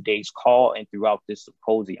on today's call and throughout this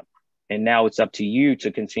symposium. And now it's up to you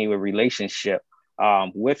to continue a relationship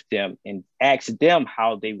with them and ask them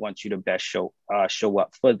how they want you to best show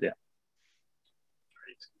up for them.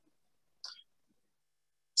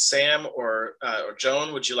 Sam or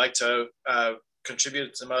Joan, would you like to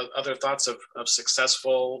contribute some other thoughts of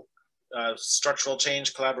successful structural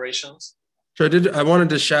change collaborations? So I wanted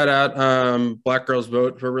to shout out Black Girls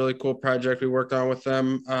Vote for a really cool project we worked on with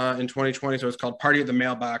them in 2020. So it's called Party at the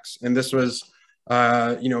Mailbox. And this was,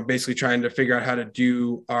 basically trying to figure out how to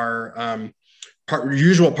do our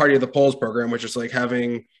usual Party of the Polls program, which is like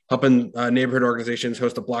helping neighborhood organizations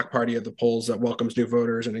host a block party at the polls that welcomes new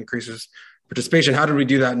voters and increases participation. How did we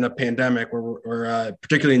do that in a pandemic where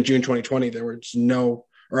particularly in June 2020, there was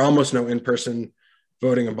almost no in-person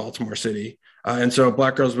voting in Baltimore City. And so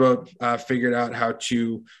Black Girls Vote figured out how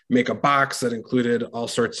to make a box that included all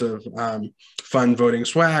sorts of fun voting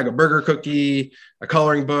swag, a burger cookie, a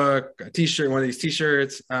coloring book, a t-shirt, one of these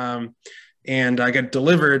t-shirts. And I got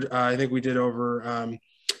delivered, I think we did over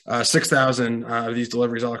 6,000 of these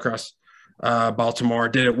deliveries all across Baltimore.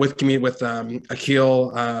 Did it with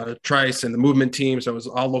Akil Trice and the movement team. So it was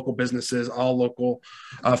all local businesses, all local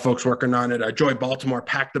folks working on it. Joy Baltimore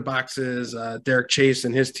packed the boxes. Derek Chase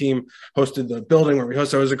and his team hosted the building where we hosted.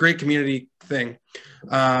 So it was a great community thing.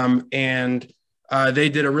 And they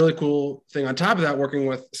did a really cool thing on top of that, working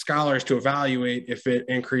with scholars to evaluate if it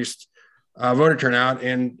increased voter turnout.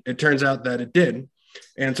 And it turns out that it did.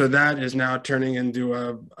 And so that is now turning into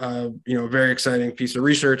a very exciting piece of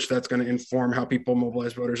research that's going to inform how people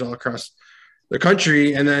mobilize voters all across the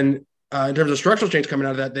country. And then in terms of structural change coming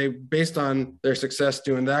out of that, they, based on their success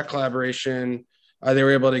doing that collaboration, they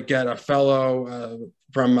were able to get a fellow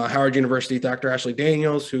from Howard University, Dr. Ashley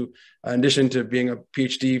Daniels, who, in addition to being a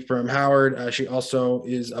PhD from Howard, she also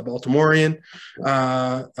is a Baltimorean.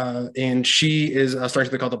 And she is starting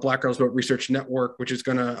something called the Black Girls Vote Research Network, which is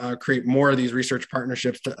going to create more of these research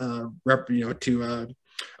partnerships to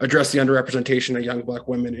address the underrepresentation of young Black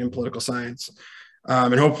women in political science.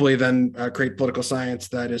 and hopefully then create political science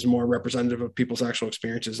that is more representative of people's actual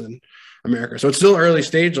experiences in America. So it's still early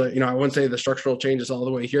stage. Like, I wouldn't say the structural change is all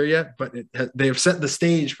the way here yet, but they have set the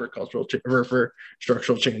stage for for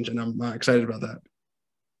structural change, and I'm excited about that.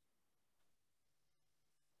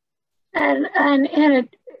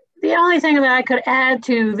 The only thing that I could add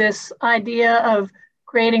to this idea of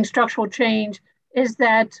creating structural change is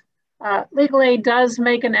that legal aid does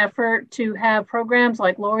make an effort to have programs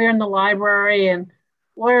like Lawyer in the Library and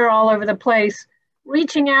Lawyer All Over the Place,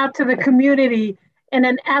 reaching out to the community in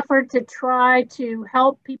an effort to try to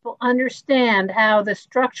help people understand how the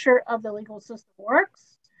structure of the legal system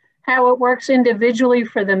works, how it works individually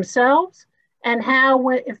for themselves, and how,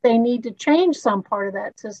 if they need to change some part of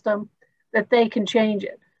that system, that they can change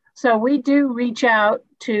it. So we do reach out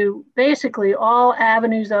to basically all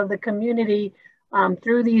avenues of the community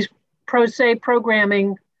through these pro se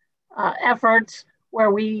programming efforts,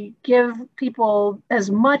 where we give people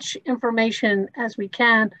as much information as we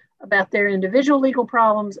can about their individual legal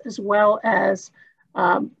problems, as well as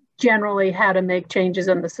generally how to make changes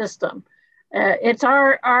in the system. It's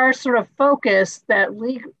our sort of focus that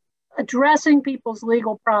addressing people's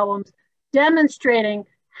legal problems, demonstrating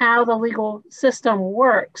how the legal system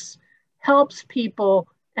works, helps people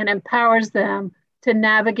and empowers them to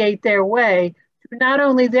navigate their way through not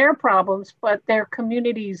only their problems, but their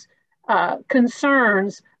community's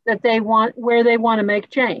concerns that they want, where they want to make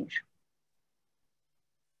change.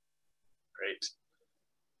 Great.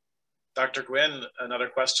 Dr. Gwynn, another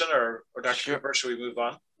question, or Dr. Cooper, should we move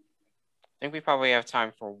on? I think we probably have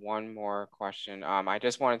time for one more question. I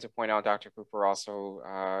just wanted to point out Dr. Cooper also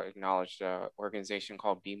acknowledged an organization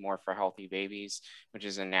called Be More for Healthy Babies, which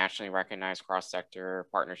is a nationally recognized cross-sector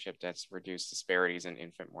partnership that's reduced disparities in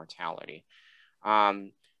infant mortality.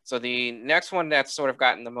 So the next one that's sort of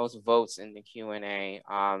gotten the most votes in the Q&A,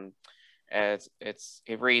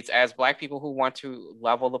 it reads, as Black people who want to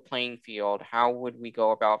level the playing field, how would we go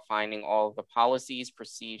about finding all of the policies,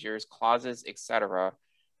 procedures, clauses, etc.,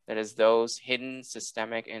 that is those hidden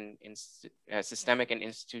systemic and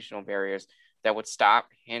institutional barriers that would stop,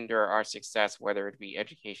 hinder our success, whether it be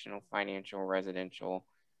educational, financial, residential,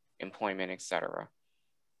 employment, etc.?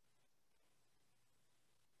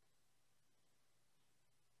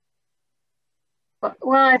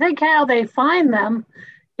 Well, I think how they find them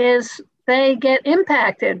is they get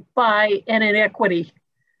impacted by an inequity.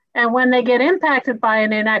 And when they get impacted by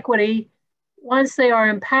an inequity, once they are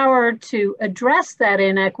empowered to address that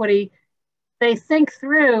inequity, they think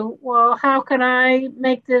through, well, how can I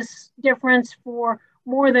make this difference for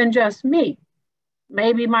more than just me?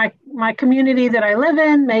 Maybe my community that I live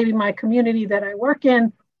in, maybe my community that I work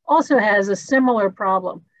in also has a similar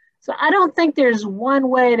problem. So I don't think there's one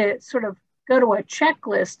way to sort of go to a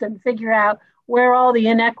checklist and figure out where all the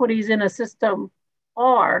inequities in a system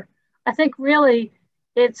are. I think really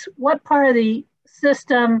it's what part of the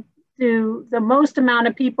system do the most amount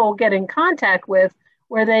of people get in contact with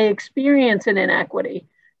where they experience an inequity.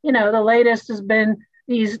 The latest has been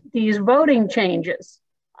these voting changes.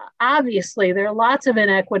 Obviously, there are lots of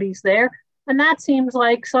inequities there, and that seems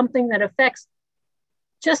like something that affects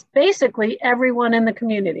just basically everyone in the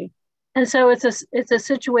community. And so it's a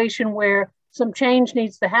situation where some change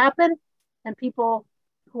needs to happen, and people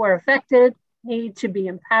who are affected need to be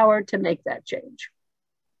empowered to make that change.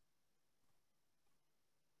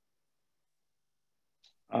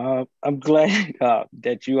 I'm glad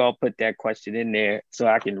that you all put that question in there so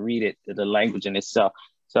I can read it, the language in itself.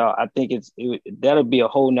 So I think that'll be a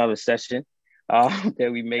whole nother session that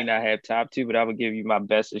we may not have time to, but I will give you my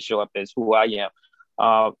best to show up as who I am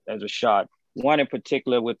as Rashad. One in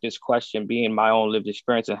particular with this question being my own lived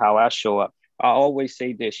experience and how I show up. I always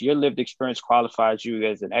say this: your lived experience qualifies you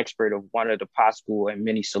as an expert of one of the possible and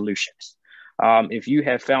many solutions. If you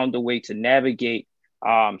have found a way to navigate,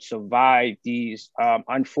 survive these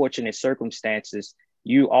unfortunate circumstances,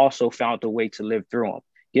 you also found a way to live through them.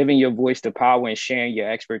 Giving your voice the power and sharing your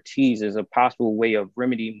expertise is a possible way of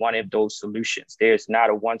remedying one of those solutions. There's not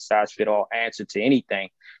a one-size-fits-all answer to anything,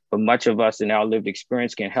 but much of us in our lived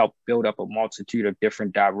experience can help build up a multitude of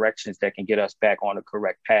different directions that can get us back on the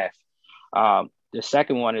correct path. The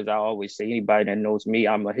second one is, I always say, anybody that knows me,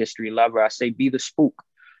 I'm a history lover. I say, be the spook.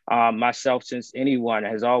 Myself, since anyone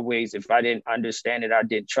has always, if I didn't understand it, I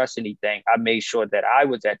didn't trust anything, I made sure that I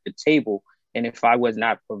was at the table. And if I was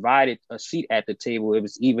not provided a seat at the table, it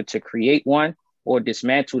was either to create one or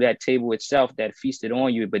dismantle that table itself that feasted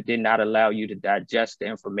on you, but did not allow you to digest the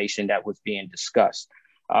information that was being discussed.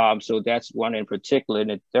 So that's one in particular. And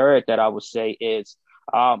the third that I would say is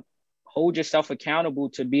hold yourself accountable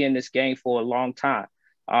to be in this game for a long time.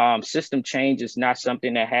 System change is not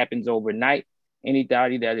something that happens overnight.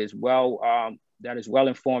 Anybody that is well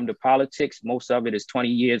informed of politics, most of it is 20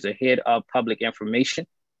 years ahead of public information.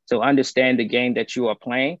 So understand the game that you are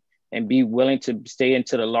playing and be willing to stay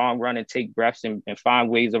into the long run and take breaths and find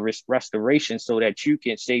ways of restoration so that you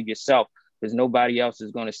can save yourself, because nobody else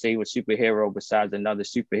is going to save a superhero besides another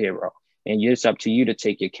superhero. And it's up to you to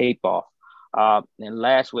take your cape off. And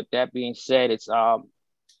last, with that being said, it's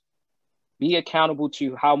be accountable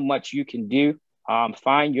to how much you can do.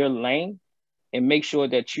 Find your lane and make sure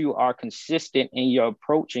that you are consistent in your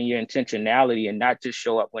approach and your intentionality, and not just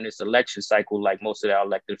show up when it's election cycle like most of our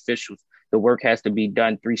elected officials. The work has to be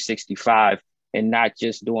done 365 and not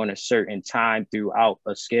just during a certain time throughout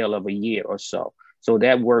a scale of a year or so. So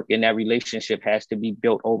that work and that relationship has to be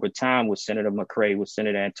built over time with Senator McCray, with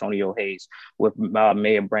Senator Antonio Hayes, with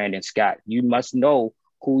Mayor Brandon Scott. You must know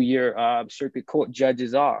who your circuit court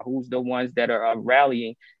judges are, who's the ones that are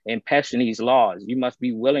rallying and passing these laws. You must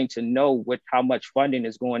be willing to know how much funding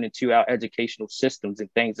is going into our educational systems and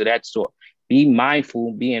things of that sort. Be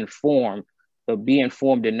mindful, be informed, but be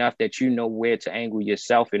informed enough that you know where to angle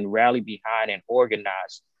yourself and rally behind and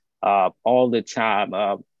organize all the time.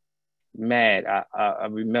 I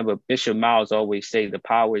remember Bishop Miles always say the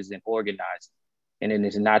power is in organizing, and it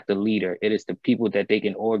is not the leader. It is the people that they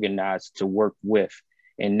can organize to work with.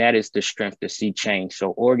 And that is the strength to see change. So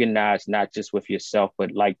organize not just with yourself,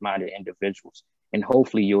 but like-minded individuals. And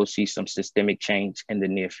hopefully you'll see some systemic change in the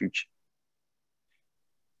near future.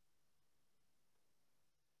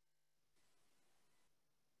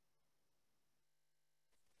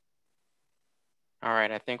 All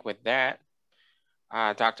right, I think with that,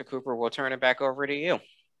 Dr. Cooper, we'll turn it back over to you.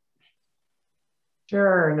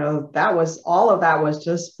 Sure. No, all of that was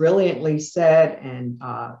just brilliantly said and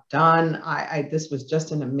done. This was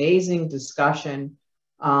just an amazing discussion.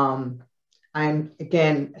 I'm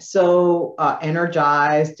again so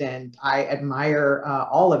energized, and I admire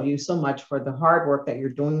all of you so much for the hard work that you're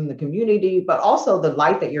doing in the community, but also the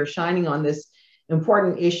light that you're shining on this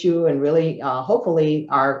important issue, and really hopefully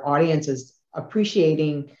our audience is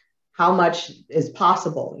appreciating how much is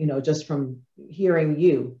possible, just from hearing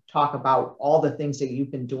you talk about all the things that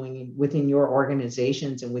you've been doing within your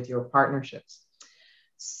organizations and with your partnerships.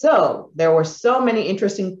 So there were so many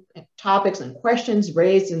interesting topics and questions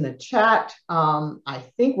raised in the chat. I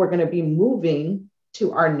think we're going to be moving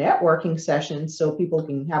to our networking session so people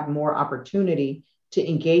can have more opportunity to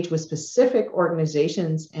engage with specific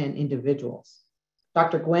organizations and individuals.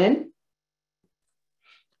 Dr. Gwynn?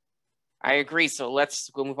 I agree. So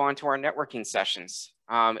let's move on to our networking sessions.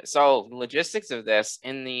 So logistics of this,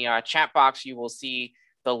 in the chat box, you will see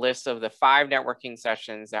the list of the 5 networking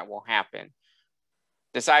sessions that will happen.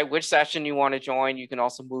 Decide which session you want to join. You can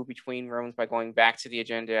also move between rooms by going back to the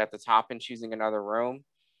agenda at the top and choosing another room.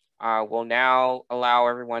 We'll now allow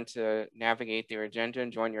everyone to navigate their agenda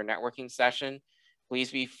and join your networking session.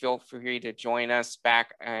 Please feel free to join us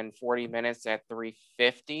back in 40 minutes at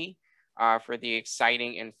 3:50. For the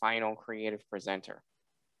exciting and final creative presenter.